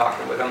enthusiastic in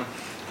talking with them.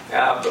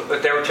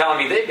 But they were telling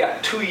me they've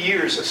got 2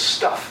 years of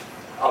stuff,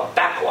 a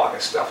backlog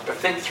of stuff to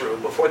think through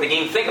before they can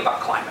even think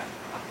about climate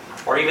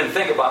or even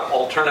think about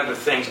alternative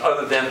things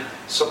other than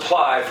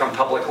supply from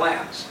public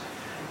lands.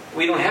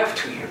 We don't have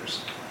 2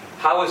 years.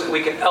 How is it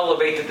we can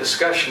elevate the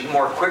discussion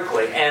more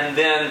quickly and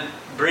then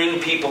bring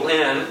people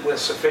in with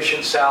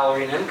sufficient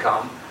salary and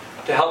income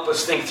to help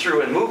us think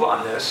through and move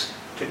on this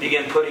to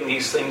begin putting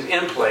these things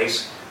in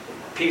place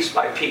piece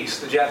by piece.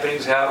 The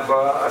Japanese have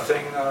a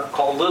thing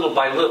called little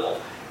by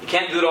little. You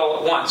can't do it all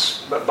at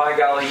once, but by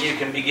golly, you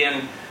can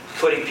begin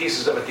putting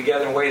pieces of it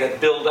together in a way that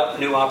build up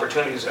new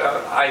opportunities.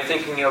 I'm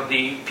thinking of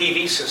the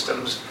PV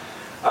systems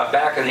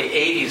back in the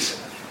 80s.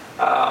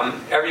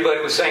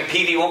 Everybody was saying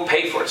PV won't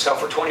pay for itself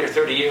for 20 or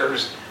 30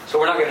 years, so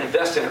we're not going to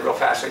invest in it real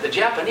fast. The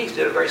Japanese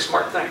did a very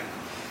smart thing.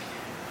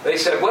 They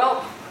said,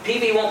 well,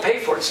 PV won't pay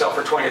for itself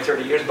for 20 or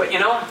 30 years, but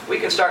we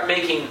can start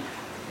making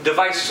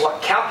devices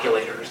like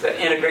calculators that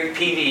integrate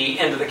PV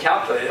into the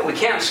calculator that we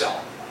can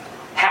sell.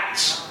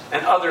 Hats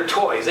and other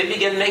toys. They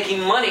began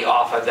making money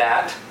off of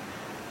that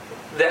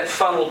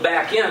funneled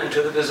back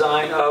into the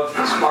design of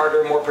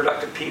smarter, more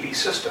productive PV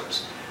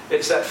systems.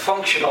 It's that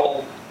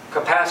functional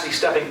capacity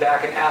stepping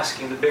back and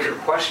asking the bigger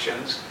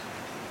questions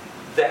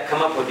that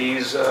come up with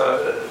these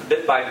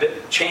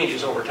bit-by-bit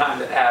changes over time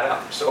that add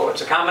up. So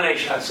it's a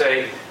combination, I'd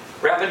say,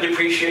 rapid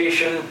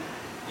depreciation,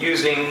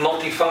 using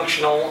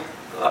multifunctional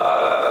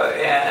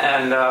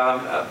and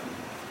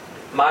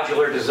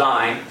modular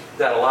design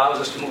that allows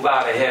us to move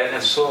out ahead,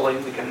 and slowly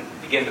we can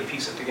begin to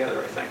piece it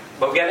together, I think.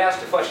 But we've got to ask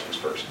the questions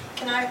first.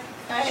 Can I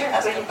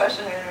ask a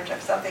question or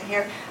interject something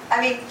here?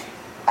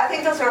 I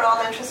think those are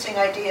all interesting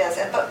ideas,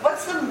 but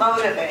what's the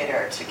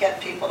motivator to get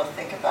people to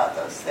think about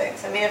those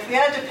things? If we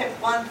had to pick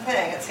one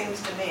thing, it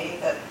seems to me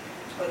that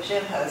what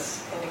Jim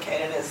has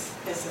indicated is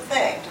the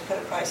thing, to put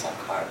a price on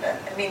carbon.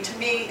 To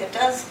me, it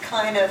does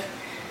kind of,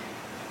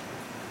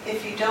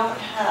 if you don't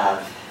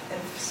have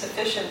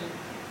sufficient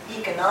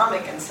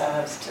economic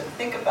incentives to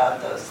think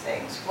about those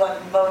things, what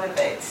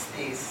motivates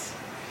these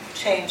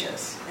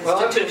changes,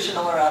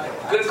 institutional or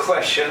otherwise? Good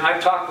question.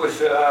 I've talked with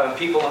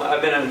people,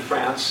 I've been in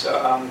France,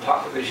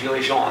 talked with the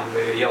Gilets Jaunes,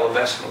 the Yellow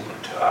Vest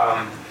movement.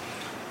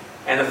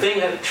 And the thing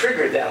that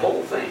triggered that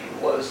whole thing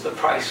was the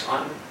price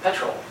on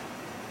petrol.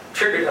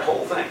 Triggered the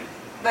whole thing.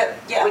 But,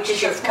 yeah. Which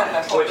is your that's kind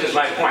of point. Which is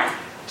my point.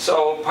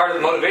 So part of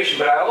the motivation,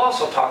 but I'll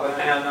also talk about,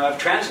 and I've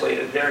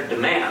translated their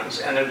demands,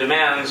 and their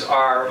demands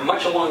are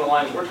much along the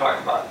lines we're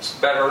talking about. It's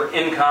better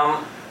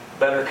income,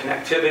 better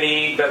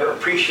connectivity, better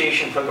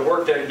appreciation for the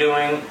work they're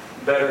doing,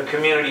 better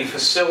community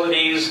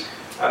facilities,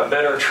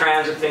 better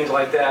transit, things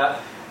like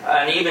that.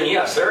 And even,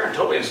 yes, they're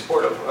totally in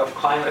support of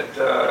climate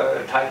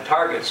type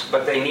targets,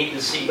 but they need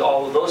to see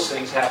all of those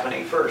things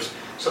happening first.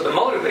 So the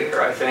motivator,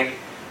 I think,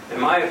 in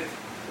my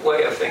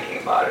way of thinking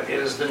about it,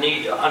 is the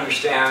need to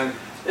understand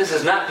this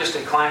is not just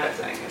a climate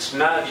thing. It's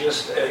not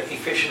just an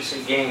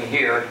efficiency gain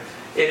here.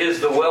 It is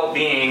the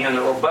well-being and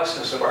the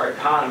robustness of our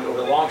economy over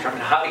the long term,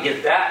 and how to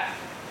get that,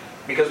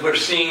 because we're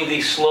seeing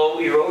the slow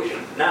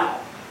erosion now.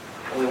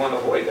 And we want to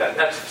avoid that.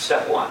 That's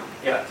step one.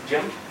 Yeah,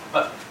 Jim?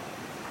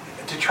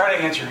 To try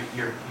to answer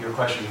your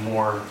question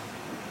more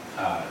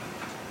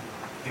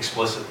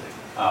explicitly,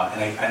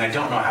 and I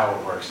don't know how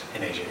it works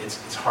in Asia.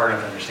 It's hard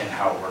enough to understand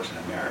how it works in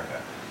America,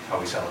 how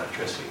we sell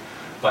electricity.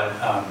 But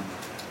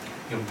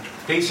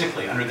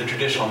basically, under the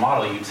traditional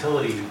model, a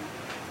utility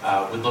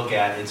would look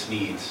at its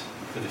needs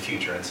for the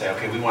future and say,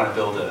 okay, we want to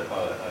build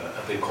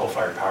a big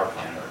coal-fired power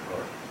plant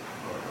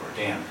or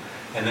dam,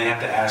 and they have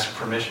to ask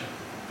permission,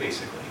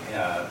 basically,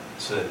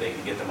 so that they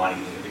can get the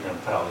money. They're going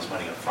to put all this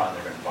money up front,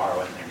 they're going to borrow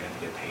it, and they're going to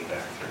get paid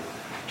back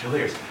through 2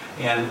 years.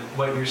 And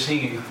what you're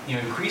seeing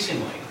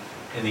increasingly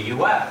in the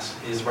U.S.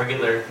 is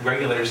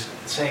regulators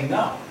saying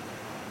no.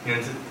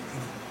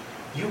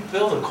 You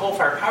build a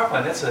coal-fired power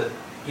plant, that's the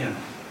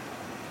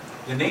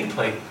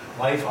nameplate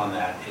life on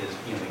that is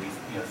maybe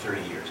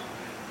 30 years.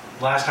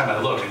 Last time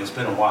I looked, and it's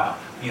been a while,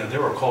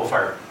 there were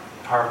coal-fired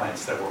power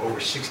plants that were over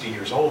 60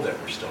 years old that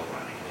were still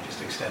running. They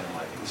just extend the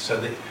life. So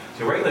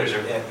the regulators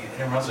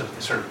everyone's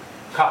sort of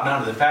caught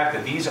on to the fact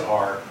that these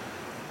are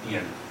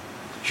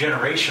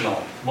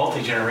generational,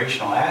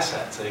 multi-generational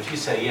assets. That if you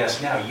say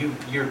yes now,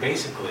 you're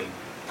basically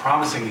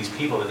promising these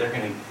people that they're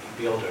going to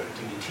be able to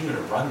continue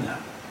to run them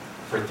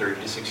for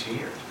 30 to 60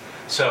 years.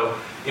 So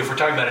if we're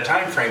talking about a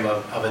time frame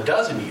of a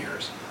dozen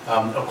years,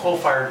 a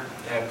coal-fired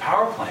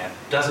power plant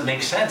doesn't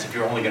make sense if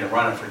you're only going to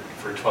run it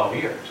for 12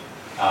 years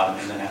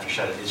and then have to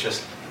shut it. It's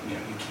just, you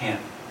can't,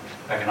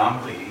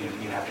 economically,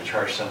 you have to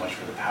charge so much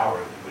for the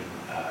power, it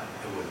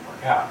wouldn't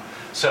work out.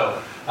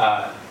 So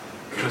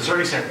to a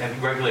certain extent,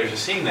 and regulators are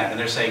seeing that, and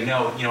they're saying,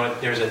 no, you know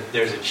what, there's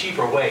a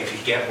cheaper way to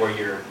get where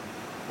your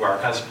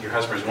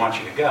customers want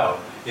you to go.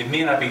 It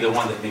may not be the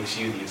one that makes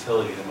you, the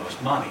utility, the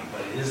most money,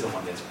 but it is the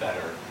one that's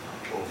better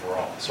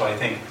overall. So I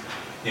think,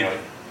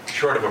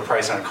 short of a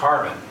price on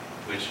carbon,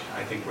 which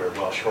I think we're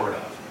well short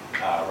of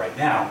right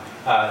now,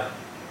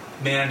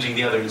 managing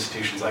the other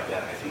institutions like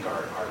that, I think,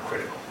 are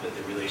critical. That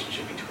the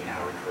relationship between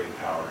how we create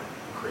power and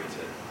who creates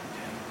it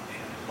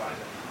and buys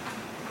it.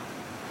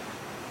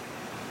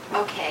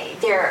 Okay,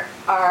 there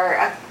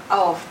are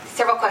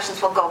several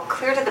questions. We'll go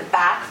clear to the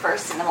back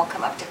first, and then we'll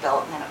come up to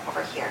Bill and then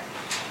over here.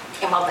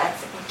 And while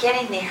that's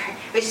getting there,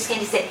 I was just going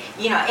to say,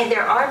 and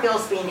there are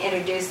bills being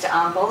introduced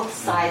on both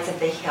sides of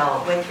the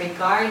hill with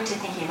regard to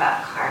thinking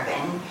about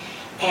carbon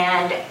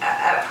and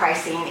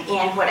pricing.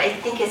 And what I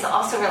think is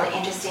also really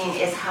interesting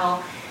is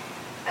how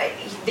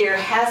there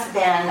has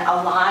been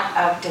a lot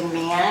of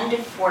demand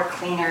for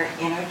cleaner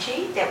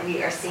energy that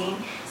we are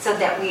seeing, so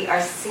that we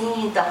are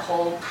seeing the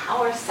whole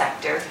power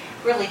sector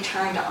really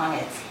turned on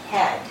its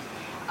head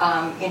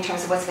in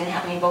terms of what's been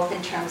happening, both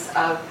in terms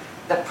of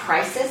the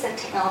prices of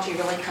technology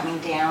really coming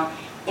down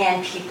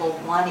and people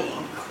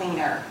wanting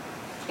cleaner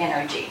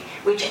energy,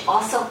 which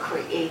also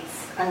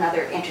creates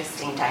another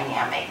interesting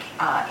dynamic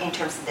in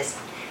terms of this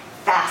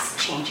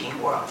fast-changing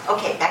world.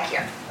 Okay, back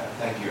here.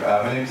 Thank you.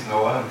 My name is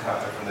Noah. I'm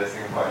from the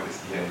Singapore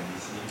Embassy here in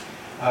DC.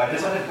 I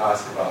just wanted to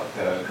ask about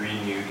the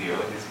Green New Deal,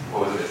 this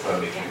proposal that's sort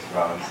of making its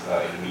rounds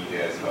in the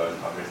media as well as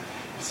Congress.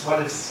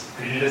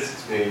 Could you just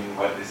explain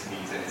what this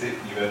means, and is it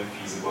even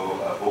feasible,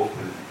 both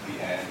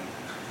politically and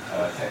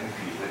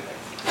technically,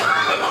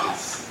 that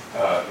it's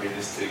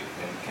realistic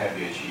and can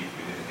be achieved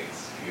within the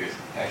next few years,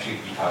 actually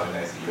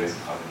decarbonize the U.S.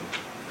 economy?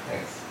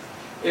 Thanks.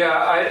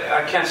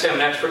 Yeah, I can't say I'm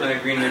an expert in the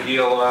Green New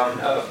Deal,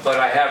 but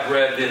I have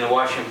read in the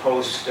Washington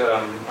Post,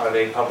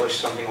 they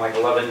published something like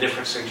 11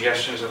 different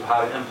suggestions of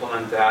how to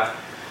implement that.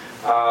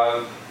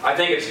 I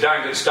think it's a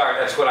darn good start.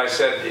 That's what I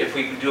said. If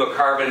we do a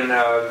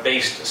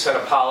carbon-based set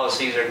of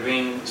policies or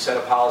green set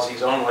of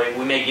policies only,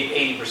 we may get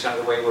 80%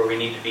 of the way where we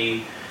need to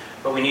be,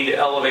 but we need to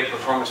elevate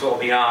performance well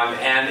beyond.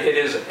 And it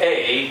is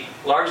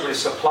largely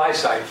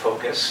supply-side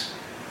focus,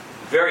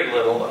 very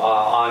little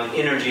on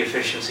energy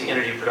efficiency,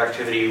 energy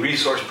productivity,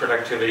 resource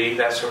productivity,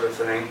 that sort of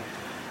thing.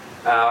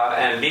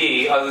 And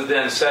B, other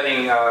than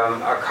setting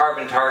our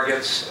carbon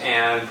targets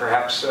and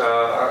perhaps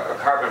a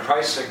carbon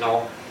price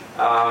signal,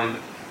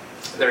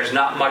 there's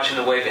not much in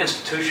the way of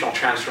institutional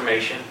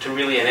transformation to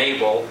really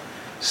enable.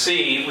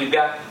 C, we've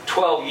got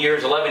 12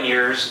 years, 11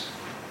 years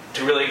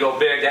to really go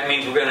big. That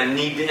means we're going to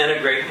need to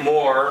integrate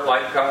more,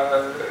 like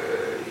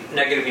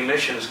negative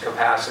emissions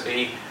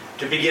capacity,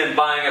 to begin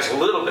buying us a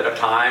little bit of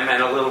time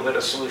and a little bit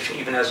of solution,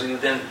 even as we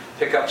then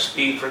pick up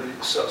speed for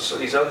so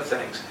these other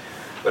things.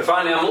 But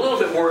finally, I'm a little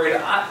bit worried.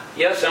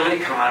 Yes, I'm an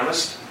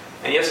economist,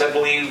 and yes, I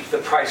believe the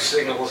price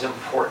signal is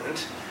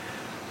important.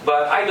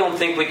 But I don't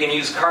think we can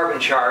use carbon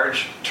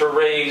charge to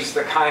raise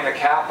the kind of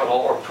capital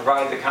or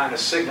provide the kind of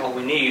signal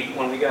we need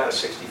when we got a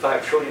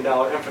 $65 trillion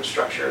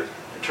infrastructure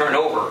to turn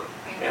over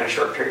in a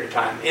short period of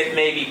time. It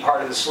may be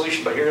part of the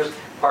solution, but here's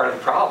part of the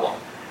problem.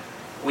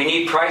 We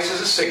need price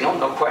as a signal,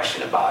 no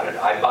question about it.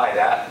 I buy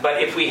that.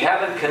 But if we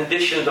haven't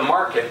conditioned the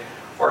market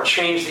or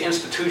changed the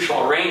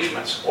institutional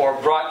arrangements or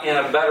brought in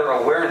a better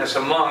awareness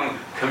among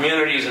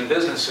communities and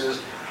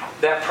businesses,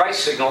 that price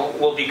signal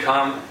will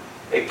become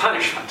a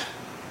punishment,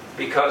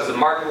 because the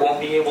market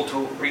won't be able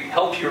to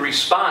help you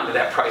respond to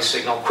that price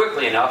signal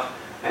quickly enough,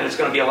 and it's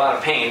going to be a lot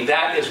of pain.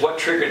 That is what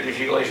triggered the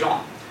Gilets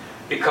jaunes,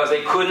 because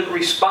they couldn't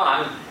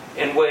respond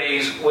in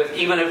ways with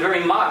even a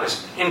very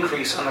modest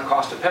increase on the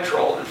cost of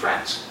petrol in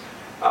France.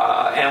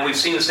 And we've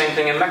seen the same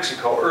thing in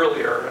Mexico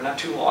earlier, not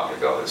too long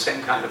ago, the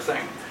same kind of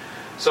thing.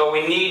 So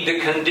we need to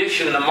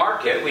condition the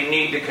market, we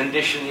need to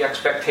condition the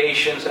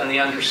expectations and the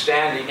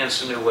understanding in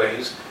some new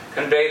ways,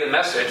 convey the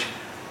message,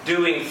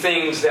 doing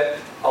things that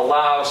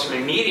allow some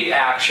immediate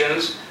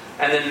actions,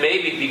 and then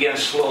maybe begin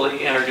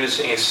slowly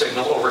introducing a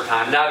signal over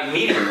time. Not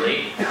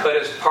immediately, but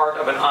as part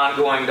of an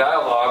ongoing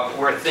dialogue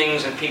where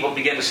things and people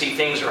begin to see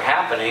things are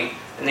happening,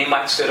 and they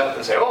might sit up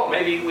and say, oh,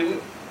 maybe we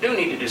do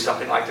need to do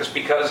something like this,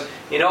 because,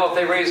 you know, if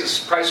they raise this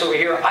price over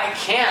here, I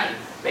can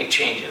make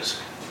changes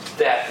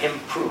that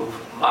improve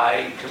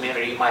my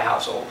community, my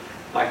household,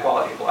 my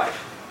quality of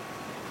life.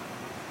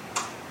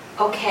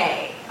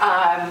 Okay.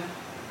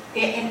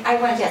 And I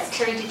wanted to ask,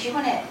 Terry, did you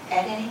want to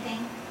add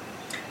anything?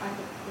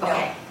 No.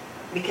 Okay.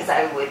 Because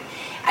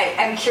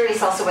I'm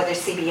curious also whether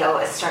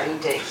CBO is starting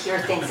to hear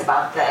things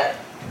about the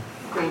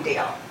Green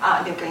Deal,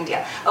 new Green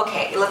Deal.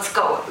 Okay, let's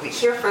go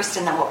here first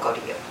and then we'll go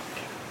to you.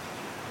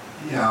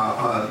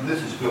 Yeah,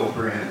 this is Bill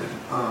Brandon.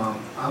 I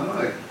want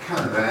to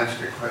kind of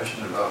ask a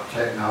question about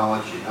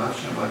technology, not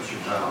so much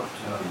about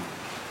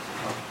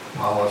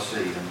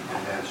policy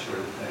and that sort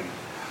of thing.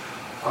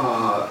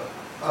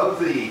 Of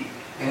the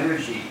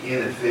energy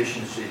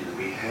inefficiency that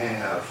we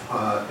have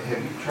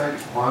you tried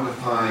to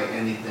quantify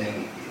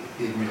anything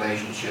in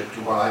relationship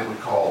to what I would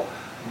call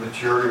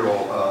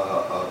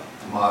material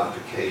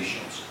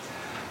modifications?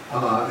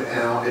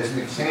 Now, as an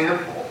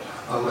example,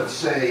 let's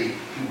say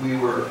we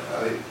were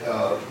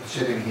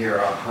sitting here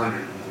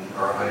 100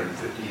 or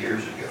 150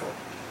 years ago.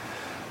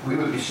 We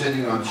would be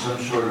sitting on some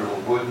sort of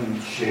a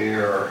wooden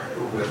chair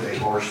with a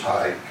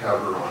horsehide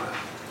cover on it.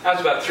 I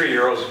was about 3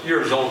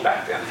 years old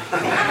back then.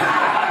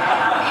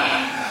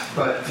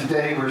 But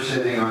today we're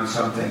sitting on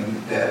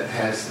something that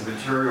has the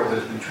material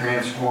has been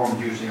transformed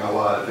using a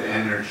lot of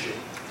energy.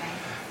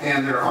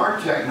 And there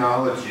are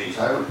technologies,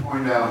 I would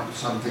point out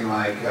something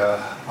like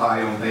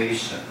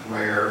biomason,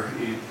 where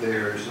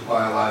there's a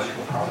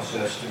biological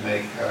process to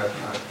make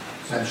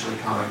essentially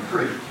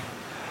concrete.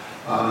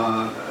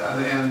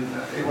 And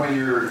when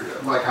you're,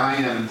 like I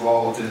am,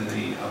 involved in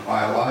the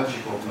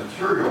biological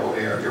material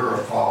area, or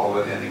follow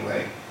it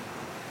anyway,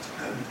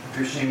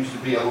 there seems to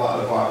be a lot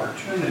of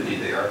opportunity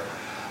there.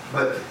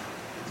 But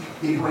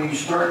when you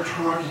start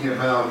talking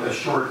about a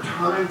short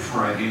time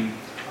frame,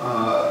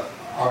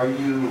 are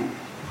you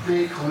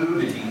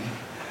precluding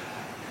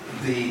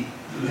the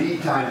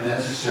lead time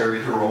necessary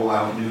to roll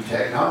out new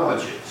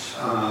technologies?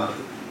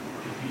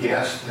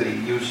 Yes, the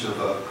use of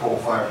a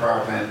coal-fired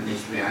power plant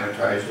needs to be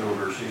amortized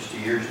over 60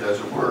 years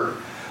doesn't work,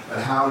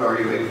 but how are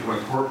you able to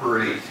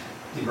incorporate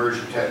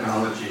emerging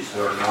technologies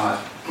that are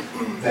not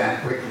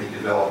that quickly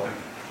developing?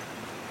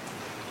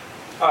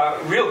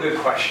 Real good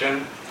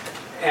question.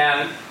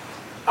 And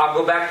I'll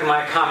go back to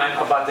my comment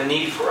about the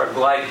need for a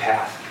glide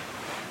path.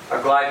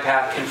 A glide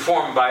path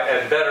informed by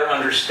a better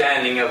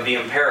understanding of the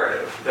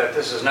imperative, that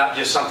this is not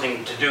just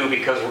something to do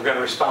because we're going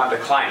to respond to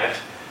climate,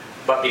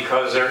 but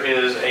because there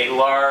is a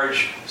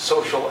large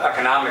social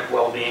economic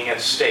well-being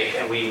at stake,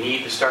 and we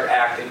need to start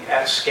acting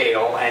at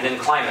scale and in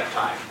climate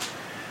time.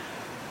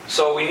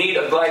 So we need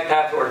a glide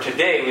path where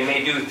today we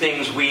may do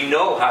things we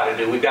know how to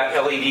do. We've got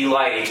LED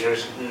lighting.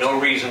 There's no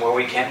reason why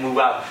we can't move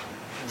out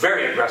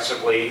very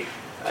aggressively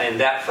in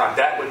that front.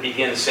 That would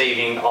begin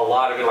saving a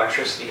lot of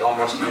electricity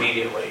almost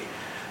immediately.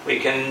 We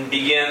can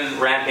begin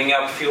ramping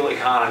up fuel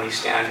economy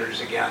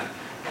standards again.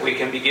 We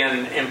can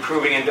begin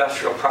improving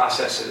industrial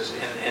processes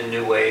in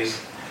new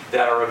ways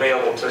that are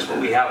available to us, but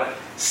we haven't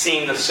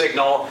seen the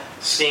signal,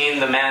 seen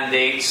the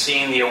mandate,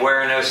 seen the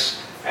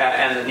awareness,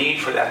 and the need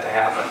for that to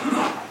happen.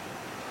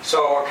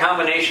 So a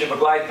combination of a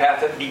glide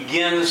path that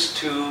begins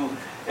to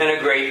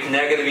integrate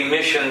negative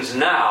emissions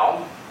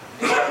now,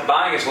 start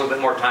buying us a little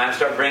bit more time,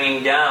 start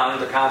bringing down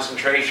the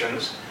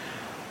concentrations,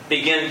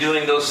 begin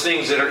doing those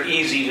things that are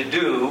easy to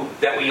do,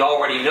 that we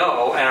already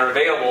know and are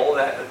available,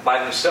 that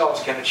by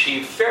themselves can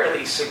achieve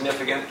fairly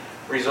significant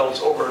results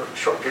over a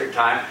short period of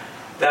time,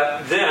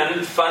 that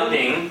then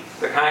funding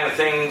the kind of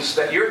things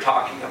that you're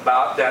talking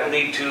about that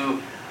lead to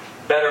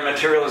better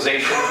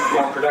materialization,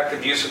 more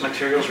productive use of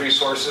materials,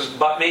 resources,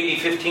 but maybe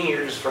 15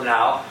 years from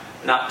now,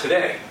 not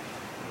today.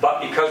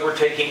 But because we're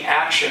taking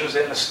actions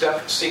in a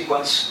step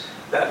sequence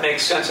that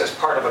makes sense as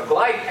part of a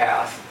glide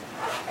path,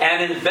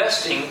 and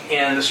investing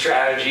in the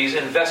strategies,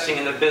 investing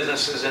in the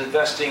businesses,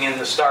 investing in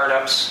the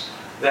startups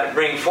that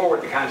bring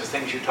forward the kinds of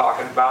things you're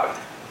talking about,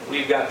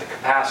 we've got the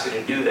capacity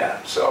to do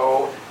that.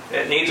 So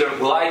it needs a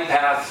glide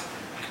path,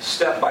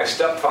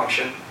 step-by-step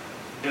function.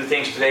 Do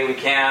things today we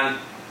can,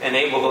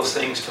 enable those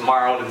things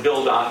tomorrow to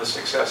build on the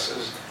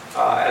successes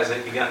as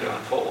they begin to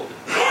unfold.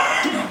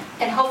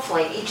 And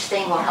hopefully each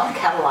thing will help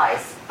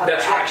catalyze other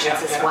That's right, actions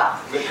yeah, as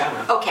well. Good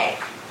comment. Okay,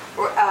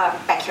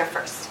 back here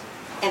first,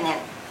 and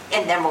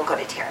then we'll go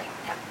to Terry.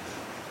 Yeah.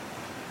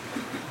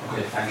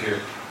 Okay, thank you.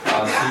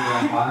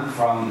 Steven Han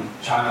from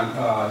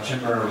China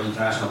Chamber of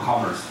International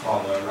Commerce,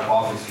 or the rep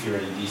office here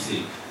in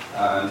DC.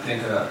 I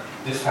think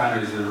this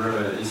panel is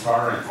really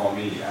inspiring for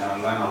me, and I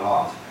learn a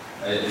lot,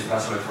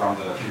 especially from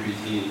the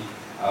PPT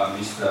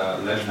Mr.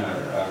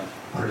 Lechner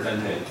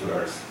presented to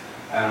us.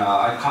 And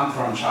I come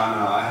from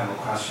China. I have a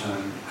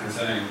question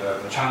concerning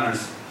the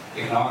China's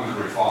economic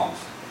reforms.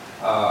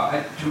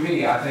 To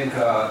me, I think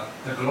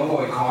the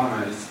global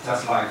economy is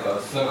just like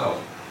a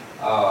circle.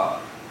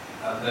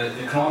 The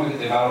economic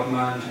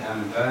development,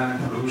 and then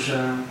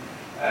pollution,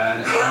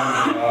 and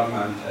economic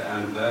development,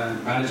 and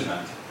then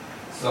management.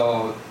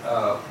 So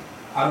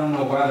I don't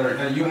know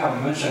whether you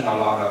have mentioned a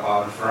lot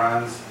about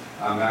France,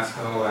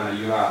 Mexico, and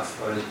the U.S.,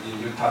 but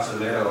you touched a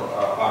little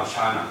about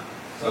China.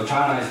 So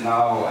China is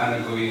now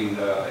undergoing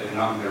the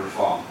economic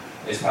reform,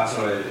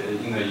 especially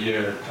in the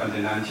year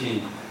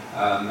 2019.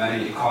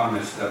 Many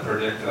economists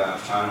predict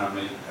that China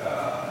may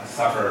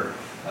suffer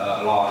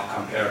a lot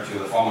compared to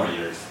the former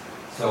years.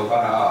 So,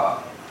 but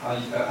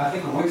I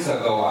think weeks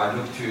ago I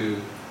looked to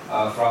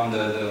from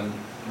the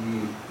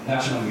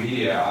national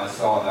media. I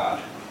saw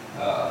that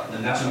the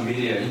national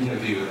media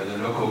interviewed the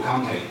local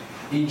county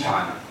in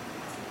China.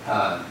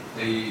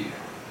 They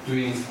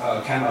doing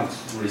kind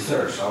of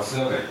research or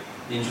survey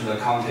into the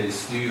county's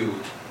steel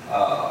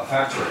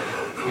factory,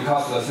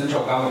 because the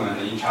central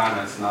government in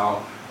China is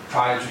now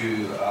trying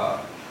to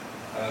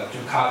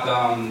cut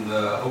down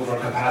the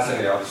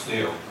overcapacity of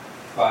steel.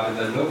 But at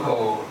the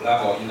local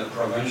level, in the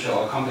provincial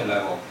or county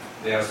level,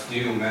 there are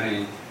still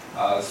many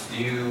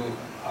steel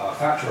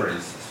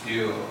factories,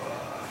 steel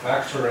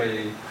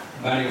factory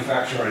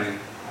manufacturing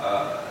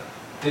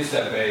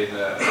disobey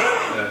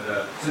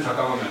the central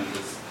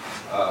government's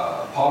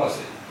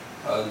policy.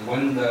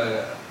 When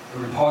the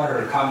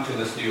reporter come to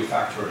the steel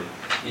factory,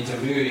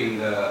 interviewing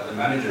the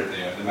manager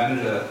there,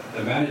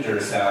 the manager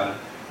said,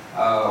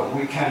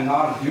 we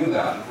cannot do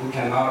that. We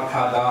cannot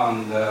cut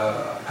down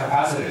the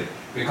capacity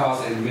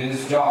because it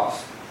means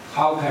jobs.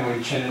 How can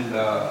we change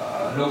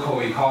the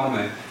local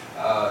economy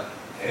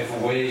if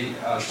we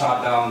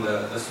shut down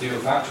the steel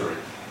factory?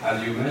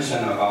 As you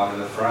mentioned about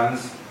the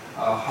France,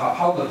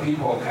 how the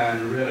people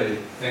can really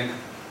think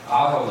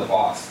out of the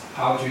box.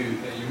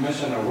 You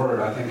mentioned a word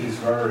I think is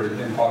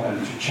very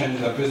important, to change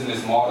the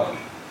business model.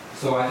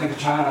 So I think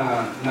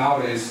China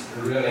nowadays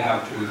really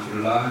have to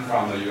learn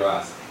from the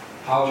U.S.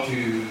 how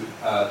to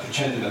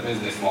change the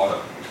business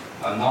model,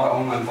 not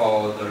only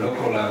for the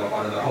local level,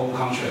 but the whole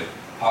country,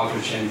 how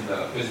to change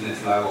the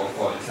business level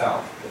for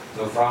itself.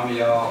 So from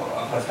your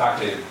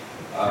perspective,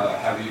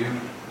 have you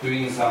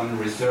doing some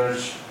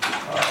research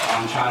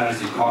on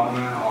China's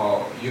economy,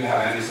 or you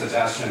have any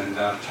suggestion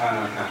that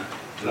China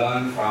can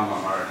learn from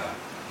America?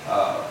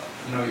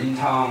 In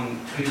town,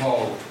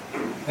 people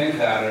think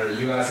that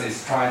the U.S.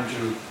 is trying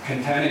to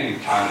contain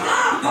China,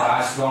 but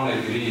I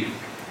strongly believe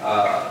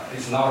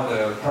it's not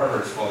the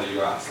purpose for the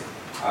U.S.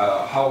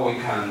 How we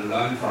can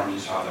learn from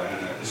each other,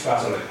 and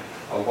especially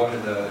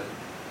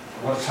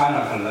what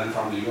China can learn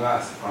from the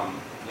U.S. from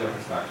your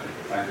perspective.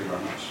 Thank you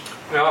very much.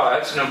 No,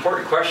 that's an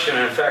important question.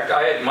 In fact,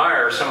 I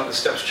admire some of the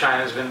steps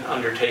China has been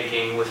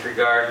undertaking with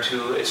regard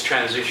to its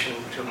transition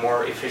to a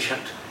more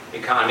efficient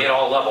economy at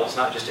all levels,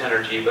 not just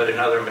energy, but in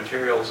other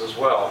materials as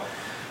well.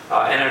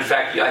 And in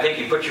fact, I think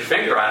you put your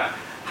finger on it,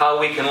 how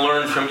we can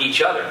learn from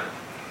each other.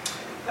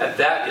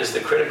 That is the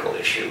critical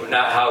issue,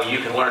 not how you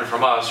can learn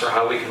from us or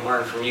how we can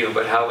learn from you,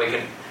 but how we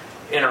can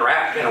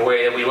interact in a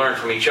way that we learn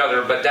from each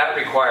other. But that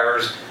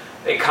requires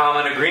a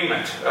common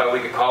agreement.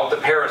 We could call it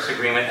the Paris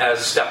Agreement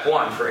as step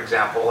one, for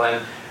example.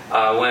 And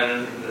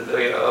when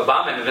the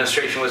Obama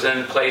administration was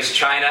in place,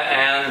 China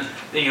and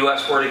the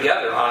U.S. were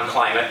together on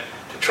climate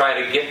to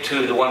try to get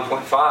to the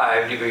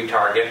 1.5 degree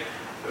target.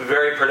 A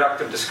very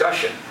productive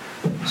discussion.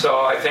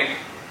 So I think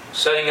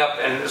setting up,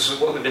 and this is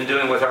what we've been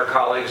doing with our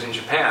colleagues in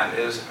Japan,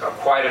 is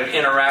quite an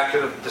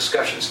interactive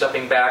discussion,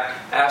 stepping back,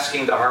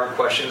 asking the hard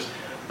questions.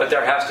 But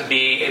there has to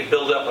be a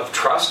buildup of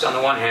trust on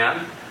the one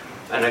hand,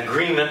 an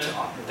agreement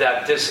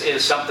that this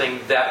is something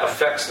that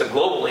affects the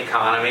global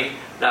economy,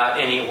 not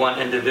any one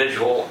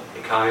individual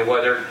economy,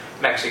 whether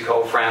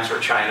Mexico, France, or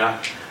China,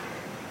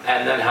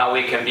 and then how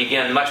we can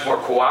begin much more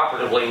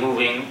cooperatively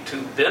moving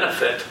to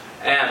benefit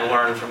and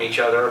learn from each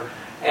other.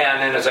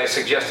 And then, as I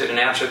suggested in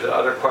answer to the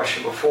other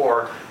question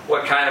before,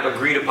 what kind of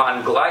agreed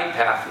upon glide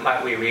path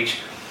might we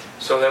reach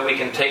so that we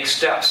can take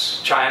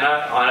steps,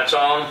 China on its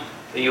own,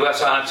 the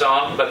U.S. on its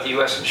own, but the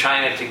U.S. and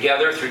China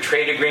together through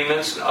trade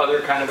agreements and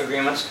other kind of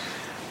agreements,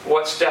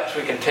 what steps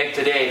we can take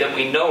today that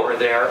we know are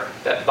there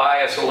that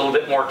buy us a little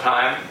bit more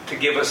time to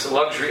give us the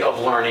luxury of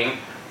learning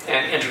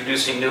and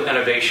introducing new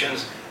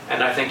innovations.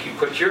 And I think you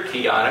put your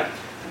key on it,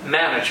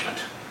 management.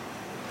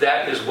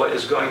 That is what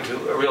is going to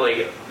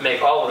really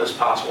make all of this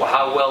possible.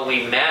 How well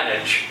we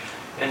manage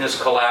in this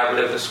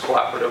collaborative, this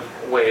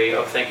cooperative way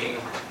of thinking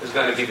is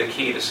going to be the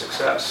key to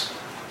success.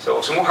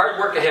 So some more hard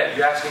work ahead.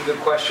 You're asking good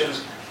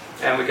questions,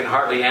 and we can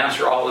hardly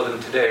answer all of them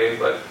today,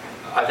 but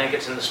I think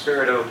it's in the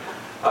spirit of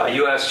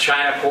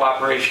U.S.-China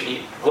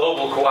cooperation,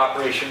 global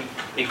cooperation,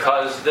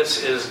 because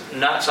this is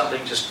not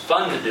something just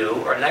fun to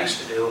do or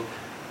nice to do,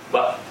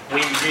 but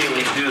we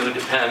really do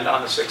depend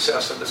on the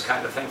success of this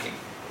kind of thinking.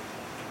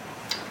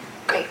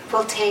 Great.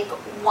 We'll take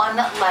one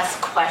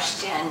last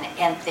question,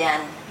 and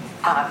then,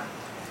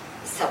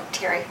 so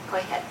Terry, go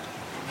ahead.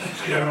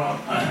 Thanks, Carol.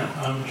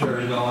 I'm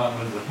Terry Bell. I'm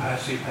with the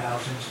Passive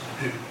House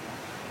Institute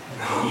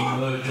and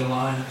the eMERGE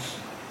Alliance.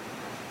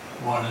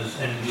 One is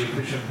energy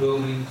efficient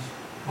buildings.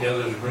 The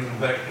other is bringing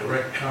back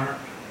direct current.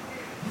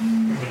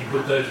 When you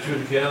put those two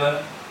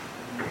together,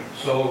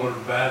 solar,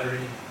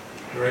 battery,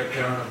 direct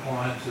current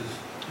appliances,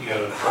 you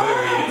got a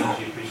very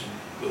energy efficient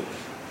building.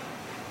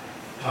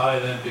 Tie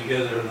them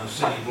together in a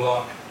city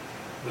block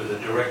with a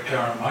direct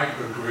current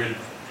microgrid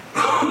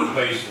as the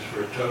basis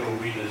for a total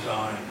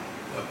redesign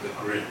of the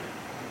grid.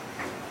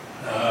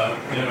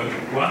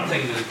 One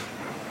thing that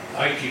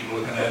I keep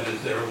looking at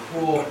is there are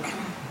 4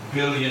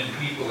 billion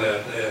people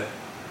out there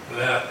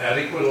without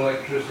adequate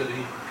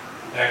electricity,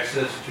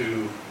 access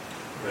to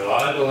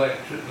reliable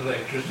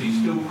electricity,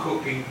 still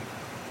cooking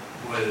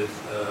with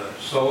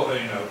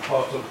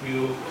fossil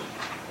fuels,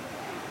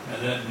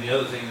 and then the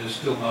other thing is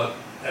still not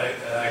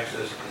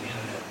access to the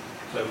internet.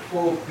 So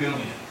 4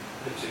 billion,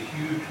 it's a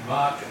huge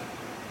market.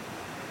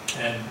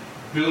 And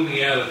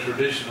building out a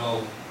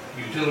traditional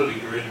utility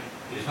grid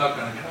is not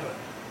going to cut it.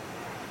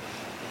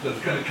 So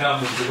it's going to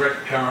come with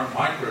direct current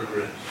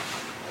microgrids.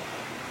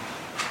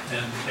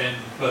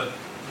 But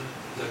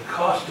the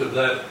cost of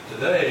that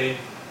today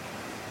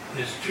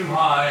is too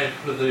high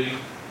for the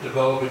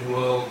developing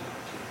world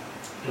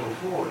to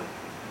afford.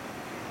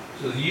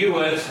 So the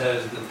U.S.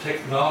 has the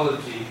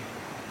technology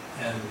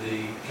and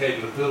the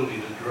capability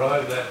to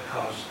drive that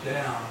cost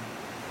down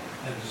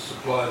and to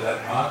supply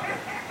that market.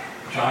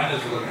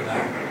 China's looking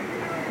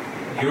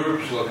at it.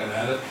 Europe's looking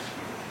at it.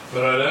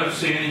 But I don't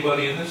see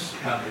anybody in this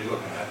country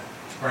looking at it,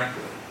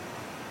 frankly.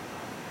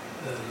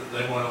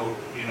 They want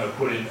to,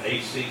 put in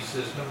AC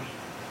systems,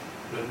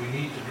 but we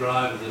need to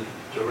drive the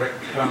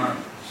direct current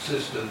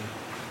system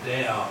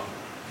down.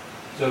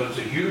 So it's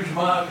a huge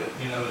market.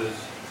 There's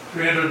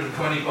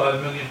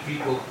 325 million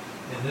people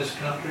in this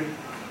country,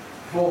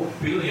 4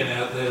 billion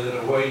out there that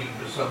are waiting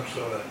for some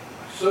sort of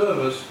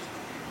service,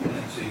 and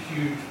it's a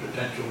huge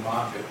potential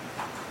market.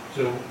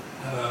 So,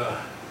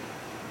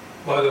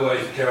 by the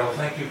way, Carol,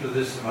 thank you for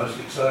this, the most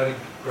exciting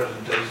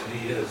presentation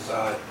he has,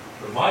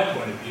 from my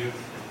point of view,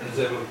 has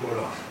ever put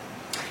on.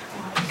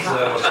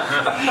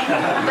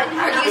 But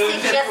are you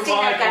suggesting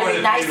that that'd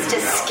be nice to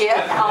skip?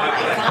 Oh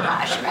my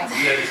gosh, right?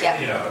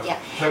 Yeah.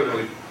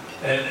 Totally.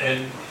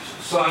 And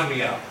sign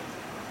me up.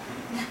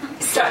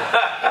 So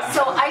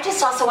I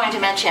just also wanted to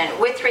mention,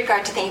 with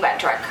regard to thinking about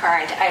direct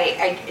current,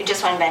 I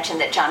just want to mention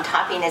that John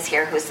Topping is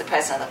here, who's the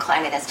president of the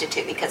Climate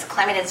Institute, because the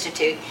Climate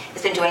Institute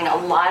has been doing a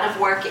lot of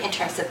work in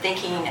terms of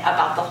thinking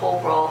about the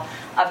whole role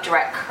of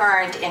direct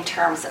current in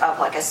terms of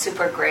like a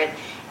super grid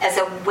as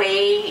a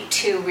way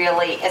to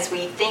really, as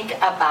we think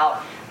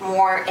about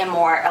more and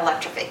more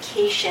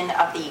electrification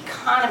of the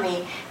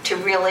economy, to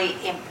really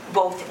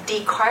both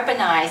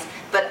decarbonize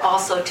but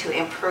also to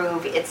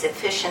improve its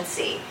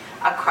efficiency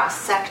across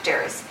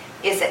sectors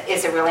is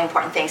a really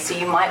important thing. So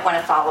you might want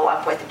to follow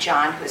up with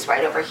John, who's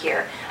right over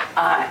here,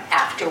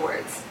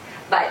 afterwards.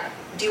 But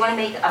do you want to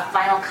make a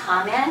final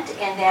comment,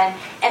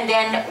 and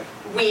then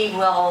we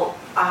will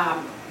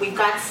we've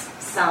got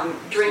some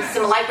drinks,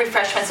 some light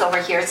refreshments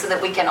over here, so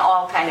that we can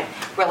all kind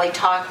of really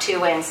talk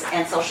to and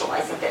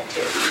socialize a bit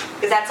too,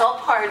 because that's all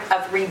part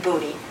of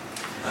rebooting.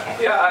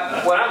 Okay.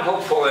 Yeah, what I'm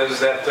hopeful is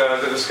that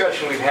the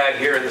discussion we've had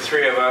here, the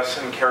three of us,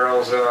 and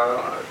Carol's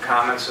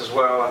comments as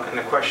well, and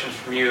the questions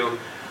from you,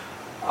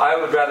 I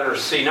would rather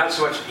see not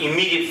so much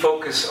immediate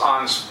focus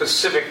on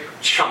specific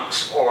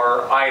chunks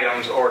or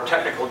items or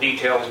technical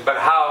details, but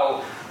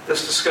how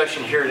this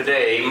discussion here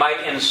today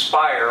might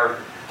inspire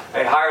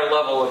a higher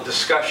level of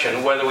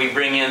discussion, whether we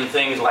bring in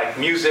things like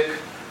music,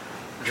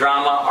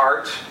 drama,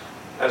 art,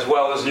 as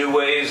well as new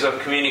ways of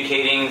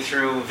communicating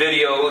through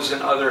videos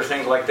and other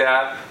things like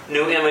that,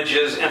 new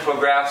images,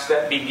 infographics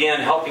that begin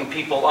helping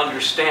people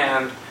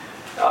understand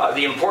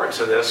the importance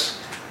of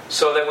this,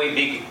 so that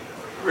we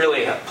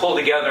really pull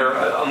together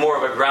a more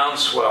of a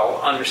groundswell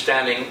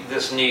understanding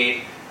this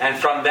need. And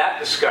from that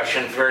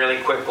discussion,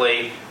 fairly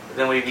quickly,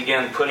 then we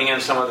begin putting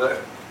in some of the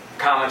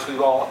comments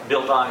we've all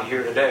built on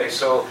here today.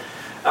 So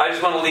I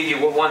just want to leave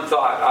you with one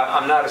thought.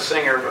 I'm not a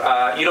singer.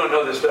 You don't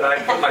know this, but I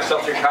put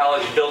myself through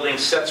college building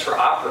sets for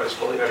operas,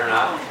 believe it or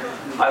not.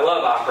 I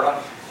love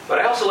opera. But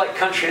I also like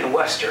country and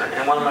western,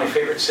 and one of my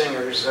favorite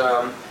singers,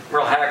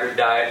 Merle Haggard,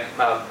 died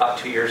about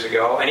 2 years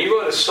ago, and he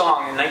wrote a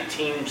song in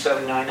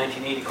 1979,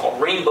 1980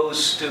 called Rainbow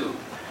Stew.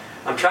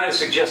 I'm trying to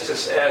suggest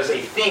this as a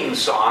theme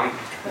song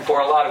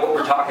for a lot of what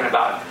we're talking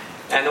about.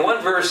 And the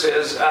one verse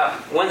is,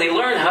 when they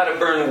learn how to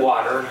burn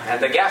water, and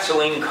the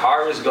gasoline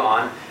car is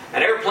gone,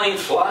 an airplane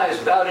flies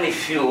without any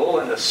fuel,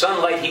 and the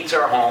sunlight heats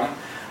our home,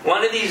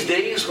 one of these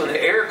days when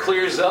the air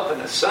clears up and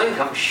the sun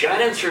comes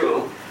shining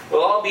through,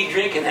 we'll all be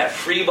drinking that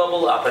free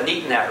bubble up and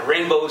eating that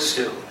rainbow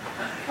stew.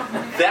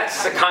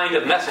 That's the kind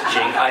of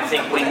messaging I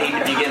think we need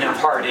to begin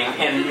imparting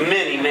in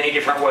many, many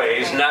different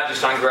ways, not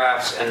just on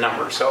graphs and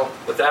numbers. So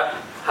with that,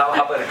 how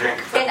about a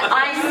drink? And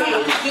I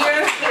say,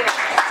 here.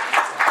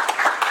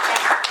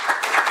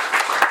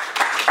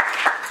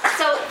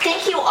 So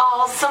thank you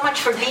all so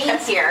much for being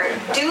here.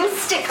 Do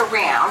stick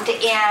around,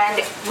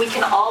 and we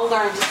can all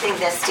learn to sing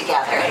this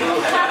together.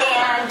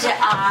 And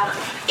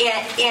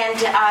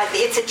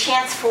it's a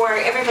chance for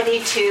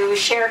everybody to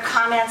share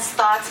comments,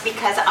 thoughts,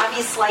 because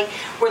obviously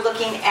we're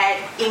looking at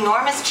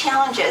enormous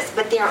challenges,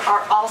 but there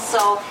are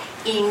also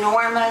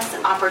enormous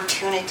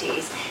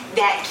opportunities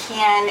that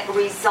can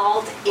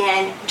result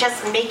in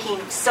just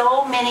making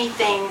so many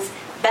things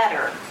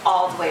better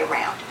all the way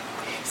around.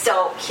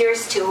 So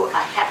here's to a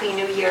Happy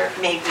New Year.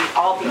 May we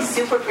all be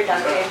super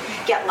productive,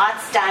 get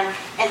lots done,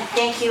 and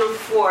thank you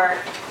for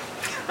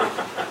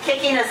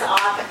kicking us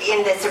off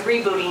in this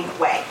rebooting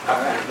way.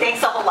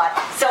 Thanks a whole lot.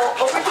 So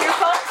over here,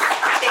 folks.